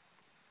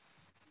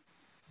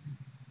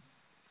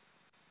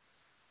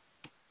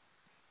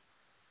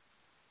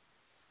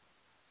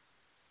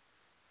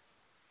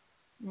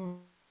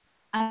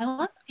 I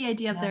love the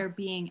idea of there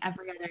being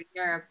every other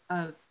year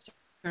a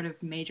sort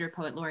of major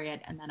poet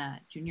laureate and then a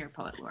junior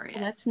poet laureate.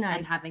 That's nice.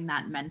 And having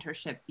that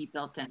mentorship be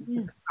built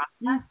into the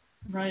process.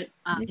 Right.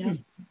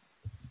 Would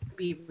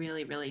be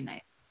really, really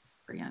nice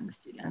for young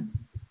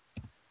students.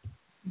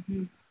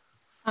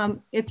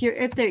 If you're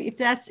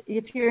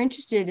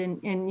interested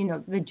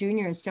in the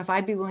junior and stuff,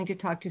 I'd be willing to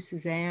talk to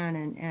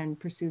Suzanne and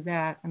pursue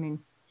that. I mean,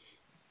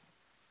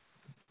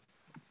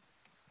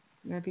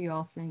 whatever you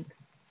all think.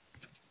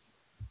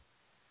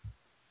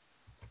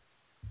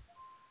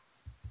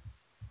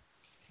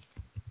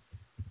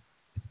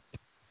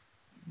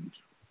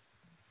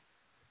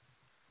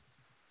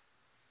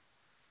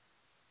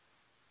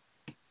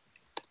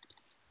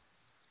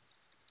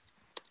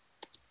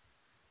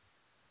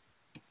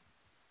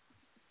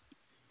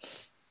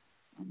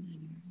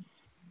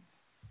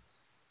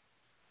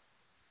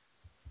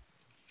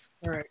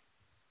 All right.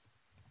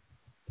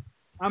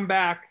 I'm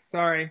back.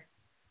 Sorry.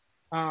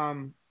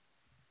 I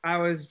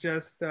was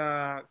just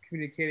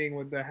communicating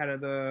with the head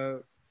of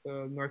the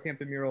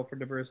Northampton Mural for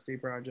Diversity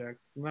project.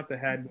 I'm not the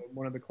head, but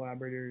one of the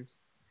collaborators.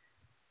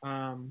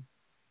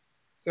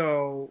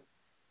 So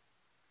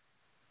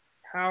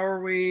how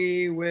are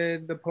we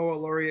with the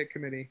Poet Laureate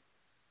Committee?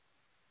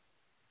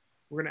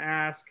 We're going to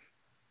ask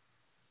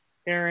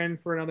Erin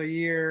for another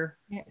year.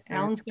 Yeah,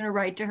 Alan's going to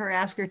write to her,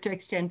 ask her to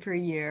extend for a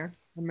year.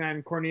 And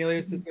then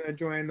Cornelius is going to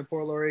join the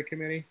Poet Laureate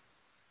Committee.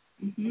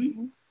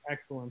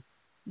 Excellent.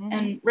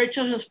 And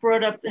Rachel just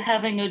brought up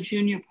having a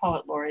junior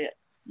poet laureate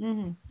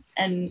and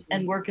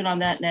working on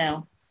that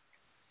now.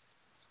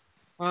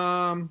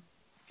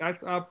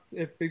 That's up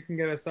if we can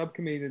get a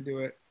subcommittee to do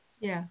it.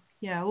 Yeah.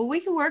 Well, we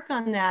can work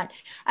on that.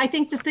 I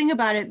think the thing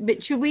about it,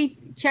 but should we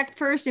check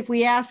first if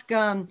we ask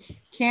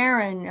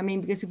Karen? I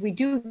mean, because if we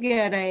do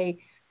get a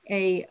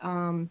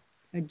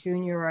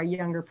junior or a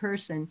younger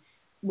person,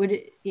 would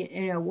it,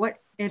 what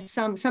if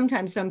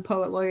sometimes some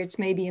poet laureates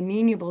may be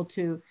amenable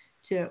to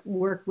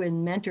work with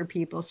mentor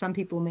people. Some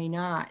people may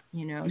not,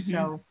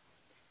 so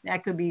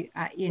that could be,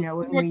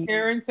 what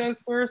Karen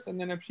says first, and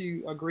then if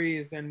she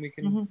agrees, then we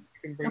can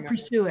bring that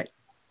pursue it.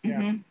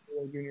 Yeah,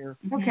 junior.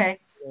 Okay.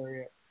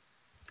 Laureate.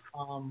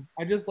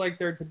 I just like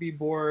there to be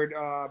board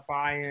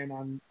buy-in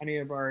on any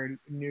of our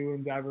new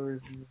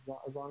endeavors, and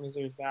as long as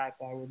there's that,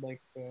 I would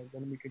like to.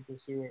 Then we could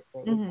pursue it.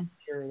 But I'm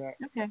sure that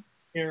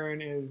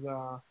Karen is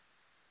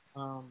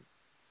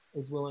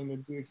is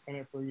willing to extend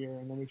it for a year,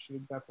 and then we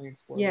should definitely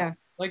explore. Yeah. I'd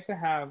like to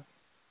have,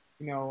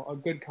 a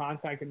good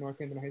contact at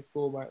Northampton High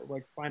School, but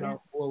like find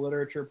out who a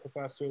literature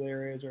professor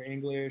there is, or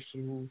English,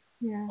 and who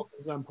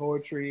focuses on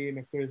poetry, and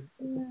if there's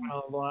some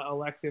kind of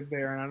elective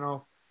there. And I don't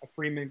know if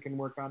Freeman can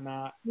work on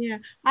that. Yeah,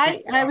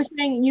 I was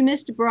saying, you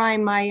missed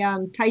Brian. My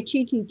Tai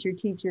Chi teacher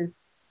teaches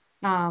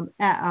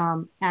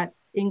at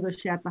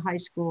English at the high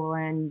school,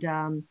 and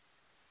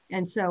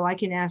so I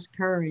can ask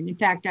her. And in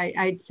fact,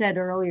 I said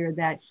earlier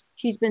that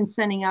she's been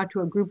sending out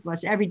to a group of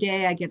us every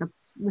day. I get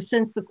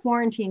since the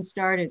quarantine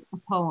started, a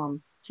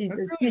poem. She's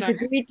nice.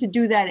 Agreed to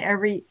do that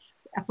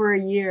for a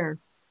year.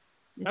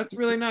 That's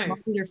really nice.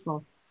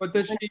 Wonderful. But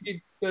do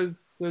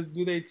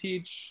they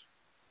teach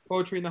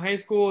poetry in the high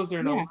school? Is there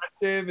an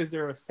elective? Is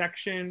there a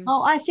section?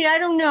 Oh, I see. I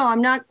don't know.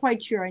 I'm not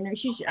quite sure. I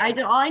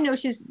know all I know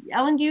she's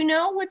Ellen. Do you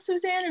know what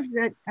Suzanne?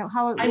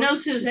 How it I know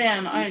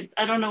Suzanne. I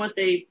don't know what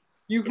they.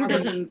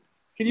 Can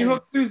you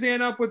hook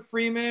Suzanne up with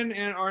Freeman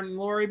and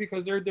Lori,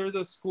 because they're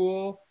the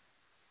school.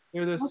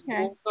 They're the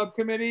school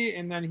subcommittee,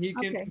 and then he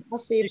can. Okay, I'll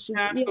see if she.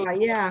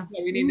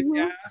 We need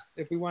to ask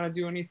if we want to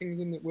do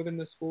anything within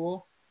the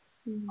school,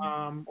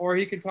 or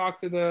he could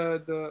talk to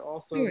the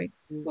also. Anyway,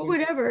 but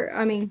whatever.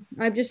 I mean,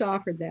 I've just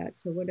offered that,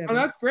 so whatever. Oh,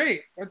 that's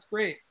great. That's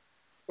great.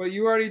 But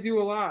you already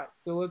do a lot,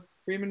 so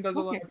Freeman does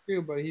a lot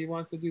too, but he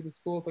wants to do the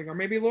school thing, or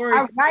maybe Lori.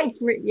 All right,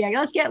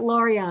 let's get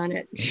Lori on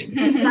it. She's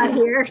not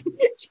here.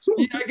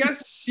 I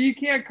guess she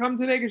can't come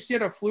today because she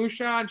had a flu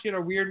shot and she had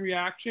a weird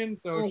reaction,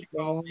 so she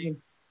called me.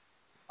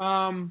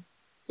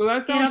 So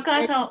that's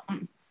guys. Go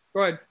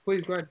ahead,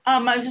 please go ahead.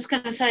 I was just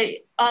gonna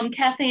say,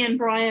 Kathy and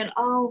Brian,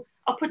 I'll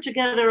put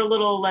together a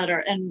little letter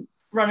and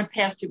run it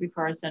past you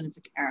before I send it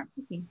to Karen.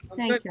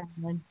 Okay. Thanks,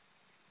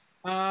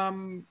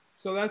 Ellen.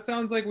 So that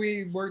sounds like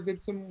we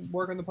did some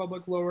work on the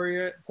Port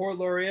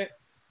Laureate,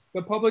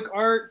 the public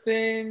art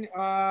thing.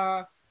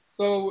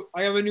 So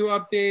I have a new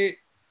update.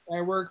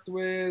 I worked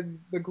with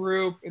the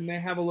group, and they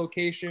have a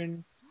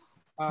location.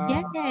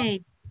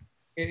 Yay!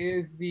 It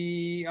is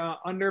the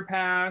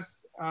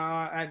underpass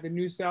at the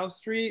New South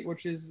Street,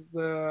 which is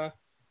right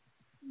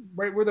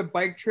where the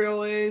bike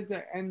trail is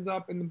that ends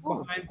up in the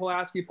behind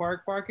Pulaski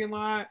Park parking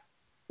lot.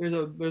 There's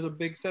a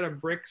big set of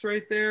bricks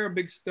right there, a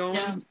big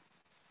stone.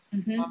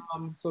 Yeah.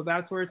 So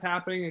that's where it's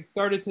happening. It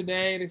started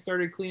today. They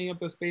started cleaning up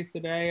the space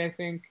today, I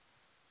think.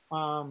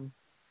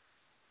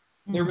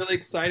 They're really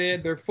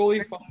excited. They're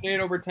fully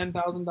funded, over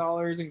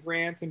 $10,000 in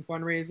grants and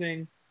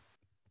fundraising.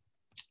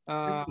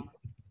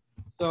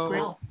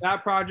 So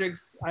that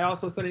project's, I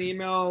also sent an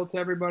email to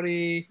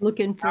everybody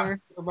looking for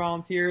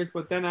volunteers,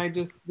 but then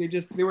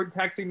they were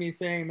texting me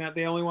saying that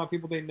they only want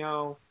people they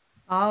know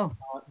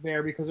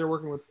there, because they're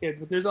working with kids.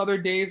 But there's other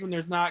days when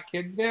there's not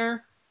kids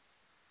there,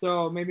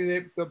 so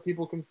maybe the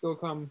people can still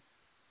come.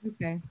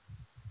 Okay.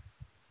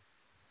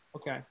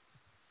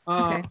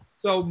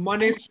 So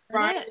Monday through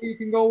Friday you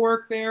can go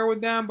work there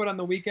with them, but on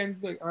the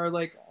weekends are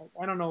like,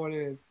 I don't know what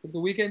it is. The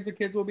weekends the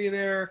kids will be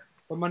there,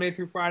 but Monday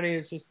through Friday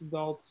is just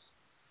adults.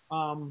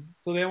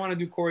 So they want to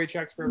do Corey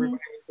checks for everybody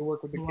to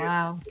work with the kids.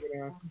 Wow.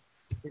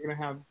 They're gonna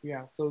have,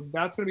 so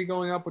that's gonna be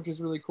going up, which is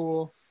really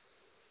cool.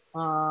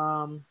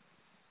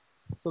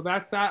 So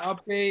that's that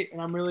update,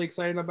 and I'm really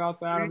excited about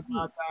that. I'm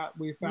glad that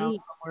we found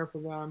somewhere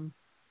for them.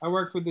 I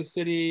worked with the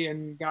city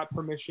and got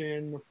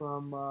permission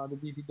from the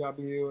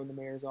DPW and the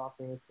mayor's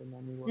office, and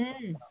then we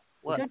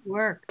worked. Good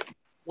work.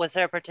 Was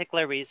there a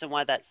particular reason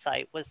why that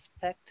site was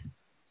picked?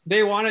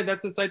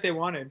 That's the site they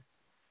wanted.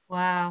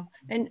 Wow.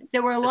 And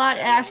there were a lot,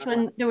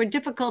 Ashland, there were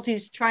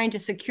difficulties trying to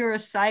secure a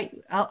site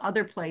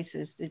other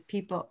places that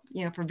people,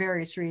 for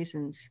various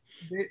reasons.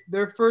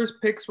 Their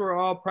first picks were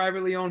all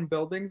privately owned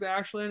buildings,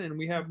 Ashland, and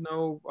we have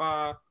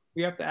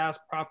we have to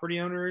ask property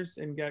owners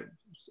and get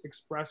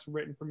express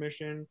written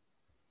permission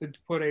to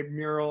put a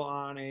mural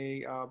on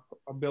a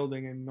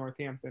building in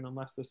Northampton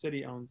unless the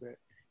city owns it.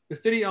 The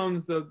city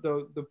owns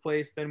the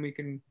place, then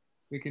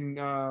I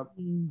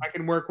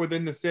can work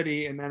within the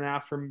city and then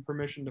ask for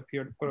permission to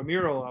put a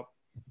mural up,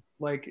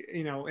 like,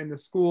 in the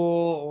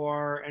school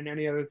or in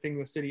any other thing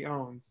the city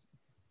owns.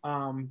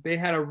 They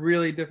had a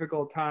really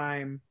difficult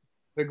time,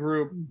 the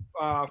group,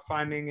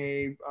 finding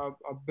a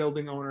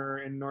building owner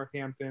in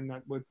Northampton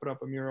that would put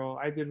up a mural.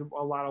 I did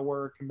a lot of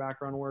work and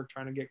background work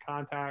trying to get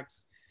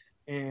contacts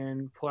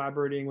and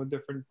collaborating with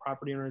different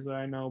property owners that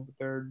I know,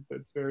 but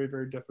it's very,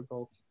 very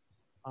difficult.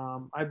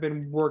 I've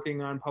been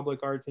working on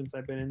public art since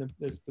I've been in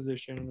this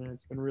position, and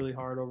it's been really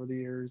hard over the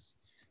years.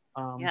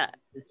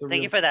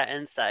 Thank you for that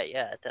insight.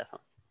 Yeah, definitely.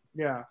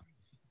 Yeah.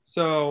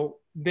 So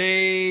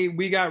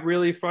we got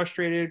really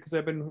frustrated because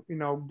I've been,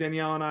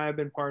 Danielle and I have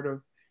been part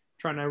of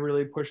trying to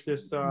really push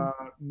this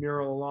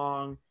mural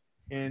along,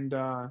 and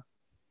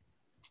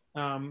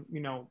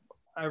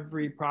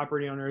every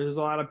property owner, there's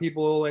a lot of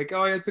people like,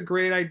 oh, it's a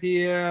great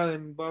idea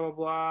and blah blah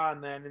blah,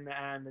 and then in the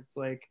end it's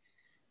like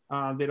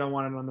they don't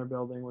want it on their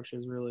building, which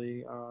is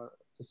really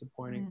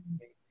disappointing.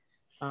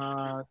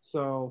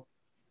 So,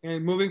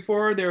 and moving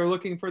forward, they were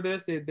looking for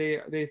this.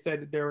 They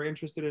said they were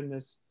interested in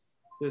this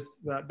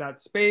that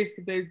space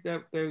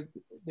that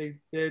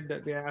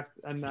they asked,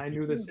 and I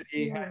knew the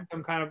city had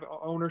some kind of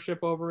ownership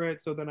over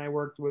it. So then I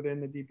worked within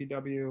the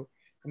DPW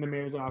and the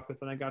mayor's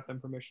office, and I got them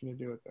permission to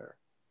do it there.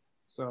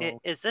 So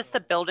is this the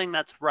building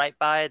that's right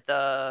by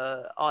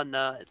so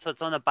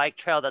it's on the bike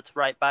trail that's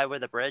right by where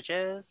the bridge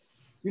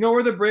is? You know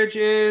where the bridge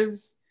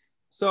is?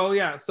 So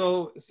yeah,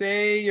 so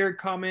say you're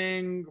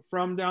coming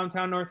from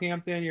downtown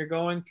Northampton, you're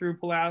going through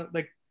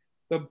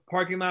the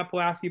parking lot,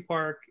 Pulaski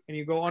Park, and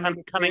you go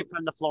under coming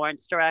from the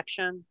Florence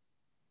direction,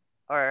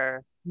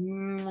 or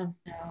no.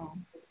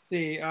 Let's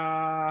see. Do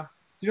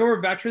you know where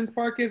Veterans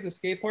Park is? The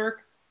skate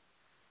park?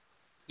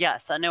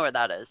 Yes, I know where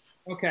that is.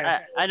 Okay.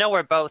 I know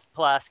where both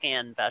Pulaski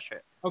and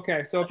Veteran.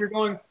 Okay, so if you're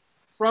going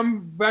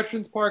from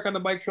Veterans Park on the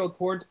bike trail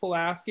towards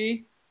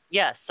Pulaski.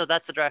 Yes, so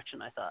that's the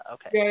direction I thought.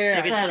 Okay. Yeah.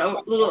 Maybe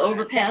that little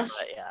overpass.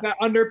 Yeah. That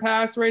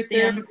underpass right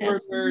there.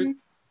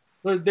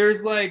 The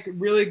There's like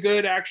really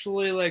good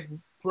actually like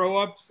throw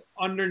ups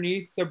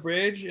underneath the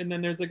bridge, and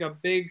then there's like a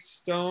big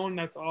stone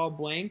that's all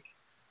blank.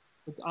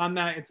 It's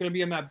gonna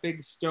be on that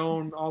big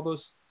stone, all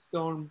those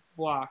stone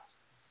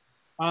blocks.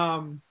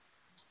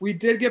 We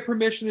did get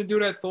permission to do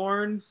it at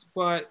Thorns,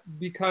 but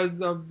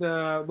because of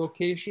the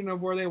location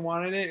of where they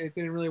wanted it, it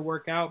didn't really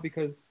work out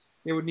because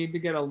they would need to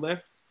get a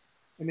lift,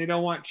 and they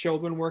don't want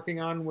children working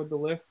on with the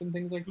lift and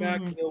things like that.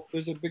 So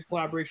there's a big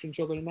collaboration with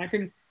children, and I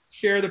can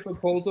share the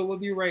proposal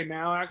with you right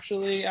now,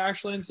 actually,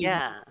 Ashlyn, so you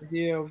get an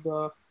idea of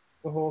the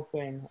whole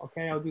thing.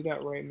 Okay, I'll do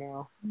that right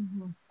now.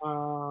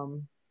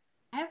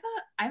 I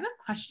have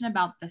a question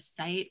about the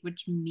site,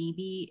 which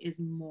maybe is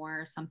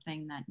more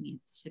something that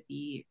needs to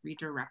be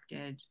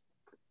redirected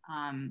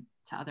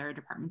to other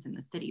departments in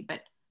the city.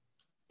 But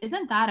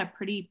isn't that a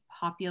pretty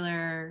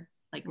popular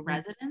like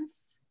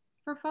residence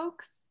for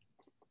folks?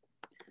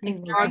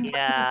 Like,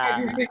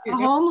 the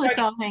homeless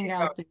all hang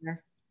out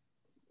there.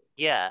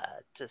 Yeah,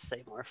 to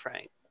say more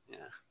frank.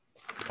 Yeah.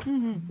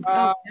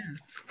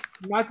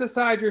 Not the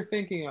side you're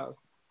thinking of.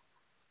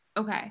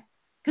 Okay,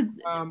 because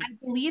I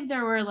believe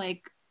there were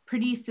like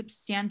pretty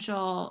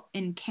substantial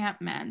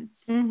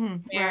encampments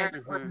where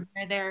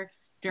they're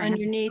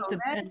underneath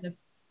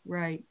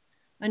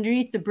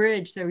underneath the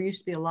bridge. There used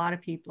to be a lot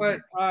of people,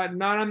 but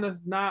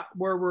not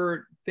where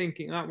we're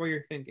thinking, not where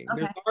you're thinking.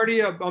 Okay. There's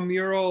already a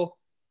mural.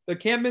 The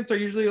encampments are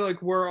usually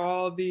like where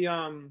all the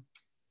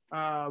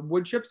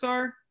wood chips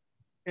are,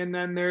 and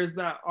then there's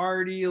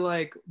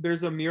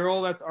there's a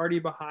mural that's already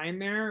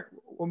behind there.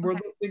 When we're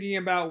thinking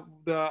about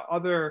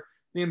the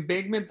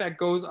embankment that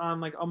goes on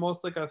like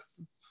almost like a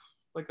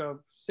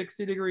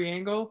 60-degree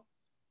angle,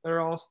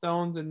 they're all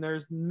stones, and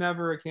there's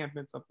never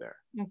encampments up there.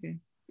 Okay,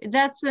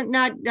 that's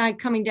not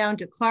coming down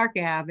to Clark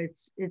Ave.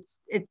 It's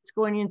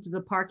going into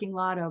the parking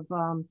lot of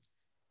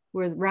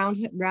where the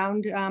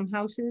round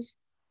houses.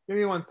 Give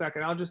me 1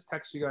 second. I'll just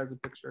text you guys a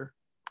picture.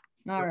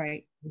 All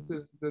right. This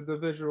is the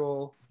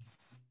visual.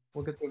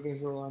 We'll get the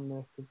visual on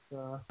this. It's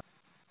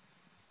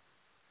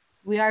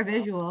we are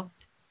visual.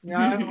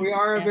 Yeah, we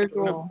are a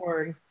visual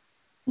board.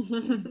 Let's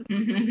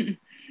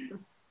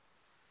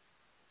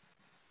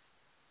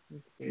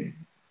see.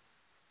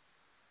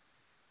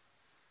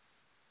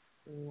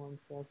 Give me 1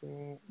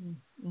 second.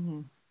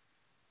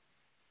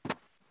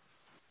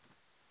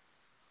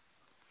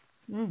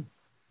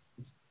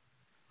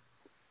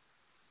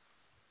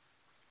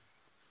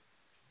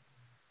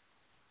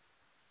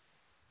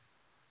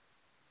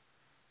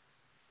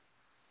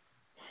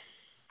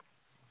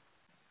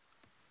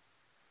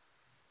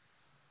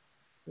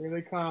 Here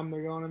they come.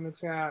 They're going in the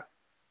chat.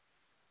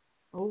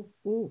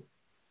 Hopefully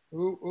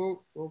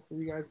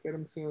you guys get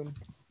them soon.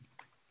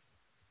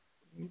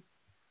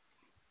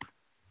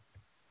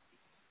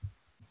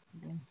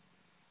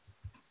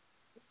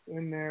 It's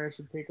in there. It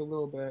should take a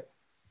little bit.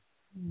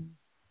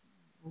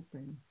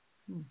 Open.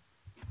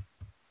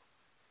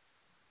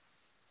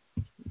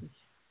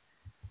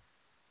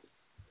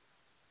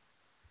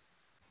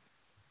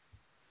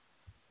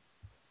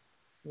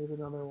 Here's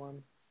another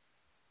one.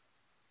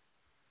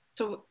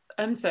 So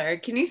I'm sorry,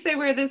 can you say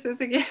where this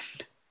is again?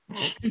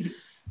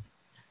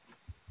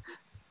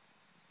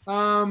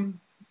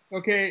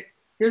 Okay,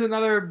 here's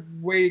another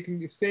way you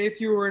can say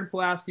if you were in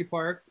Pulaski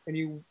Park and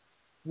you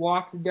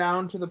walked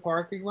down to the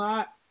parking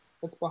lot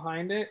that's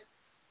behind it,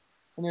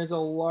 and there's a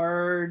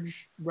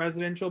large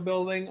residential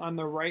building on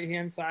the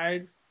right-hand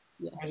side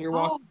as you're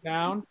walking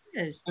down,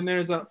 and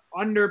there's an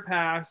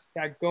underpass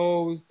that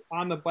goes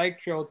on the bike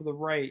trail to the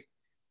right.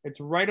 It's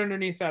right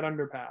underneath that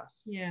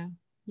underpass. Yeah.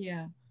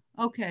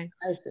 Okay.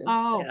 I see.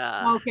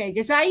 Okay.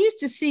 Because I used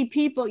to see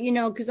people,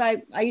 because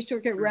I used to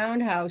work at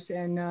Roundhouse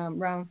and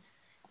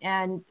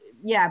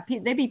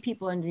there'd be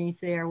people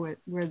underneath there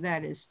where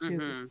that is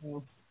too.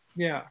 So.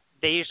 Yeah.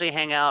 They usually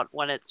hang out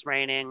when it's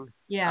raining.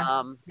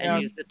 And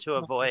use it to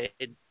avoid.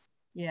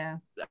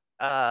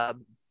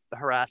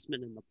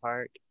 Harassment in the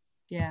park.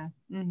 Yeah.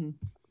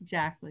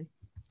 Exactly.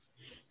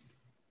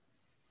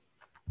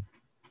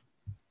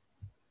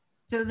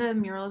 So the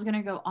mural is going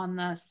to go on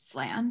the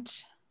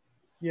slant?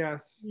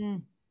 Yes.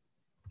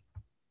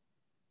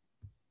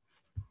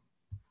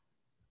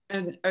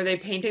 And are they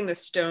painting the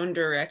stone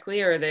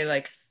directly, or are they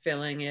like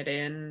filling it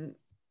in?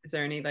 Is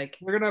there any like?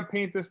 We're gonna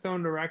paint the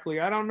stone directly.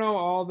 I don't know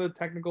all the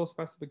technical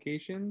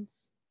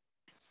specifications.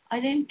 I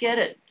didn't get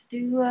it.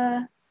 Did you,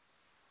 am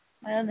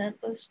I on that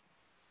list?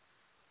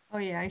 Oh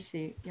yeah, I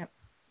see. Yep.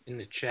 In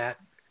the chat.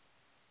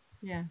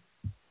 Yeah.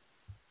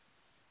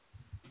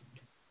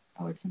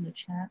 Oh, it's in the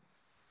chat.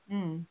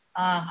 Mm.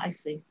 Ah, I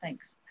see.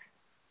 Thanks.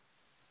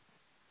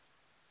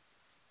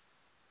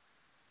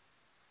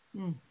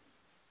 Mm.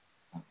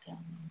 Okay.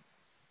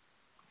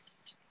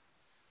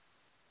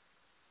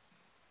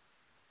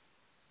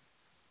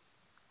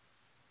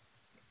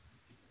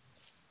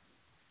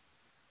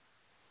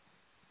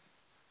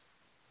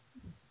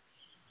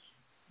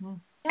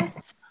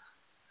 Yes.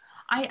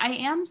 I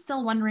am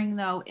still wondering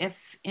though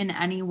if in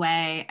any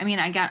way, I mean,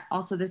 I get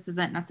also this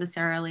isn't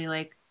necessarily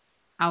like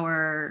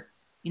our,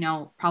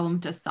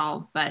 problem to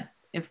solve, but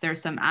if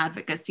there's some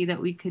advocacy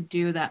that we could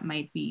do that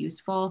might be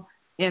useful,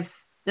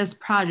 if this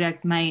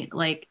project might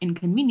like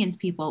inconvenience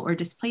people or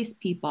displace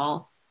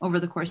people over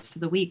the course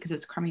of the week because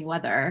it's crummy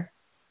weather.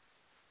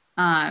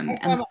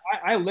 And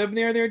I live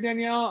near there,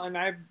 Danielle, and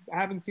I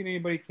haven't seen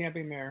anybody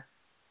camping there.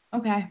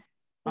 Okay.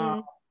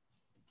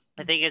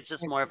 I think it's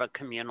just more of a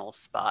communal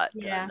spot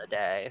during the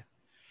day.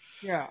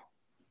 Yeah.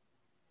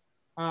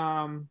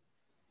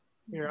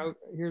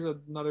 Here's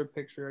another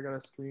picture. I got a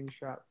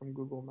screenshot from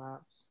Google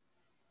Maps.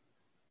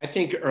 I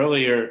think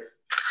earlier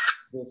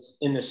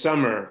in the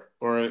summer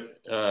or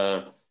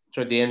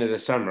toward the end of the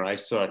summer, I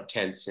saw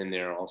tents in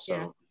there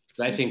also.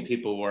 Yeah. I think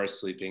people were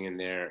sleeping in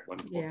there at one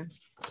point.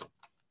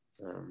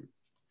 Yeah.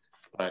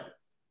 But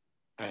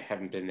I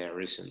haven't been there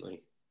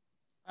recently.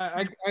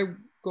 I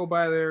go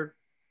by there,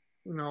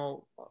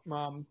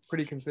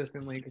 pretty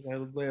consistently because I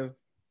live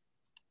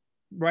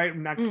right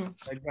next to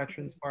like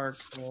Veterans Park.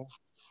 So,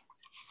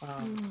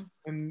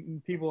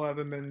 and people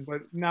haven't been,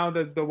 but now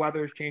that the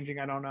weather is changing,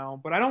 I don't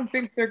know. But I don't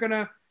think they're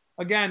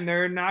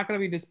not gonna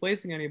be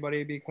displacing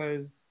anybody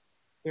because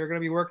they're gonna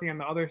be working on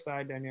the other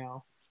side,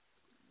 Danielle.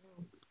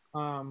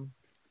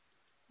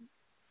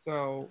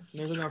 So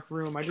there's enough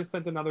room. I just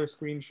sent another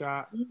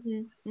screenshot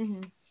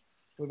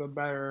with a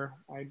better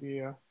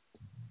idea.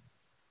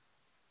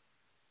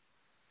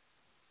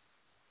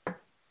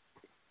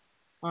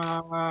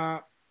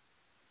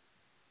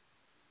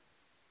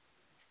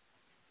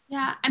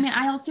 Yeah, I mean,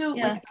 I also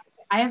like,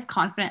 I have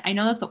confidence. I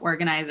know that the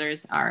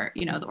organizers are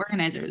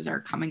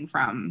coming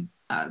from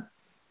a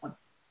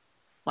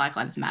Black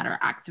Lives Matter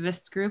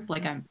activist group.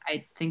 Like,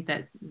 I think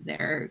that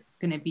they're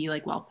going to be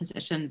like well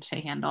positioned to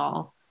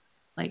handle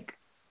like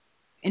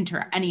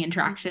any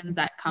interactions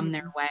that come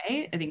their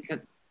way. I think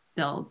that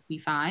they'll be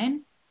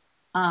fine.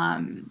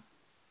 I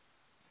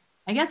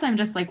guess I'm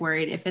just like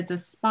worried if it's a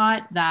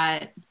spot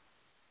that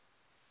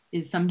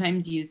is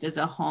sometimes used as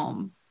a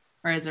home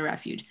or as a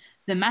refuge.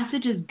 The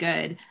message is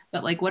good,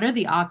 but like, what are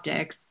the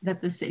optics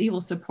that the city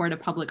will support a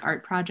public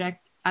art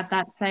project at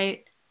that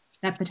site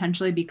that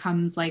potentially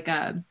becomes like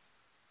a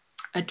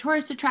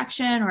tourist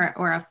attraction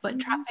or a foot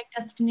traffic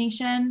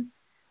destination?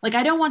 Like,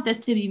 I don't want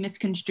this to be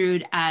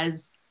misconstrued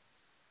as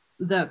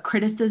the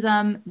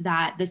criticism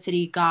that the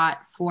city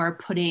got for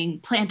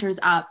putting planters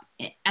up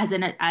as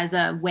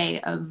a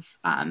way of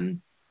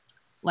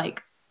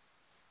like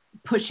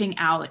pushing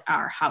out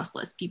our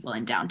houseless people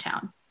in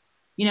downtown.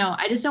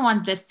 I just don't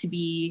want this to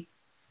be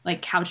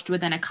like couched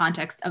within a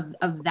context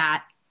of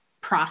that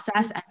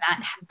process and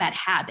that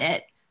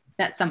habit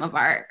that some of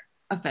our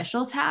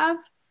officials have.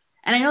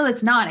 And I know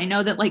that's not. I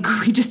know that like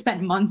we just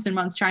spent months and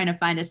months trying to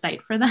find a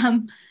site for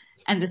them,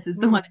 and this is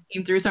the one that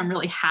came through. So I'm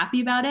really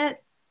happy about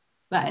it.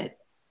 But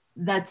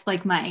that's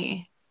like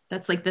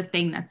the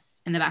thing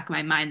that's in the back of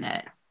my mind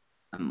that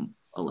I'm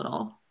a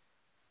little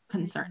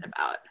concerned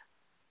about.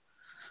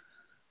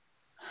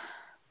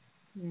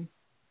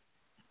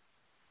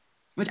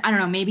 Which I don't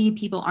know, maybe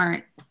people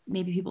aren't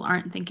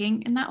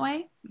thinking in that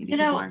way. Maybe I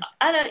don't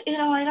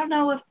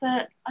know if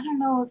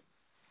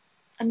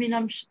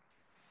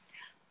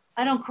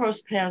I don't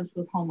cross paths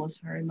with homeless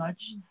very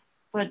much,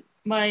 but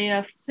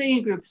my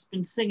singing group's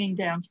been singing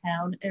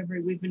downtown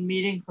we've been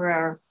meeting for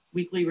our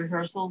weekly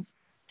rehearsals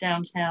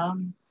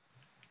downtown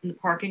in the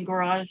parking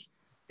garage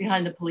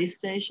behind the police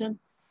station.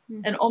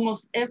 And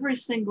almost every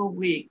single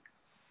week,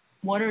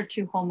 one or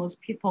two homeless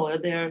people are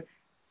there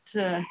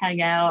to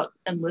hang out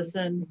and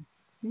listen.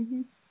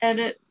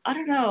 And I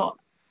don't know,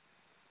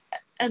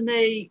 and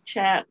they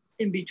chat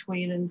in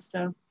between and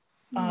stuff.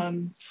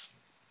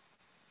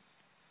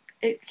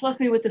 It's left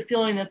me with the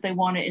feeling that they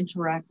want to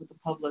interact with the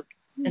public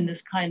in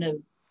this kind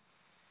of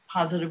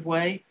positive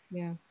way.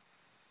 Yeah.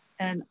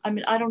 And I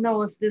mean, I don't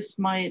know if this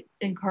might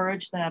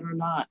encourage that or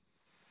not.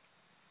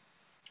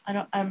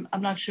 I'm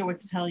not sure what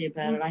to tell you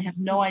about it. I have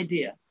no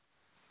idea.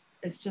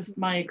 It's just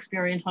my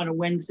experience on a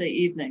Wednesday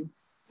evening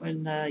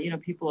when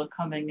people are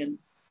coming and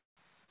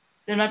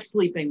they're not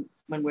sleeping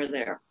when we're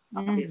there,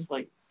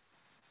 obviously.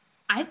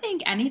 I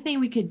think anything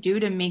we could do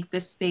to make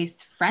this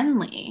space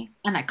friendly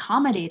and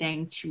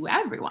accommodating to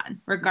everyone,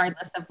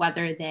 regardless of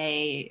whether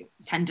they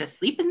tend to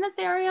sleep in this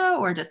area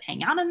or just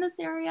hang out in this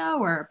area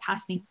or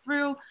passing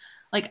through.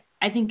 like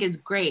I think is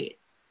great.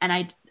 And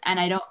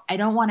I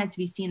don't want it to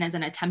be seen as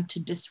an attempt to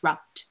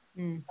disrupt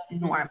the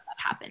norm that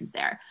happens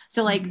there.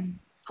 So like,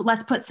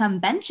 let's put some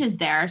benches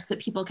there so that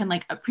people can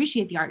like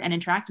appreciate the art and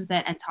interact with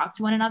it and talk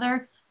to one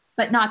another,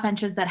 but not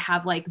benches that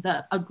have like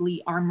the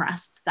ugly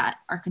armrests that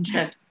are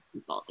constricting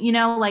people, you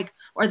know, like,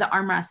 or the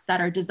armrests that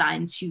are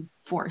designed to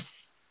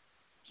force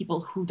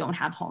people who don't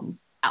have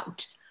homes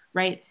out,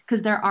 right?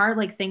 Because there are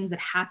like things that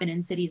happen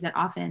in cities that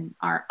often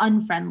are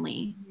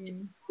unfriendly to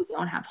people who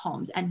don't have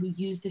homes and who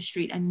use the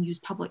street and use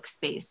public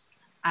space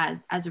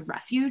as a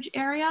refuge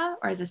area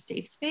or as a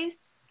safe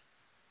space.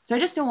 So I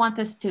just don't want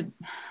this to,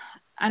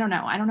 I don't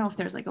know if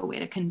there's like a way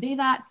to convey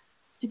that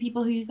to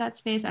people who use that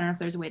space. I don't know if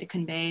there's a way to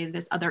convey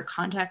this other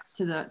context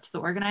to the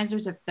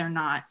organizers if they're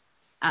not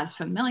as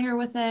familiar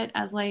with it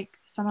as like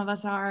some of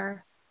us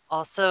are.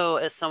 Also,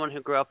 as someone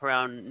who grew up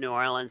around New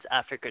Orleans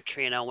after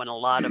Katrina, when a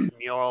lot of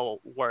mural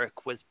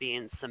work was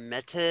being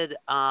submitted,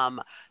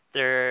 what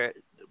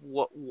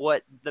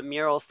the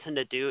murals tend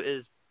to do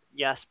is,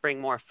 yes,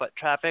 bring more foot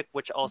traffic,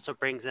 which also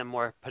brings in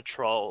more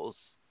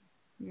patrols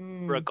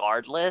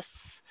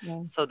regardless.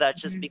 So that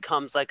just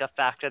becomes like a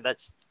factor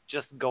that's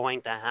just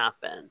going to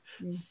happen.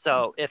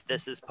 So if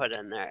this is put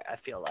in there, I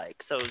feel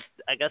like, so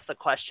I guess the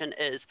question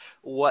is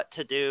what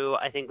to do.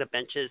 I think the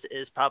benches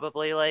is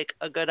probably like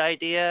a good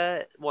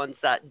idea,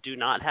 ones that do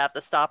not have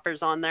the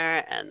stoppers on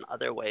there, and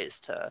other ways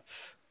to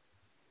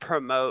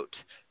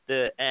promote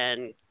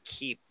and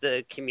keep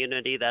the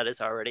community that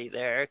is already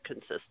there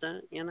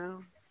consistent, you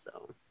know?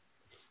 So,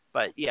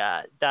 but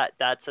yeah,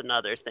 that's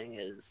another thing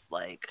is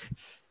like,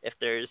 if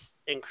there's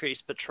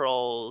increased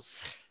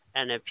patrols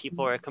and if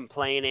people are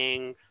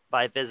complaining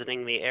by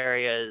visiting the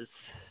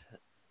areas,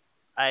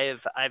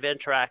 I've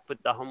interacted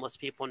with the homeless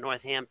people in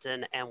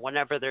Northampton, and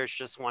whenever there's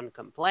just one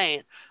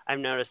complaint, I've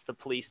noticed the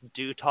police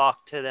do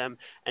talk to them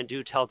and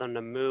do tell them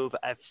to move.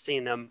 I've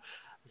seen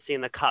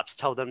the cops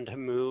tell them to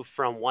move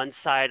from one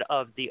side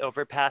of the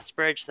overpass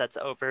bridge that's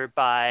over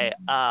by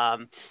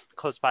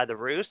close by the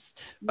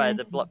Roost, by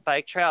the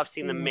bike trail. I've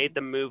seen them made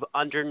them move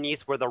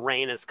underneath where the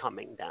rain is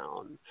coming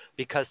down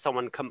because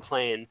someone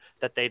complained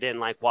that they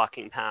didn't like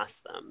walking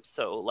past them.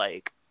 So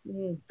like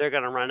they're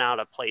gonna run out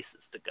of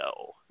places to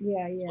go.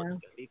 That's what's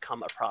gonna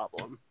become a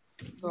problem.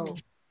 So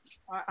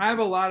I have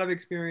a lot of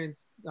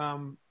experience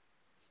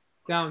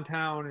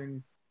downtown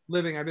and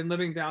living. I've been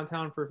living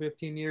downtown for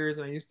 15 years,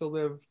 and I used to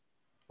live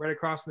right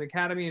across from the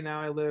academy, and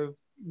now I live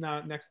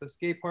next to the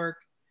skate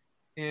park.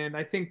 And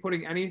I think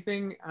putting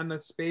anything on the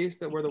space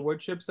that where the wood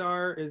chips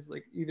are is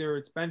like either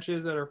it's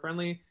benches that are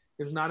friendly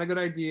is not a good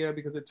idea,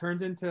 because it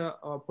turns into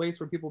a place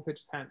where people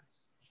pitch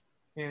tents.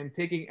 And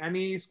taking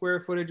any square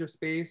footage of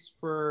space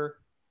for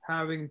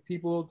having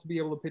people to be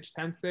able to pitch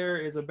tents there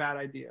is a bad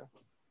idea.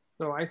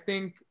 So I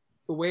think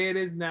the way it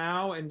is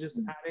now, and just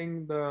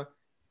adding the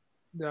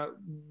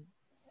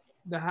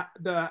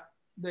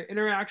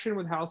interaction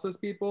with houseless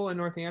people in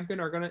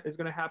Northampton is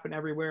gonna happen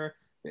everywhere.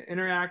 The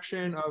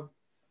interaction of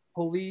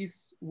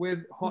police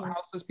with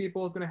houseless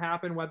people is gonna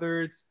happen,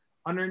 whether it's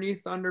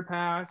underneath the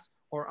underpass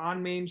or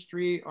on Main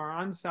Street or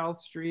on South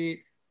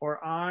Street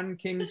or on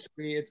King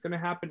Street. It's gonna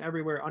happen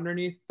everywhere.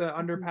 Underneath the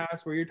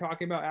underpass where you're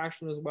talking about,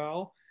 Ashland, as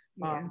well.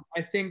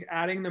 I think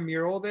adding the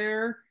mural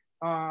there,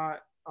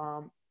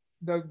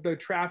 the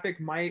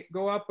traffic might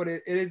go up, but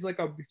it is like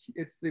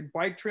it's the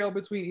bike trail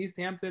between East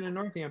Hampton and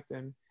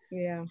Northampton.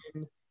 And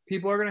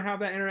people are going to have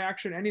that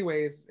interaction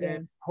anyways,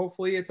 and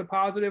hopefully it's a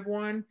positive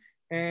one.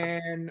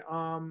 And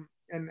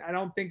I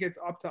don't think it's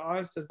up to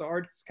us as the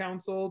Arts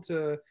Council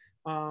to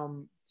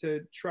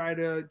try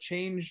to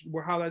change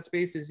how that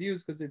space is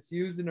used, because it's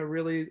used in a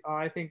really,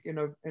 I think in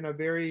a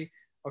very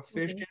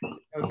efficient,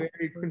 a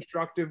very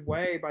constructive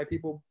way by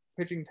people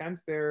pitching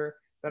tents there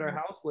that are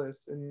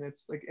houseless. And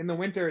it's like in the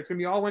winter, it's gonna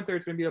be all winter,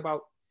 it's gonna be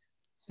about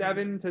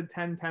 7 to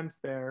 10 tents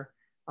there,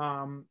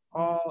 and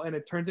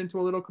it turns into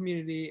a little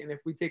community. And if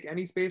we take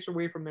any space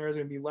away from there, there's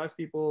gonna be less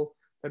people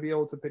to be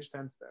able to pitch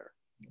tents there.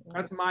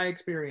 That's my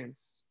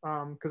experience,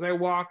 because I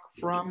walk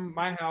from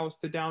my house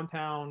to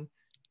downtown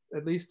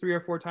at least 3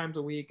 or 4 times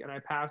a week, and I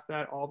pass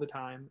that all the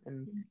time.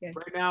 And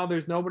right now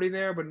there's nobody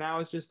there, but now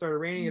it's just started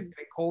raining, it's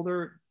getting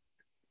colder,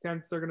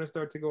 tents are going to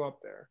start to go up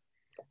there.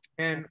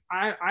 And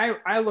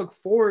I look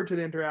forward to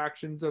the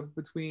interactions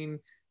between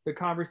the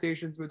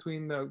conversations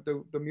between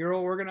the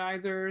mural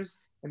organizers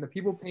and the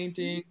people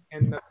painting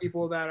and the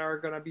people that are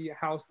going to be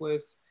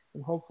houseless,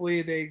 and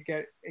hopefully they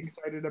get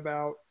excited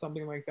about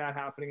something like that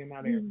happening in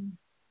that area.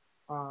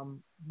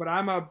 But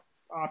I'm a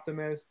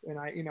optimist, and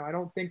I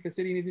don't think the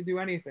city needs to do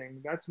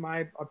anything. That's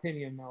my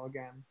opinion, though,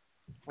 again,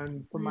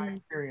 and from my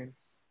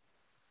experience.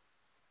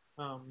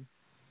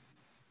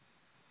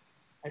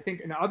 I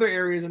think in other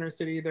areas in our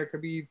city, there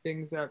could be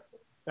things that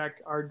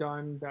are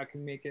done that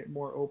can make it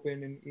more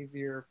open and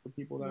easier for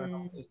people that are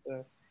houseless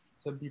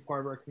to be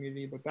part of our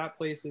community. But that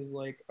place is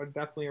like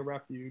definitely a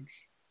refuge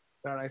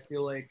that I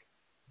feel like,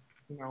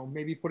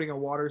 maybe putting a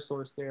water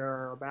source there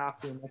or a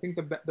bathroom. I think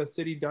the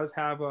city does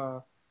have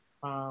a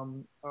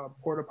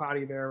porta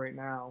potty there right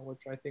now,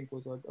 which I think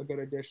was a good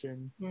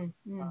addition.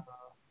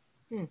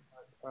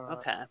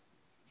 Okay.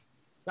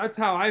 That's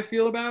how I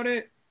feel about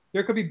it.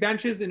 There could be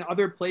benches in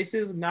other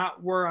places,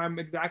 not where I'm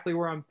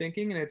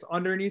thinking, and it's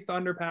underneath the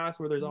underpass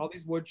where there's all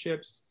these wood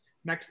chips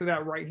next to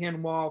that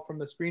right-hand wall from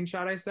the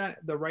screenshot I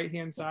sent, the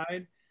right-hand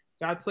side.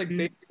 That's like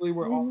basically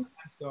where all the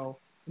tents go.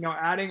 You know,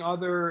 adding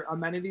other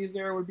amenities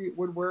there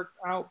would work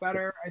out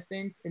better, I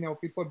think. You know, if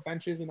we put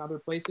benches in other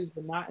places,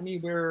 but not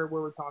anywhere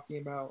where we're talking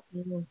about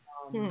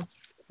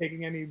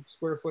taking any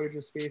square footage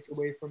of space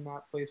away from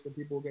that place where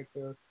people get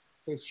to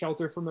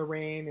shelter from the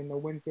rain in the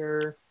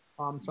winter,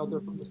 shelter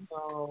from the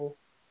snow,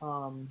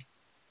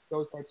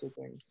 those types of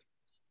things.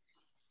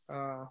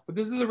 But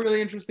this is a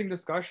really interesting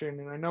discussion,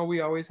 and I know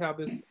we always have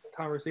this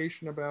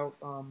conversation about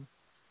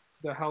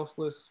the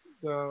houseless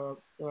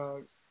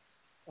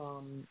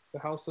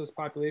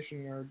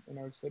population in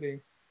our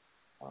city.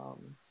 I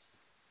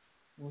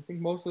think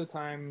most of the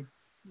time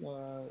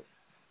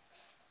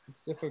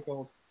it's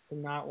difficult to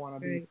not want to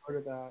be part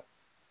of that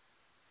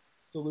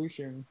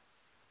solution.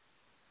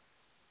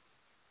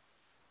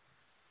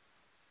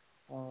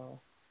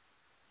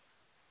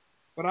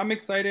 But I'm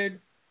excited.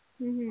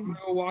 I'm gonna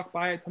go walk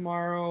by it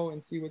tomorrow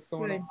and see what's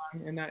going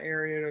on in that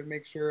area to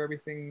make sure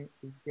everything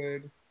is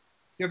good. Do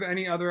you have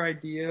any other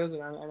ideas?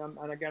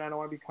 And again, I don't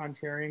want to be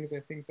contrarian because I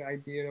think the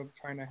idea of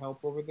trying to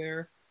help over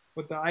there,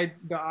 but the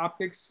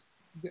optics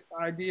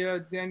idea,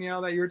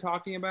 Danielle, that you're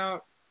talking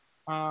about,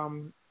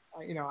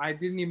 you know, I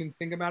didn't even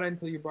think about it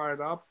until you brought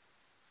it up.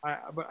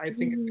 But I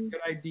think it's a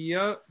good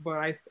idea. But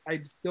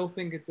I still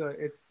think it's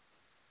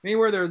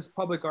anywhere there's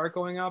public art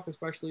going up,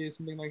 especially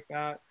something like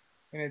that.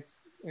 And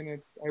it's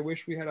I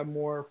wish we had a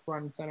more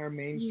front and center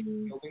Main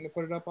Street building to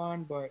put it up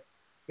on, but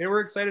they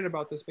were excited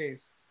about the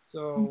space.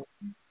 So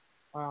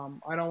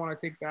I don't want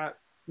to take that,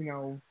 you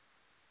know,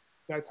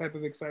 that type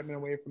of excitement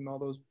away from all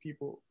those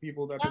people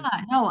that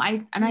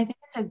I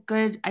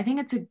think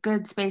it's a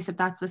good space if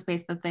that's the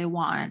space that they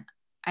want.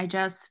 I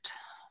just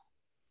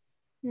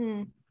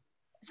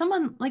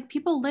someone like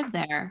people live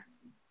there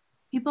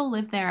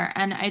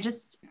and I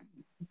just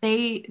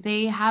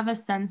they have a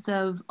sense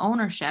of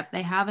ownership,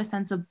 they have a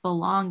sense of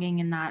belonging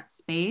in that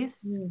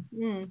space.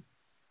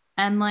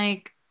 And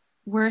like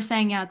we're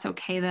saying, yeah, it's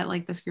okay that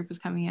like this group is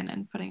coming in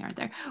and putting art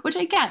there, which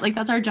I get, like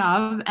that's our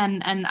job,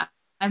 and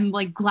I'm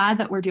like glad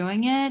that we're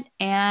doing it.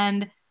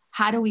 And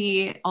how do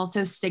we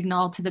also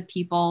signal to the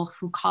people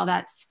who call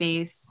that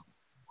space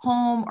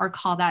home or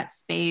call that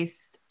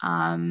space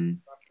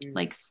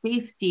like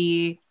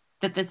safety,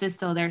 that this is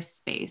still their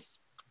space,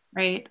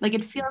 right? Like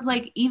it feels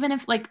like even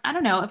if like, I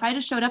don't know, if I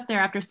just showed up there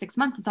after 6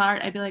 months, it's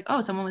art, I'd be like,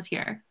 oh, someone was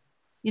here,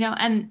 you know.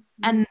 And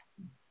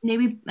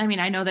maybe, I mean,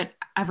 I know that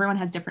everyone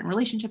has different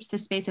relationships to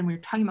space, and we're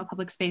talking about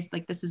public space,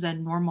 like this is a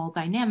normal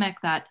dynamic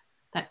that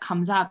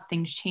comes up.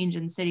 Things change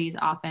in cities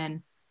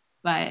often,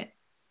 but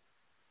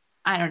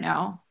I don't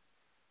know.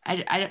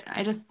 I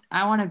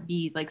want to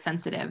be like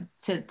sensitive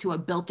to a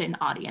built-in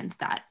audience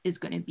that is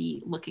going to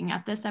be looking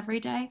at this every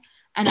day.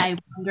 And I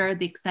wonder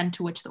the extent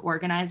to which the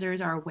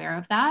organizers are aware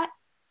of that.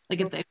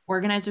 Like if the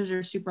organizers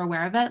are super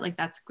aware of it, like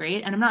that's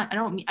great. And I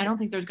don't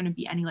think there's going to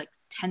be any like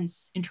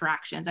tense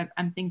interactions.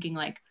 I'm thinking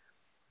like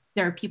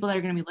there are people that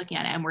are going to be looking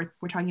at it, and we're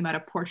talking about a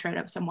portrait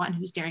of someone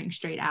who's staring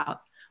straight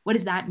out. What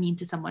does that mean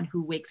to someone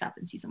who wakes up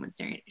and sees someone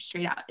staring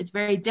straight out? It's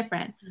very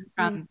different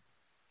from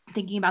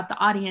thinking about the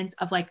audience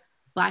of like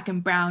Black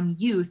and brown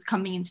youth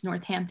coming into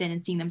Northampton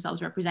and seeing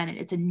themselves represented.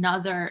 It's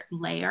another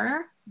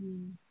layer,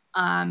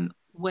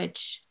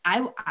 which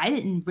I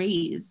didn't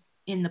raise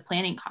in the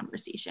planning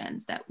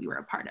conversations that we were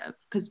a part of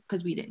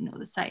because we didn't know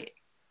the site.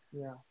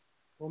 Yeah.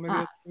 Well,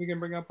 maybe we can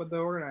bring up with the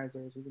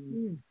organizers.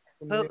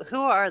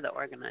 Who are the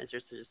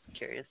organizers? I'm just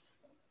curious.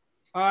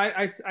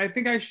 I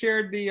think I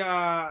shared the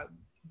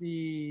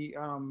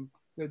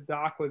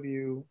doc with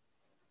you,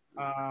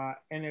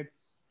 and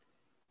it's,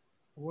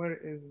 what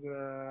is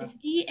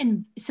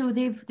so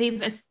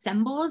they've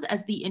assembled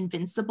as the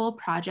Invincible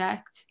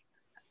Project,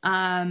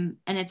 and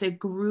it's a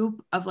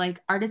group of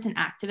like artists and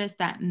activists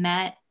that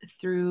met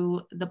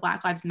through the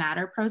Black Lives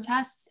Matter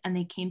protests, and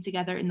they came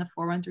together in the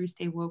 413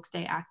 Stay Woke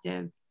Stay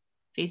Active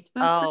Facebook.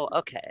 Oh,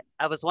 okay.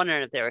 I was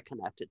wondering if they were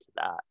connected to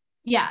that.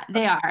 Yeah,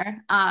 they are.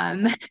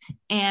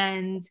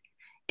 And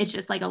it's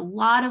just like a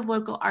lot of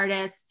local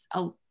artists,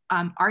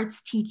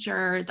 arts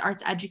teachers,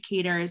 arts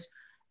educators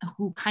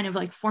who kind of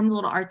like formed a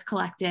little arts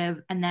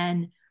collective and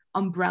then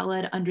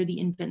umbrellaed under the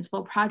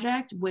Invincible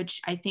Project,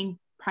 which I think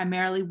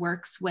primarily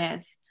works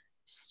with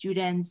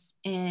students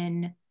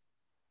in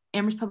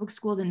Amherst Public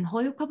Schools and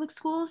Holyoke Public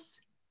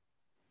Schools.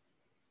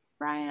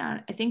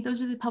 Brian, I think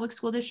those are the public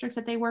school districts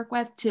that they work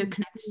with to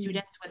connect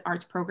students with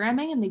arts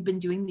programming. And they've been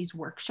doing these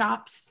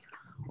workshops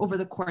over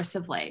the course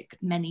of like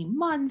many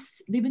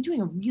months. They've been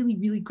doing a really,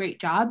 really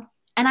great job.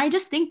 And I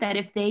just think that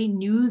if they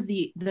knew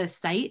the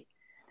site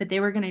that they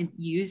were going to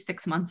use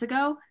 6 months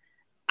ago,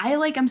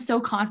 I'm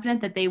so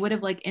confident that they would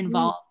have like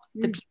involved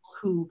the people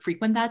who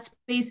frequent that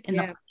space in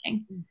the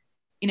planning,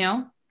 you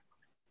know?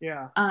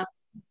 Yeah.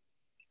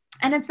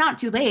 And it's not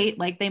too late.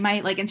 Like they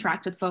might like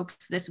interact with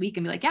folks this week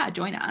and be like, yeah,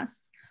 join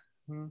us.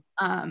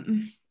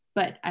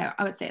 But I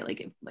would say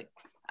like,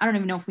 I don't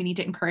even know if we need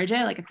to encourage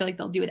it. Like, I feel like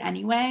they'll do it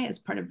anyway as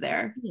part of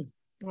their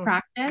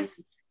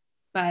practice,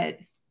 but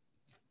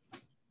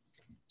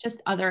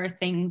just other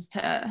things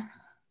to,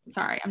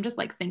 sorry, I'm just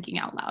like thinking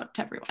out loud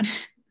to everyone.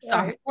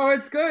 Sorry. Oh,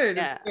 it's good.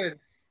 Yeah. It's good.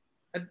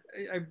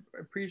 I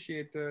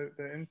appreciate the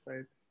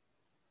insights.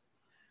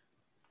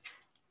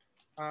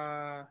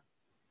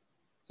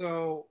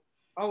 So,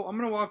 I'm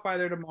gonna walk by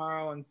there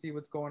tomorrow and see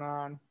what's going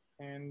on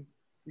and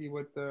see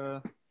what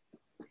the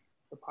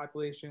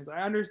population is.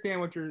 I understand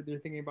what you're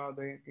thinking about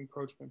the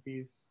encroachment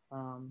piece,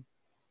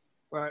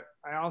 but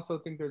I also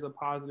think there's a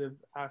positive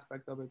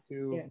aspect of it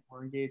too,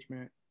 for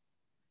engagement,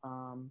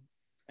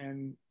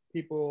 and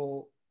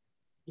people,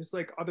 just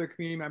like other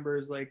community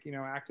members, like, you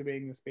know,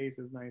 activating the space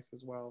is nice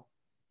as well.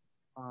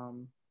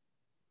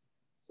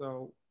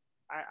 So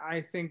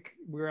I think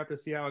we're have to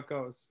see how it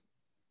goes.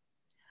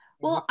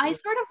 Well, I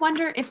sort of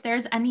wonder if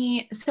there's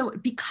any, so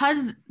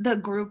because the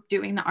group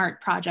doing the art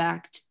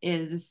project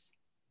is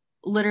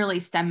literally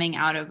stemming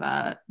out of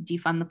a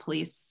defund the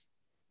police,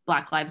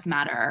 Black Lives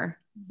Matter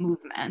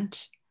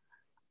movement,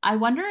 I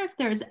wonder if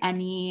there's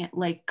any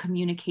like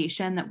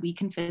communication that we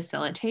can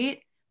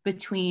facilitate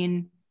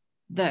between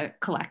the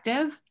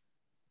collective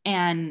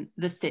and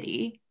the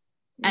city.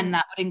 And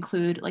that would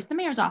include like the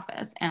mayor's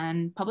office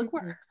and public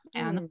works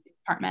and the police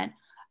department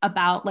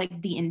about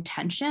like the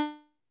intention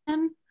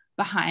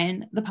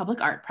behind the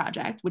public art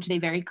project, which they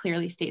very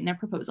clearly state in their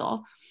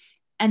proposal.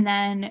 And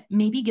then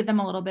maybe give them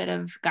a little bit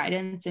of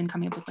guidance in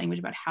coming up with language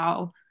about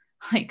how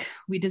like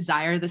we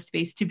desire the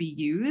space to be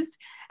used.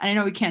 And I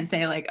know we can't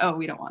say like, oh,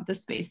 we don't want the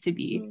space to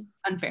be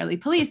unfairly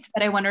policed,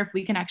 but I wonder if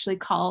we can actually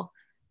call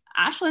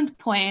Ashlyn's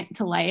point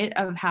to light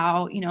of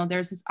how, you know,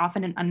 there's this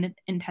often an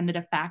unintended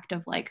effect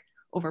of like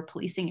over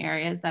policing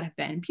areas that have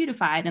been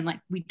beautified. And like,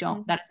 we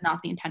don't, that is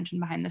not the intention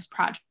behind this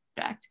project.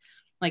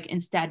 Like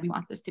instead we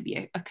want this to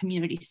be a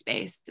community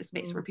space, a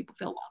space where people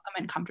feel welcome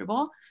and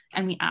comfortable.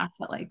 And we ask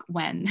that like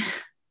when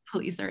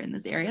police are in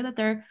this area that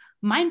they're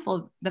mindful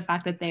of the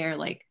fact that they are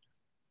like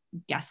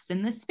guests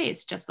in this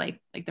space, just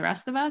like the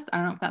rest of us. I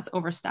don't know if that's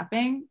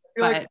overstepping. I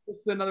feel like this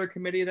is another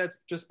committee that's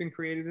just been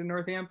created in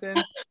Northampton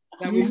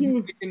that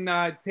we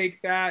can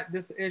take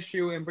this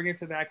issue and bring it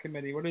to that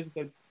committee. What is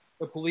it,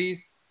 the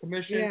police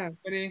commission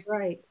committee?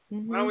 Right.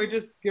 Why don't we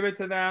just give it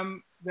to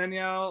them?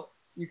 Danielle,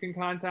 you can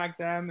contact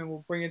them and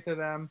we'll bring it to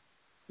them.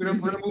 We're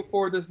gonna move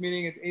forward this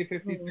meeting. It's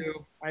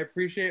 8:52. I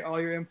appreciate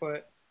all your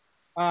input.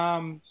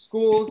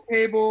 Schools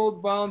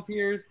tabled,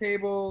 volunteers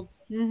tabled,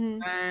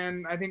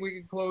 and I think we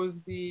can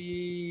close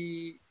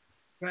the,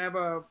 can I have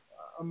a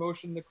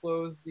motion to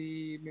close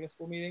the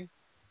municipal meeting?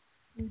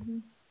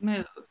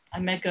 Move. I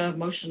make a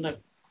motion to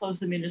close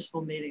the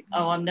municipal meeting.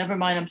 Oh, never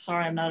mind. I'm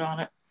sorry. I'm not on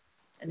it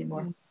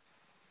anymore.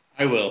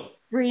 I will.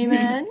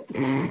 Freeman.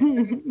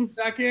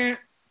 Second.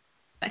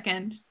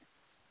 Second.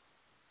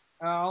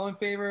 All in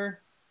favor?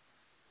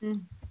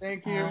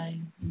 Thank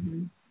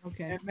you.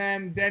 Okay. And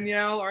then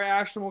Danielle or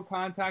Ashton will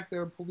contact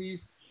the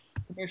police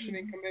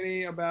commissioning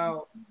committee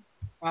about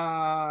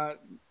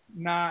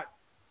not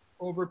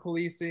over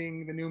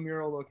policing the new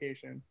mural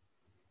location,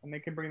 and they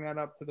can bring that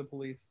up to the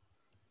police.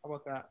 How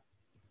about that?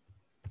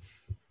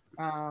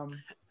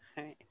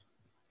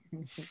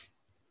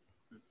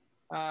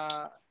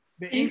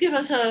 Can you give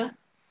us a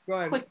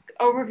quick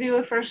overview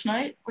of first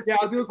night? Yeah,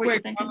 I'll do it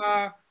quick.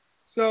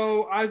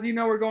 So as you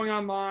know, we're going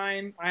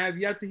online. I have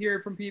yet to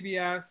hear from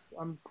PBS.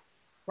 I'm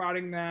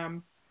prodding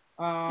them.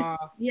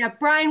 Yeah,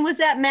 Brian, was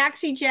that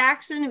Maxie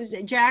Jackson? Was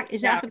it Jack?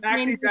 Is that the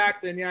Maxie name?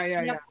 Jackson? Yeah.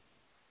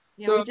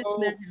 Yeah, So we just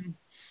met him.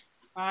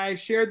 I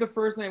shared the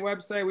First Night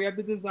website. We have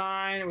the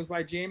design. It was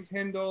by James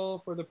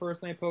Hindle for the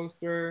First Night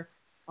poster.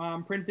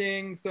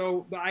 Printing.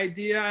 So the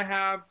idea I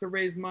have to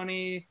raise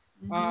money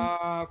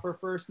for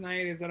First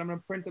Night is that I'm going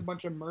to print a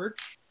bunch of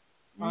merch.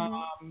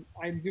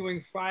 I'm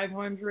doing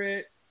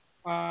 500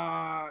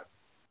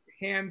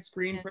 hand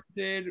screen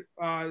printed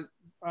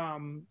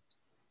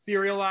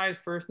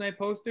serialized First Night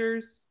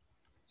posters.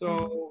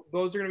 So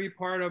those are going to be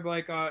part of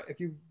like if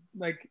you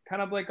like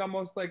kind of like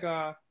almost like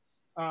a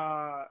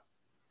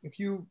if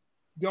you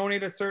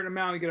donate a certain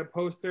amount, you get a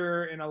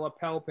poster and a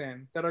lapel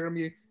pin that are going to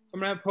be, so I'm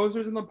going to have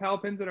posters and lapel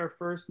pins that are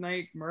First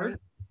Night merch.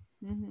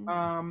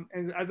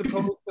 And as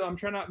opposed to, I'm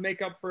trying to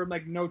make up for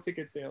like no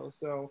ticket sales.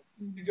 So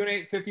if you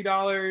donate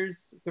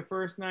 $50 to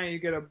First Night, you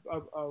get a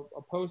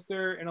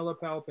poster and a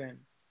lapel pin.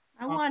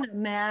 I want a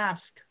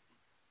mask.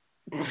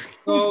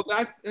 So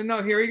that's,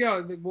 no, here we go.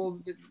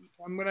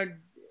 I'm going to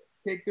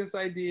take this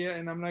idea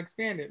and I'm going to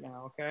expand it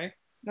now. Okay.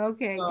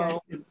 Okay,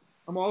 so good.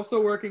 I'm also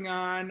working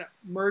on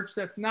merch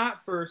that's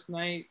not First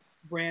Night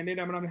branded.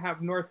 I'm going to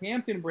have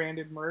Northampton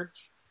branded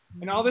merch.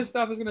 And all this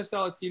stuff is going to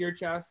sell at Cedar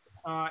Chest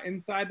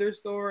inside their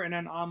store and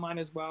then online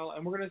as well.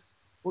 And we're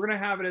gonna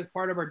have it as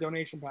part of our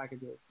donation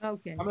packages.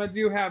 Okay. I'm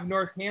gonna have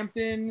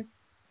Northampton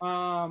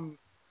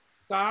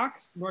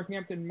socks,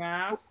 Northampton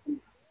masks,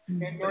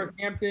 and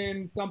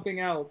Northampton something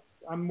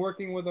else. I'm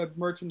working with a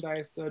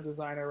merchandise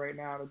designer right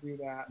now to do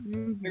that.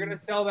 They're gonna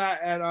sell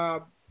that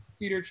at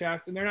Cedar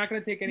Chest, and they're not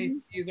gonna take any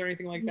fees or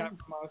anything like that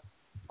from us.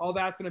 All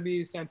that's gonna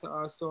be sent to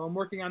us. So I'm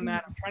working on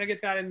that. I'm trying to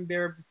get that in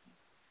there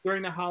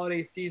during the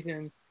holiday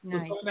season.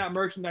 Nice. So some of that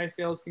merchandise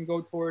sales can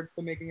go towards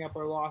to making up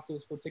our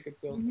losses for ticket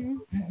sales.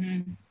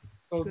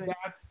 So Good.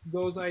 that's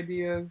those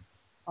ideas.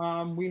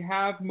 We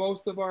have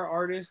most of our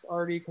artists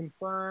already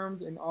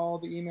confirmed, and all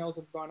the emails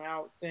have gone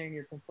out saying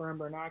you're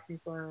confirmed or not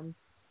confirmed.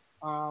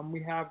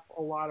 We have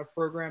a lot of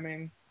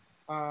programming,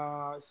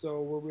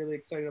 so we're really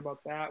excited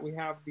about that. We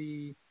have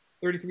the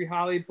 33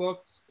 Holly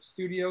booked,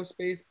 studio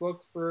space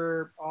booked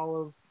for all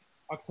of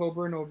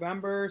October,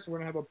 November. So we're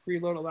gonna have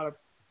a lot of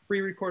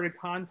pre-recorded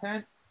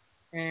content,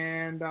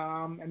 and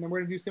then we're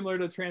gonna do similar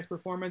to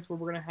Transperformance, where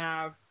we're gonna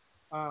have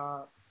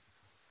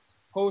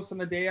hosts on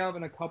the day of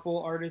and a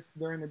couple artists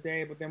during the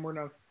day, but then we're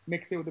gonna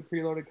mix it with the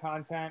preloaded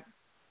content.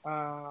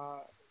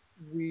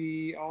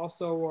 We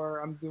also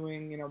I'm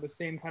doing, the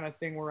same kind of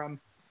thing where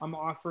I'm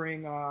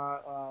offering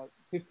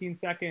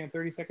 15-second and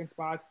 30-second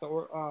spots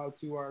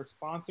to our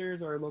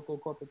sponsors, our local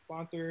corporate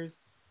sponsors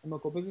and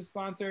local business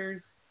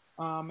sponsors.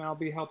 And I'll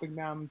be helping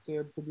them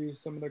to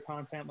produce some of their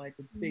content, like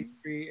at State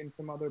Street and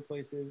some other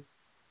places.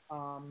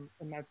 And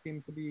that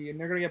seems to be, and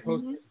they're gonna get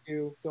posters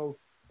too. So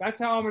that's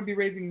how I'm gonna be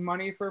raising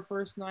money for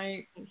first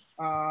night.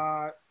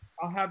 I'll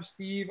have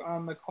Steve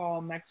on the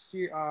call next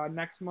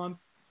month,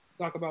 to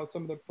talk about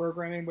some of the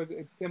programming, but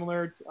it's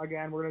similar to,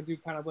 again, we're gonna do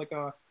kind of like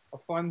a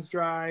funds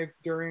drive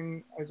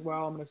during as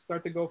well. I'm gonna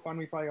start the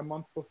GoFundMe probably a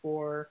month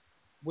before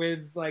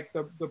with like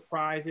the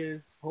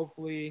prizes.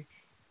 Hopefully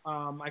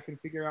I can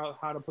figure out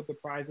how to put the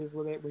prizes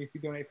with it, where if you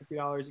donate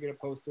 $50, you get a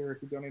poster.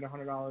 If you donate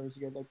 $100,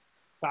 you get like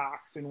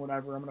socks and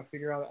whatever. I'm gonna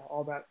figure out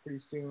all that pretty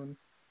soon.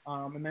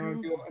 And then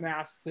we'll do an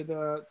ask to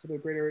the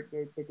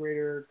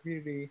greater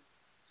community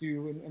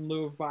to, in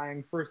lieu of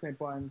buying first night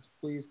buns,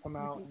 please come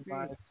out and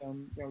buy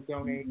some,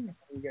 donate, and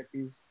we get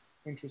these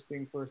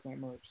interesting first night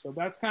merch. So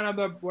that's kind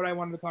of what I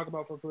wanted to talk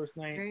about for first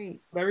night.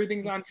 Great. But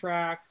everything's on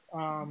track.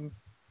 I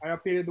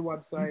updated the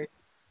website.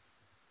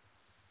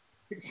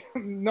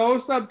 No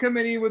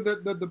subcommittee with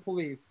the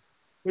police.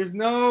 There's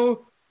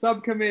no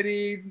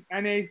subcommittee.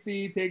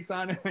 NAC takes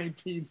on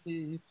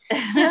NAPD.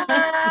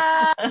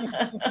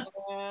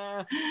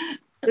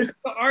 It's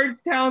the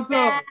Arts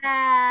Council.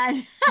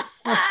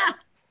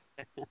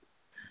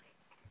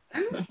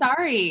 I'm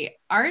sorry.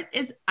 Art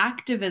is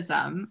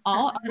activism.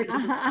 All art is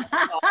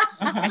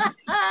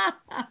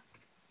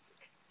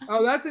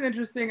Oh, that's an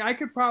interesting. I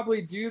could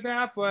probably do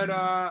that, but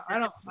I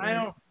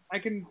don't. I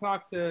can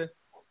talk to.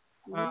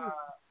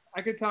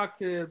 I could talk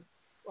to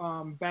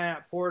Ben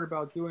at Port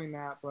about doing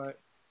that, but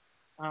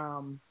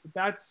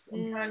that's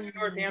I'm trying to do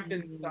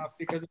Northampton stuff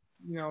because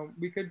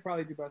we could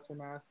probably do Buster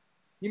Mass.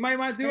 He might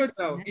not do it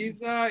though. He's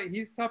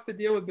tough to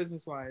deal with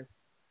business wise.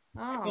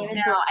 Oh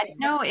no, I don't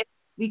know if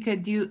we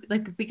could do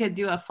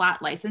a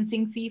flat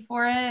licensing fee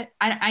for it.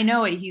 I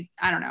know he's.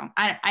 I don't know.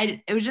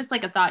 It was just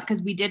like a thought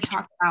because we did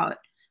talk about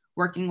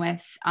working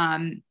with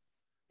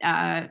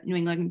New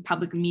England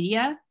Public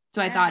Media,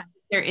 so I thought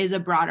there is a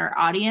broader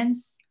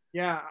audience.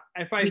 Yeah,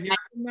 if I hear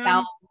from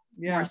them,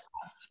 more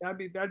stuff.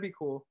 That'd be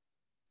cool.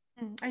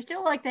 I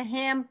still like the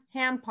ham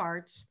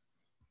parts.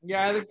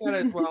 Yeah, I think that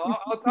as well.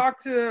 I'll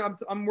talk to.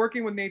 I'm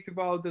working with Nate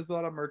Duval, who does a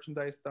lot of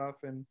merchandise stuff,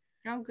 and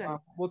good.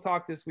 We'll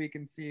talk this week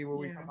and see what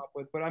we come up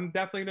with. But I'm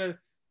definitely gonna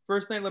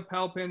first night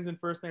lapel pins and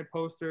first night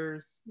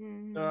posters,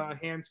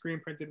 hand screen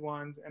printed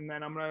ones, and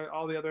then I'm gonna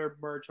all the other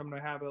merch. I'm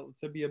gonna have it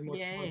to be a more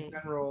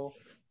general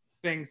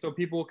thing, so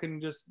people can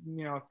just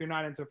if you're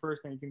not into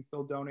first night, you can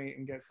still donate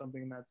and get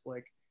something that's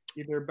like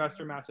either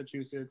Bester,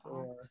 Massachusetts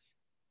or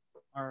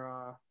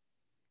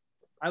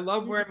I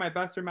love wearing my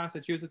Bester,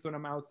 Massachusetts when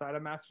I'm outside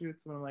of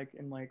Massachusetts, when I'm like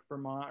in like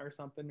Vermont or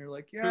something. They're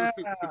like, yeah.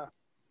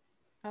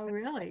 Oh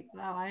really?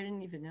 Wow, I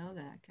didn't even know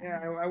that. Yeah,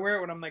 I wear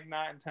it when I'm like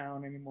not in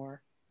town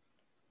anymore.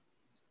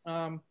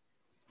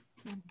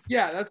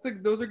 Yeah,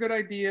 those are good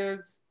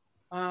ideas.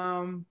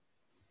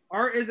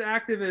 Art is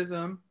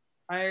activism.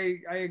 I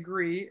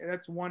agree.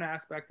 That's one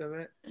aspect of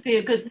it. Be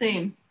a good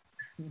theme.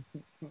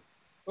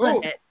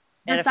 It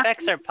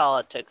affects our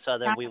politics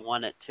whether we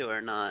want it to or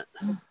not.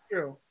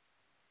 True.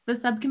 The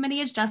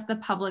subcommittee is just the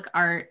public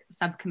art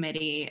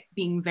subcommittee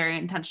being very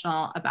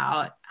intentional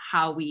about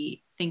how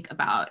we think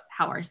about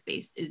how our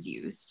space is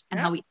used and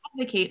how we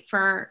advocate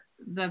for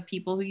the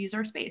people who use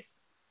our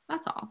space.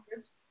 That's all.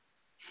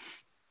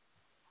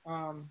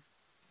 I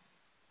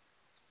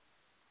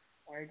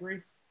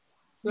agree.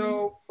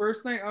 So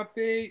first night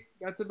update,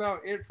 that's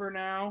about it for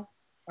now.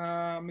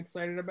 I'm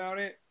excited about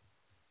it.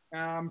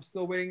 I'm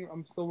still waiting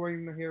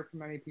to hear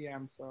from any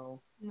PM.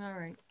 So all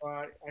right.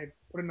 I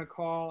put in a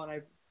call and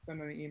I sent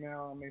an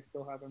email and they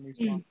still haven't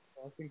responded.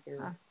 So I think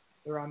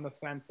they're on the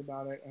fence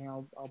about it, and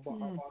I'll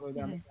bother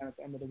them again at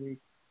the end of the week.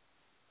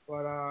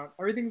 But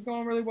everything's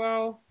going really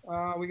well.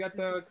 We got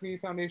the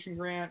Community Foundation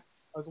grant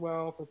as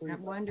well for $30,000.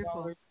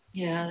 Wonderful.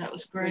 Yeah, that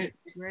was great.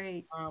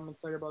 Great. I'm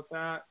excited about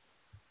that.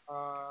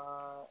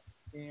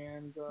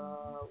 And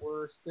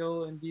we're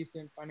still in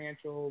decent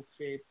financial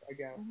shape, I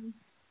guess.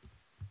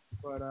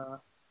 But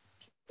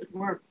good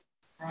work,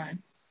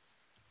 Brian.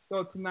 So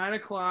it's 9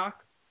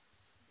 o'clock.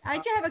 I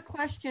do have a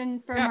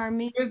question from our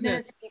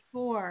minutes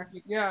before.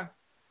 Yeah.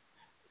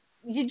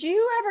 did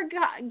you ever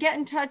get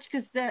in touch?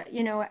 Because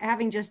you know,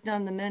 having just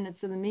done the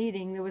minutes of the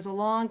meeting, there was a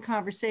long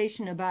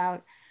conversation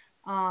about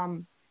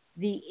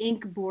the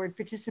Inc. board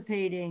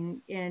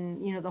participating in,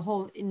 you know, the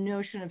whole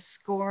notion of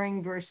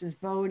scoring versus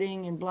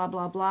voting and blah,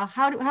 blah, blah.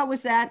 How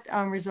was that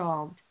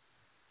resolved?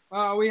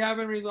 We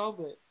haven't resolved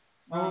it.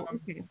 Oh,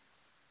 okay.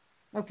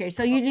 Okay,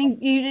 so you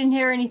didn't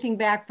hear anything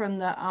back from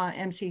the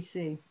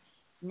MCC?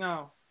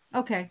 No.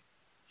 Okay.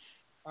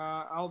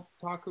 I'll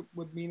talk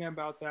with Mina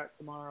about that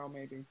tomorrow,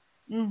 maybe.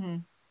 Mm-hmm.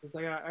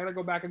 I gotta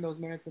go back in those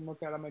minutes and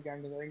look at them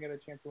again because I didn't get a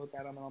chance to look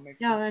at them, and I'll make.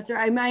 No, that's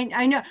right.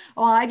 I know.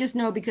 Well, I just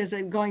know because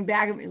I'm going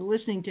back and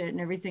listening to it and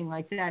everything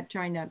like that,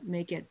 trying to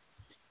make it.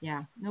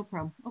 Yeah, no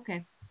problem.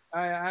 Okay.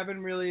 I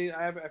haven't really.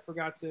 I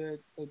forgot to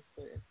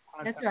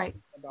That's right.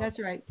 That's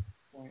right.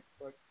 Point,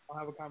 but I'll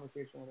have a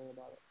conversation with her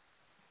about it.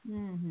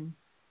 Mm-hmm.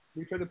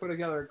 We tried to put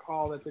together a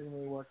call that didn't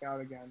really work out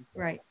again.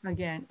 So. Right.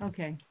 Again.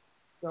 Okay.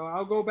 So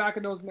I'll go back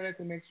in those minutes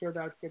and make sure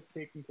that gets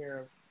taken care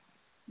of.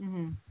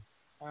 Mm-hmm.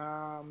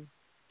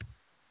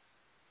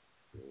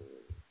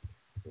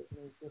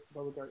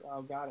 Public art.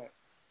 Oh, got it.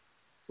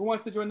 Who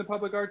wants to join the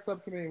public art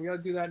subcommittee? We got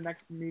to do that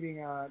next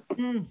meeting.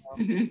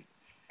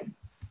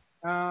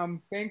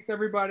 Thanks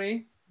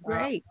everybody.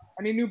 Great.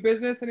 Any new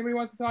business anybody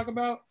wants to talk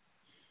about?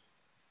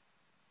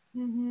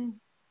 Mm-hmm.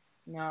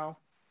 No.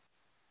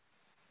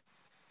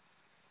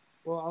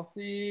 Well, I'll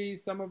see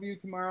some of you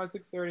tomorrow at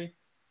 6:30.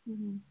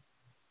 Mm-hmm.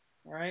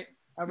 All right.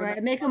 All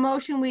right. Make a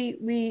motion. We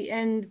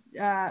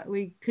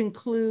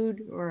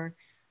conclude or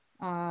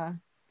the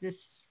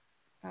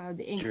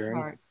Inc.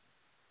 part.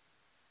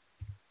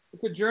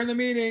 Let's adjourn the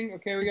meeting.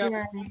 Okay, we got.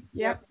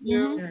 Yep.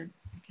 You.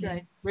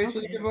 Good. Rachel,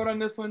 okay. You can vote on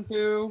this one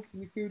too.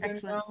 You too,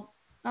 Danielle.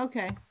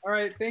 Okay. All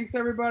right. Thanks,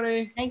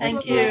 everybody.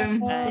 Thank you.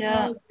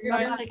 Yeah.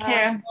 Bye-bye. Take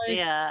care.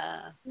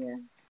 Yeah. Yeah.